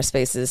do need more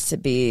spaces to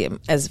be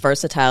as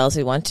versatile as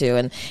we want to,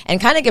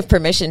 and kind of give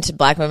permission to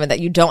Black women that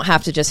you don't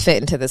have to just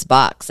fit into this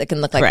box. It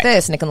can look like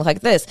this, and it can look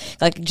like this,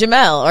 like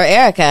Jamel or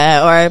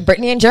Erica or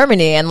Brittany in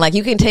Germany, and like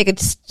you can take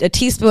a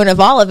teaspoon of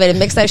all of it and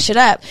mix that shit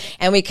up,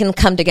 and we can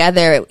come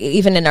together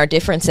even in our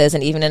differences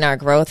and even in our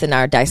growth and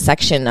our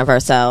dissection of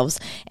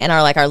ourselves and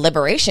our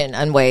liberation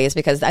in ways,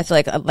 because I feel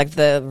like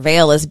the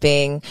veil is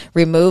being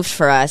removed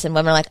for us, and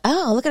women are like,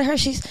 oh, look at her,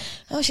 she's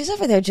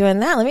over there doing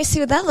that, let me see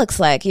what that looks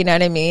like, you know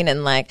what I mean?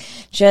 And like,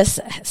 just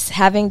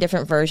having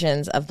different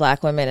versions of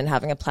Black women and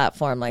having a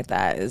platform like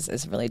that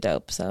is really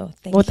dope. So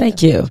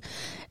thank you.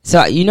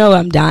 So, you know,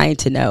 I'm dying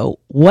to know,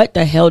 what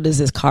the hell does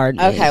this card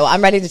mean? Okay, well,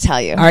 I'm ready to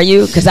tell you. Are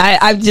you? Because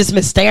I've just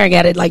been staring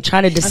at it, like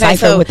trying to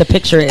decipher what the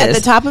picture is. At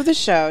the top of the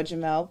show,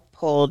 Jamel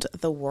pulled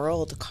the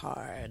World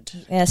card.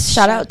 Yes,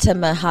 shout out to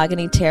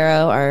Mahogany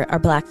Tarot, our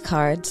black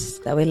cards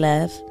that we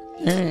love.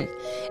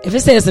 If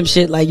it says some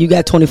shit like you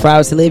got 24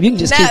 hours to live, you can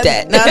just keep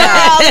that. No,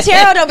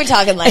 tarot don't be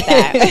talking like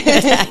that.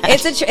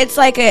 It's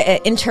like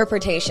a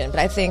interpretation, but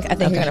I think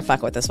you're gonna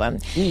fuck with this one.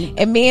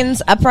 It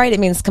means upright. It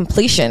means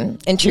completion,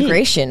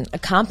 integration,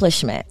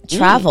 accomplishment,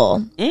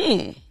 travel.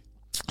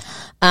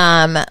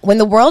 When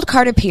the World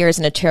card appears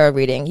in a tarot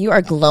reading, you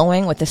are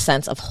glowing with a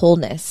sense of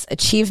wholeness,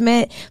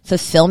 achievement,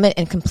 fulfillment,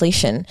 and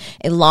completion.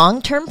 A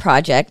long-term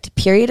project,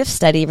 period of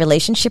study,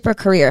 relationship, or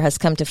career has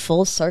come to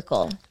full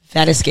circle.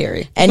 That is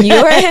scary. And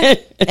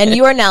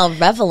you are now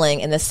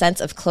reveling in the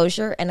sense of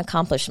closure and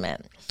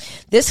accomplishment.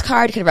 This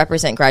card could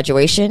represent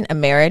graduation, a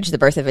marriage, the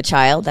birth of a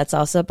child, that's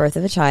also birth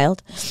of a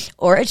child,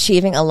 or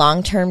achieving a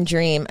long-term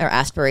dream or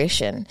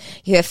aspiration.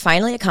 You have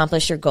finally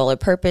accomplished your goal or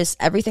purpose,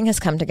 everything has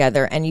come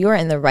together, and you are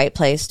in the right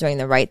place, doing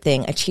the right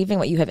thing, achieving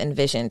what you have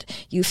envisioned.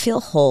 You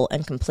feel whole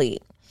and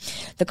complete.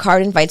 The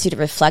card invites you to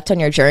reflect on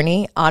your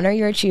journey, honor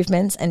your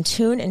achievements, and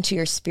tune into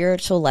your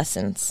spiritual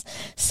lessons.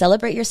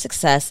 Celebrate your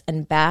success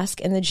and bask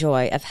in the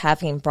joy of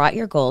having brought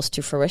your goals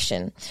to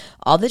fruition.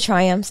 All the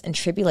triumphs and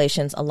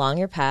tribulations along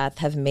your path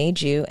have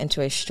made you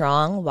into a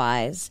strong,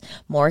 wise,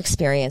 more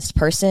experienced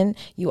person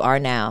you are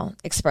now.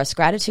 Express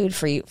gratitude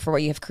for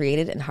what you have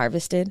created and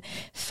harvested.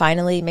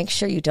 Finally, make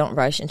sure you don't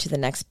rush into the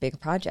next big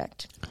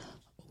project.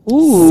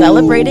 Ooh.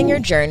 Celebrating your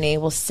journey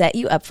will set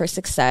you up for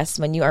success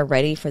when you are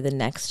ready for the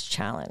next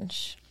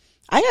challenge.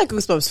 I got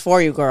goosebumps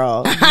for you,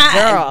 girl.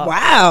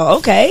 Wow.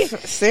 Okay.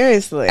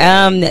 Seriously.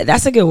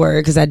 That's a good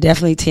word, because I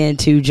definitely tend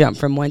to jump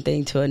from one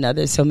thing to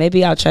another. So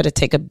maybe I'll try to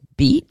take a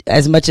beat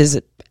as much as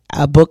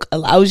a book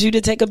allows you to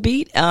take a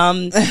beat.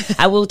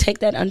 I will take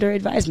that under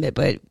advisement,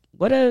 but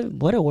what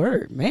a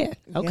word, man.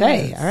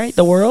 Okay. Yes. All right.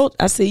 The World,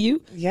 I see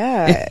you.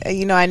 Yeah.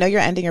 You know, I know you're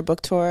ending your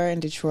book tour in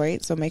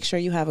Detroit, so make sure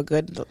you have a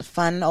good,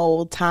 fun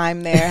old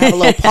time there. Have a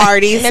little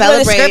party,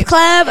 celebrate. Maybe strip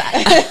club.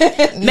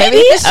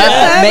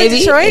 Maybe.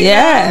 Detroit.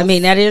 Yeah. I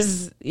mean, that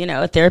is, you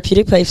know, a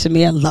therapeutic place for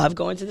me. I love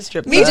going to the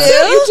strip club. Me too.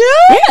 You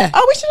do? Yeah.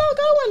 Oh, we should all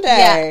go one day.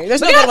 Yeah. There's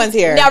no good ones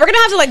here. Yeah, we're gonna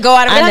have to like go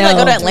out. We're gonna have to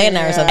go to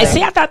Atlanta or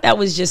something. I thought that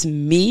was just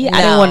me. No.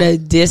 I didn't want to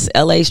diss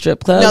LA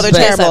strip clubs. No, they're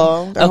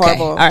terrible. They're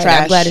horrible. All right.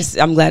 Trash.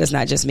 I'm glad it's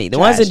not just me. The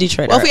ones in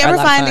Detroit. Well, if we ever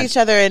find each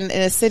other in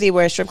a city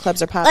where strip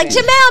clubs are popping, like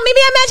Jamel, meet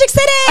me at Magic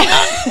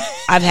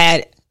City. I've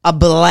had a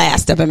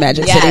blast up in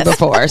Magic City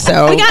before.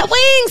 So we got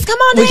wings. Come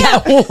on,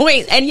 got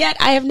wings, and yet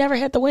I have never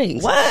had the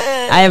wings. What?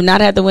 I have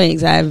not had the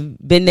wings. I've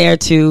been there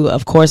to,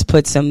 of course,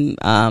 put some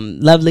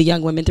lovely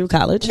young women through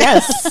college.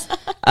 Yes,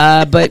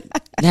 but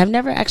have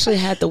never actually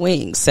had the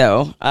wings.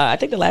 So I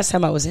think the last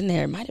time I was in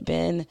there might have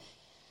been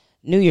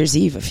New Year's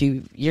Eve a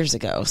few years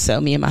ago.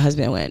 So me and my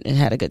husband went and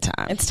had a good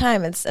time. It's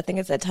time. I think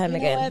it's that time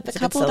again. The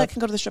couple that can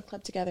go to the strip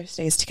club together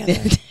stays together.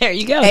 There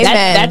you go.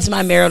 That's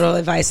my marital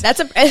advice. We're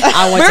going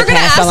to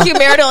ask you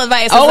marital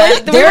advice. There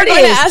it is. We're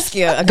going to ask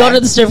you. Okay. Go to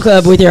the strip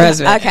club with your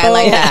husband. Okay, I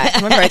like that.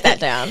 I'm going to write that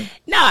down.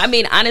 No, I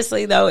mean,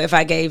 honestly, though, if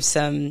I gave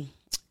some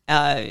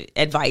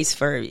advice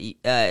for,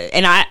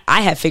 and I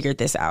have figured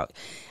this out,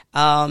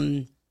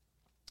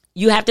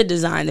 you have to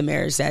design the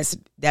marriage that's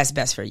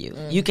best for you.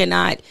 You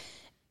cannot...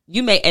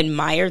 You may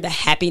admire the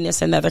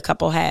happiness another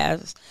couple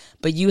has,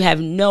 but you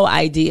have no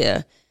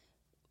idea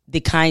the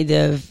kind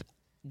of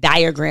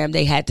diagram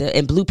they had to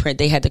and blueprint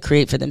they had to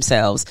create for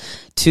themselves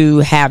to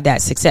have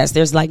that success.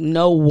 There's like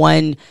no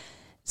one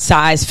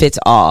size fits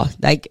all.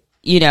 Like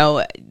you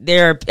know,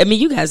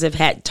 you guys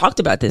have talked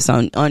about this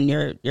on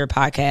your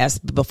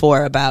podcast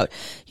before about,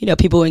 you know,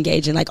 people who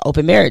engage in like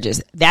open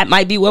marriages. That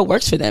might be what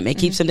works for them. It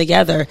keeps them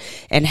together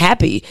and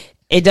happy.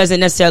 It doesn't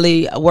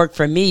necessarily work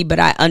for me, but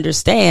I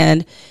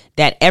understand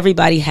that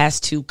everybody has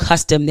to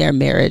custom their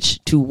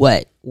marriage to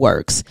what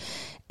works.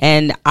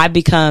 And I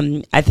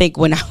think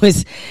when I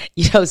was,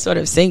 you know, sort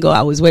of single,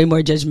 I was way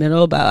more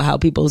judgmental about how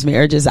people's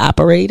marriages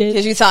operated.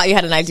 Because you thought you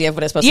had an idea of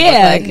what it's supposed to look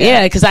like.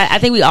 Yeah, because I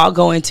think we all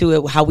go into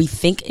it how we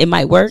think it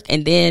might work.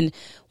 And then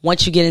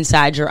once you get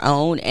inside your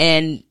own,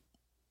 and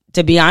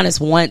to be honest,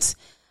 once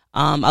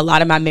a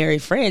lot of my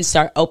married friends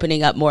start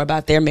opening up more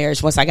about their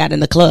marriage once I got in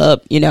the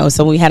club, you know,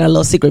 so when we had our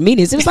little secret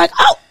meetings, it was like,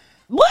 oh,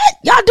 what?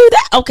 Y'all do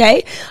that?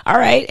 Okay. All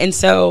right. And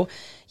so,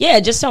 yeah,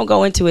 just don't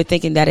go into it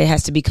thinking that it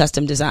has to be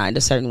custom designed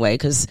a certain way,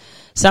 because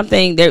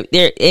something there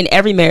in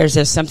every marriage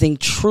there's something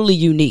truly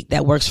unique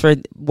that works for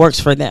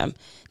them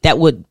that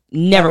would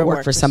never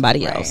work for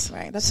somebody else.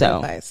 Right. That's so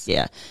advice.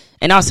 Yeah,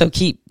 and also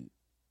keep,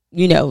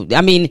 you know,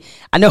 I mean,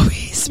 I know we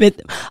spent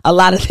a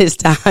lot of this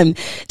time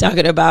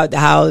talking about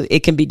how it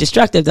can be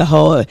destructive. The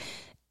whole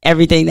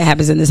everything that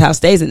happens in this house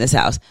stays in this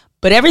house,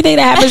 but everything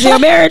that happens in your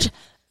marriage,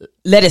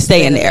 let it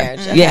stay in there.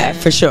 Yeah,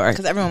 for sure.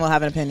 Because everyone will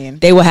have an opinion.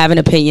 They will have an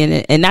opinion.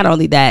 And not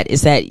only that,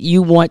 is that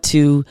you want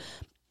to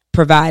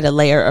provide a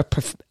layer of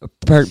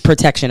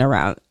protection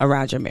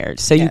around your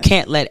marriage. So you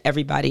can't let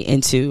everybody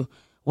into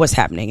what's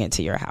happening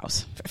into your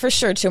house. For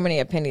sure, too many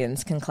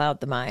opinions can cloud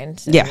the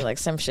mind. Yeah. Like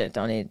some shit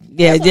don't need.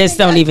 Yeah, just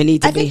don't even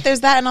need to I be. think there's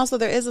that, and also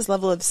there is this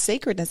level of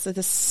sacredness. It's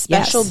this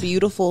special,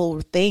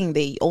 beautiful thing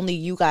that only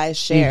you guys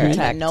share and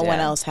that no one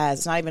else has.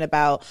 It's not even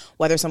about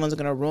whether someone's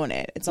going to ruin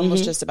it. It's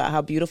almost just about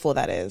how beautiful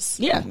that is.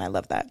 Yeah. And I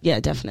love that.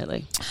 Yeah,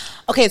 definitely.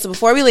 Okay, so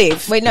before we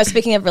leave. Wait, no,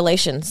 speaking of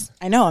relations.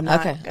 I know, I'm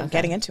not. Okay, I'm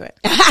getting into it.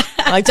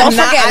 Like, don't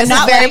forget, I'm this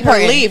not is very letting her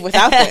important. leave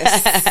without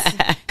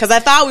this. Because I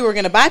thought we were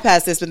going to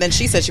bypass this, but then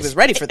she said she was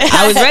ready for this.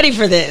 I was ready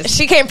for this.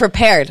 She came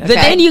prepared. But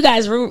then you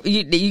guys ruined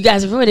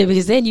it,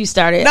 because then you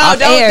started No, off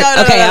don't. air.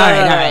 No, Okay, no, all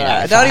no,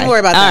 right. Don't even worry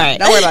about that. All right.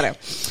 Don't worry about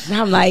it.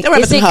 And I'm like, Don't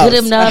worry is it about them good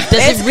hoes. enough?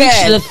 Does It's it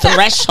reach good. the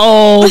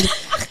threshold?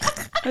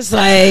 It's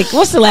like,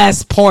 what's the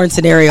last porn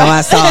scenario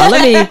I saw?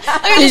 Let me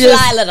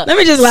lie a little. Let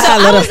me just lie So a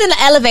little. I was in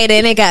the elevator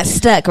and it got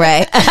stuck,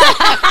 right?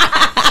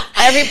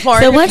 Every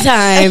porn. So one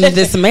time,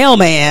 this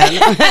mailman.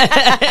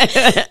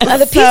 the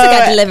pizza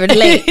got delivered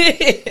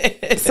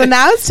late. So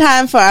now it's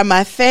time for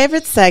my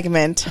favorite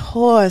segment,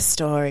 horror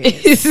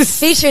stories.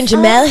 Featuring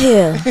Jamel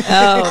Hill.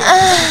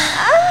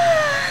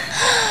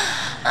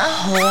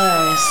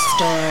 Horror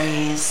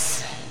stories.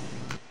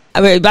 I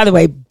mean, by the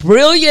way,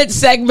 brilliant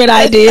segment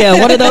idea.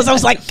 One of those, I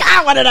was like,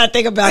 God, why did I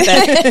think about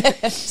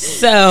that?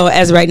 So,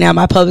 as right now,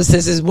 my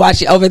publicist is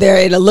watching over there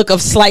in a look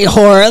of slight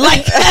horror.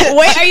 Like,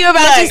 what are you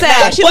about to say?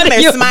 No, she's What in are there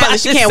you smiling. about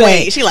She to can't say?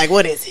 wait. She like,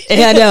 what is it?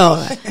 Yeah, I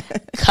know.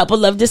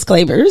 Couple of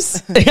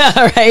disclaimers.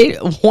 All right.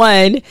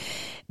 One,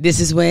 this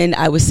is when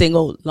I was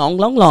single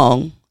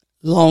long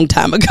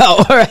time ago.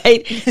 All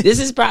right.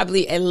 This is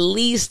probably at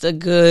least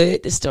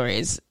the story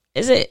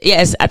is it?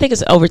 Yes, I think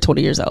it's over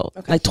 20 years old.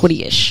 Okay. Like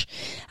 20-ish.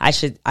 I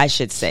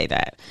should say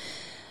that.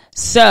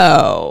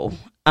 So,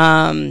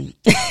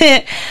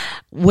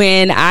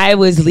 when I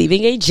was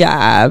leaving a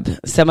job,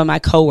 some of my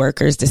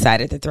coworkers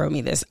decided to throw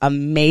me this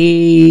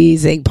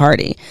amazing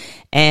party.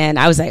 And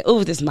I was like,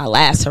 oh, this is my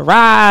last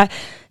hurrah.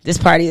 This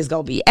party is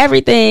going to be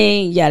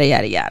everything, yada,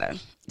 yada, yada.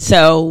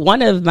 So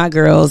one of my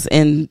girls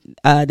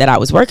that I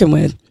was working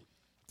with,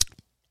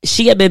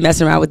 she had been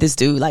messing around with this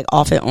dude like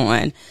off and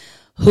on,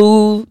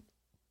 who,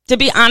 to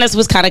be honest,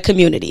 was kind of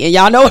community. And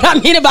y'all know what I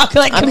mean about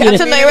like community. I'm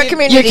familiar with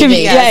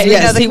community.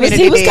 Yes.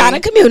 He was kind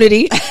of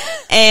community.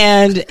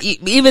 And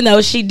even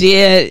though she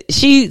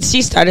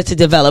started to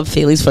develop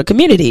feelings for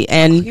community.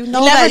 And You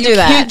never do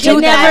that.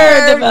 You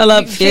never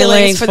develop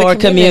feelings for the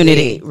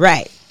community.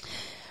 Right.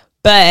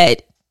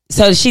 But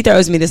so she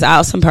throws me this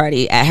awesome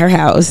party at her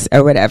house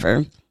or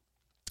whatever.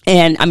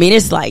 And I mean,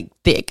 it's like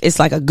thick. It's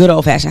like a good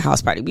old fashioned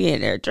house party. We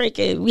in there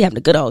drinking. We having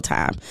a good old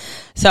time.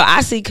 So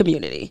I see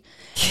community.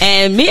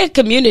 And me and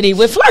community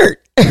would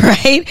flirt,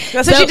 right?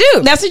 That's what you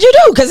do. That's what you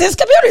do, because it's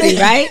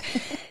community, right?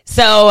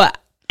 So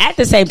at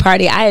the same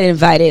party, I had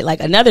invited like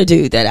another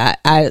dude that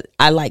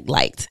I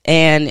liked.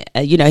 And,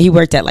 he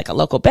worked at like a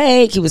local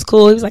bank. He was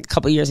cool. He was like a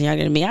couple years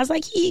younger than me. I was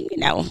like,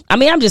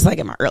 I'm just like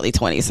in my early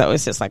 20s. So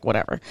it's just like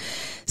whatever.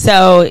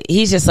 So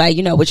he's just like,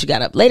 what you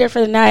got up later for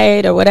the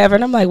night or whatever.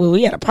 And I'm like, well,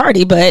 we had a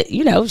party, but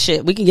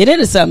shit, we can get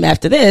into something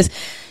after this.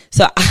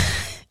 So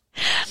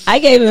I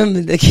gave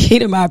him the key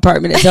to my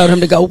apartment and told him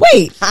to go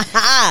wait.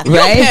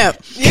 Right?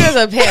 You was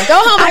a pimp. Go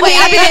home and wait.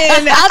 I'll be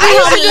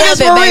home in a little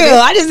bit, for baby. real.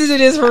 I just did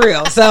this for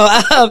real.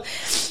 So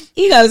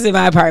he goes to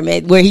my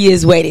apartment where he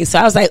is waiting. So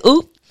I was like,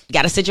 oop,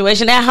 got a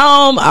situation at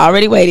home,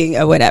 already waiting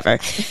or whatever.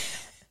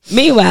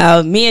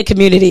 Meanwhile, me and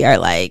community are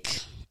like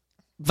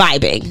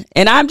vibing.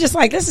 And I'm just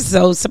like, this is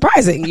so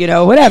surprising,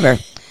 whatever.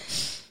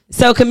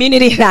 So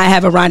community and I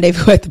have a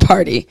rendezvous at the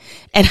party.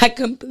 And I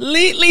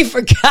completely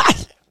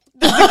forgot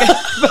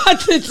about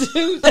the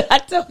dude that I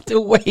told to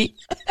wait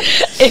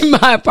in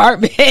my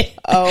apartment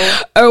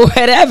or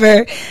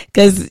whatever,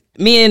 because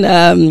me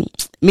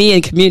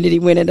and Community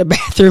went in the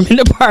bathroom in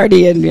the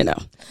party, and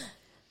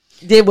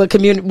did what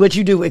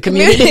you do with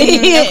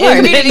community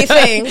community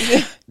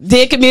things.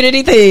 Did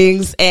community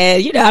things,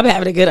 and I'm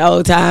having a good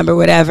old time or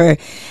whatever.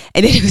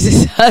 And then there was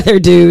this other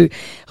dude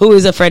who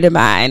was a friend of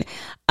mine,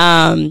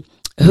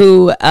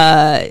 who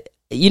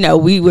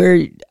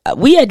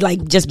we had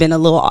like just been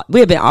we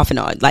had been off and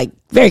on, like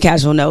very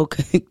casual, no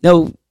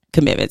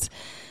commitments.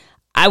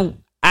 I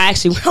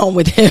actually went home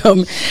with him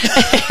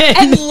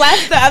and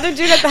left the other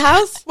dude at the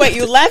house. Wait,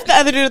 you left the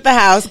other dude at the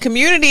house.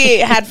 Community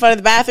had fun in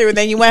the bathroom, and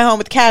then you went home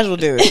with the casual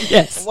dude.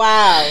 Yes.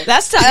 Wow.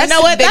 That's tough. You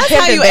know what? That's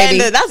how you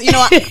end it. That's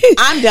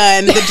I'm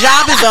done. The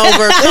job is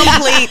over.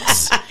 Complete.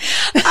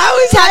 I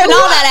was having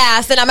all that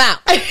ass, and I'm out.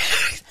 I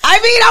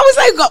was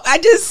like,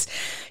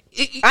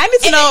 I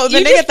need to know the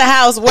nigga at the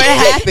house what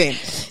happened.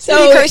 So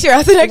did he curse you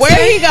out the next where day?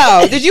 did he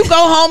go? Did you go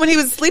home and he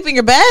was asleep in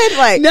your bed?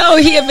 Like, no,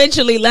 he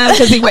eventually left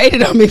because he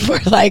waited on me for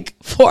like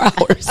 4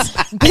 hours.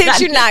 Bitch,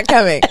 you're not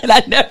coming. And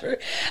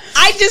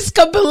I just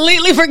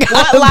completely forgot.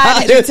 What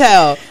lie did you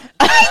tell?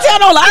 I didn't tell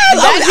no lie.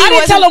 I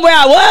didn't tell him where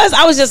I was.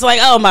 I was just like,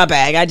 oh, my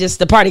bag.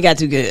 The party got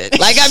too good.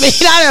 Like, I mean,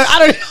 I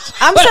don't know.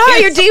 I'm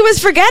sorry, your D was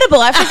forgettable.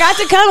 I forgot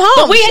to come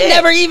home. But we had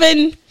never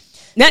even,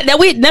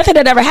 nothing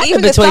had ever happened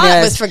even between the thought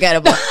us. was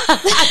forgettable.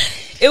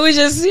 It was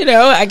just,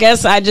 I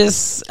guess I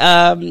just,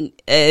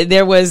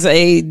 there was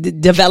a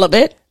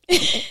development.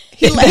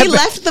 He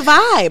left the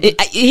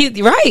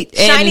vibe. Right.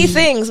 Shiny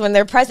things when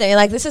they're present. You're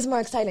like, this is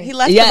more exciting. He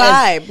left the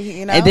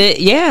vibe,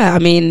 Yeah, I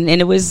mean, and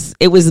it was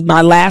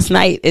my last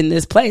night in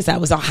this place. I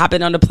was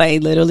hopping on the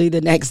plane literally the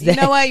next day.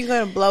 You know what? You're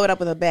going to blow it up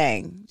with a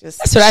bang.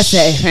 That's what I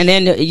say. And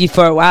then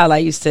for a while, I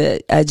used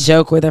to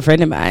joke with a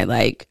friend of mine,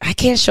 like, I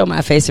can't show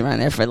my face around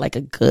there for like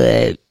a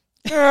good...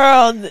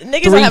 Girl,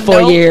 niggas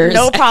 3-4 years.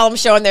 No problem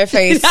showing their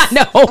face. I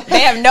know. They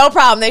have no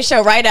problem. They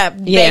show right up.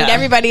 Yeah. Banged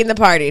everybody in the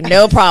party.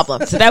 No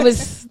problem. So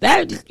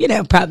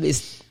that probably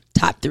is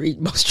top 3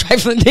 most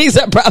trifling things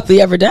I've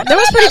probably ever done. That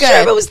was pretty good.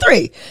 Sure if it was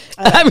 3.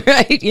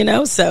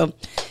 Right, so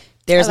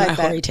there's my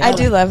hoary tale. I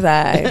do love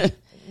that.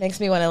 Makes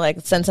me want to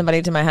like send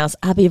somebody to my house.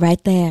 I'll be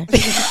right there.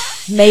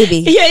 Maybe.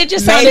 Yeah, it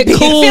just sounded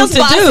cool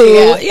to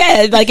do.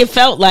 Yeah, like it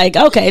felt like,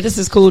 okay, this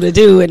is cool to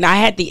do. And I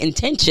had the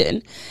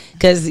intention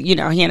because, he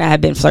and I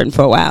had been flirting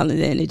for a while. And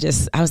then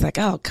I was like,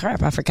 oh,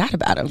 crap, I forgot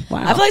about him.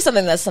 Wow. I feel like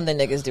that's something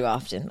niggas do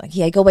often. Like,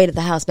 yeah, go wait at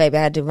the house, baby.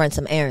 I had to run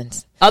some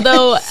errands.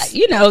 Although,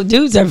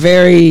 dudes are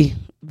very,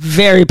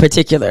 very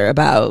particular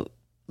about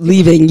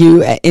leaving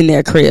you in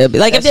their crib.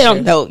 Like, if they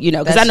don't know,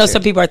 because I know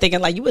some people are thinking,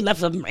 like, you would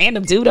left a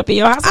random dude up in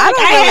your house. I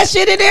had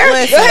shit in there.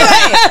 Listen,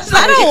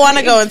 I don't want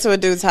to go into a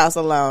dude's house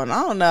alone.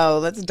 I don't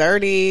know. That's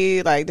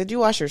dirty. Like, did you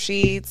wash your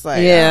sheets?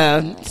 Like,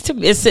 yeah.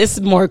 It's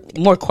more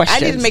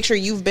questions. I need to make sure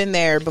you've been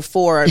there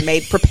before and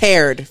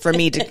prepared for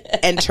me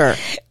to enter.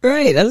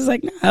 Right. I was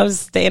like, no, I was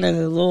staying in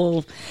a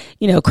little,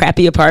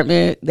 crappy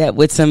apartment that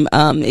with some,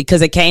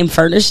 because it came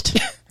furnished.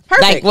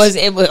 Perfect. Like,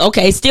 it was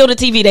okay? Steal the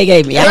TV they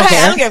gave me. I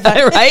don't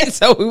care. Right?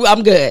 So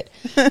I'm good.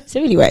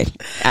 So anyway.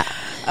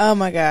 Oh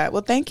my God.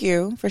 Well, thank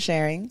you for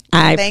sharing.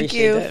 Thank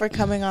you for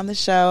coming on the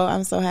show.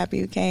 I'm so happy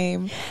you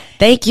came.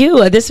 Thank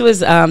you. This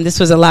was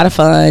a lot of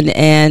fun.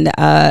 And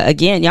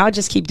again, y'all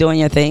just keep doing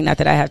your thing. Not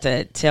that I have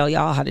to tell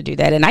y'all how to do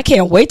that. And I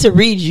can't wait to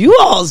read you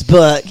all's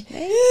book.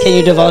 Can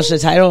you divulge the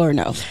title or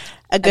no?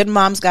 A Good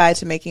Mom's Guide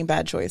to Making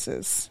Bad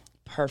Choices.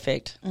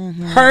 Perfect.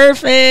 Mm-hmm.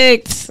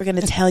 Perfect. We're going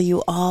to tell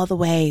you all the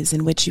ways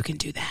in which you can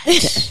do that.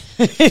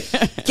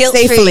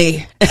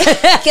 Guilt-free.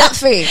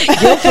 Guilt-free.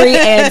 Guilt-free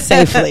and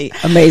safely.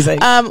 Amazing.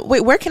 Wait,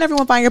 where can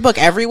everyone find your book?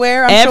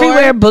 Everywhere,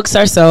 Everywhere books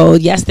are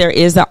sold. Yes, there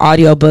is an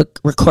audiobook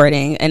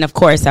recording. And of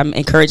course, I'm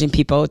encouraging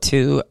people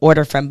to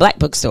order from Black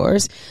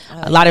bookstores.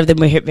 A lot of them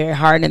were hit very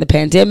hard in the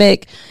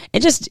pandemic.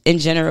 And just in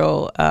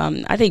general,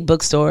 I think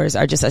bookstores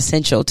are just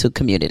essential to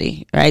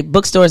community, right?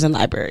 Bookstores and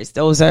libraries.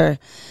 Those are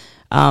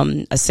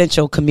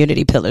essential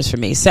community pillars for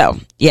me. So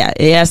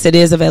yes, it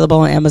is available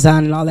on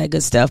Amazon and all that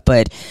good stuff.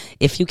 But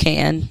if you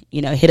can,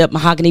 hit up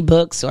Mahogany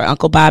Books or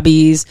Uncle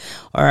Bobby's,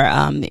 or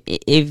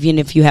even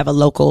if you have a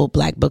local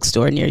Black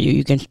bookstore near you,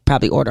 you can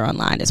probably order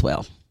online as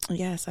well.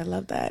 Yes, I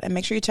love that. And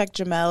make sure you check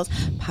Jamel's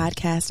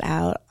podcast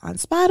out on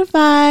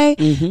Spotify.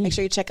 Mm-hmm. Make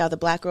sure you check out the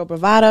Black Girl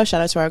Bravado. Shout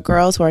out to our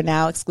girls who are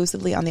now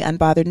exclusively on the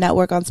Unbothered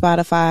Network on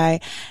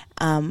Spotify.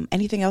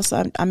 Anything else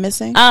I'm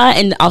missing?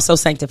 And also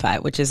Sanctified,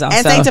 which is also...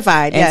 And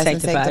Sanctified, yes.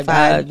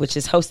 Sanctified. Which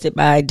is hosted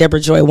by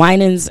Deborah Joy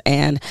Winans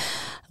and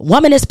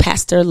Womanist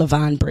Pastor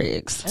LaVon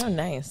Briggs. Oh,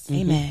 nice. Mm-hmm.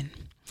 Amen.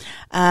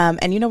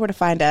 And you know where to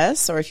find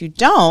us. Or if you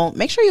don't,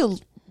 make sure you're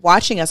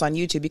watching us on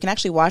YouTube. You can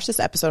actually watch this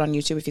episode on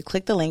YouTube. If you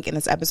click the link in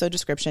this episode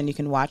description, you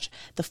can watch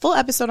the full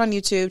episode on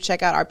YouTube.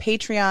 Check out our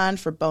Patreon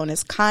for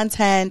bonus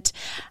content.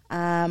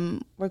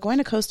 We're going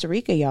to Costa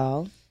Rica,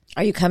 y'all.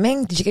 Are you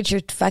coming? Did you get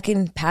your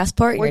fucking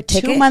passport? We're your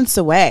ticket? 2 months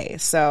away,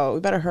 so we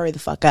better hurry the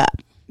fuck up.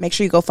 Make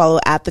sure you go follow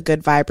at The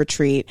Good Vibe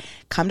Retreat.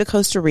 Come to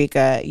Costa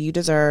Rica. You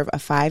deserve a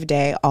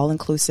 5-day,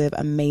 all-inclusive,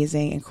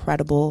 amazing,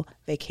 incredible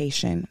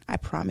vacation. I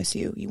promise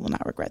you, you will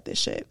not regret this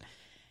shit.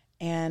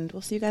 And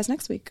we'll see you guys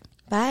next week.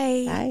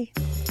 Bye. Bye.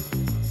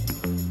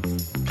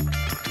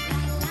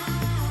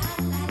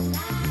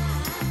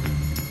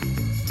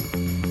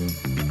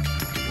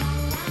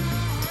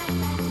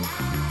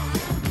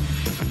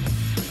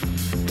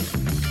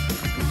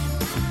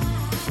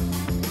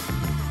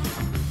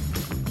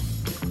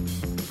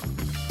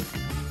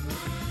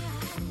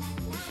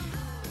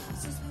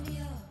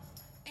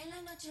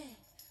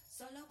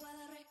 Solo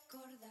puedo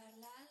recordar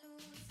la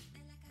luz de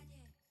la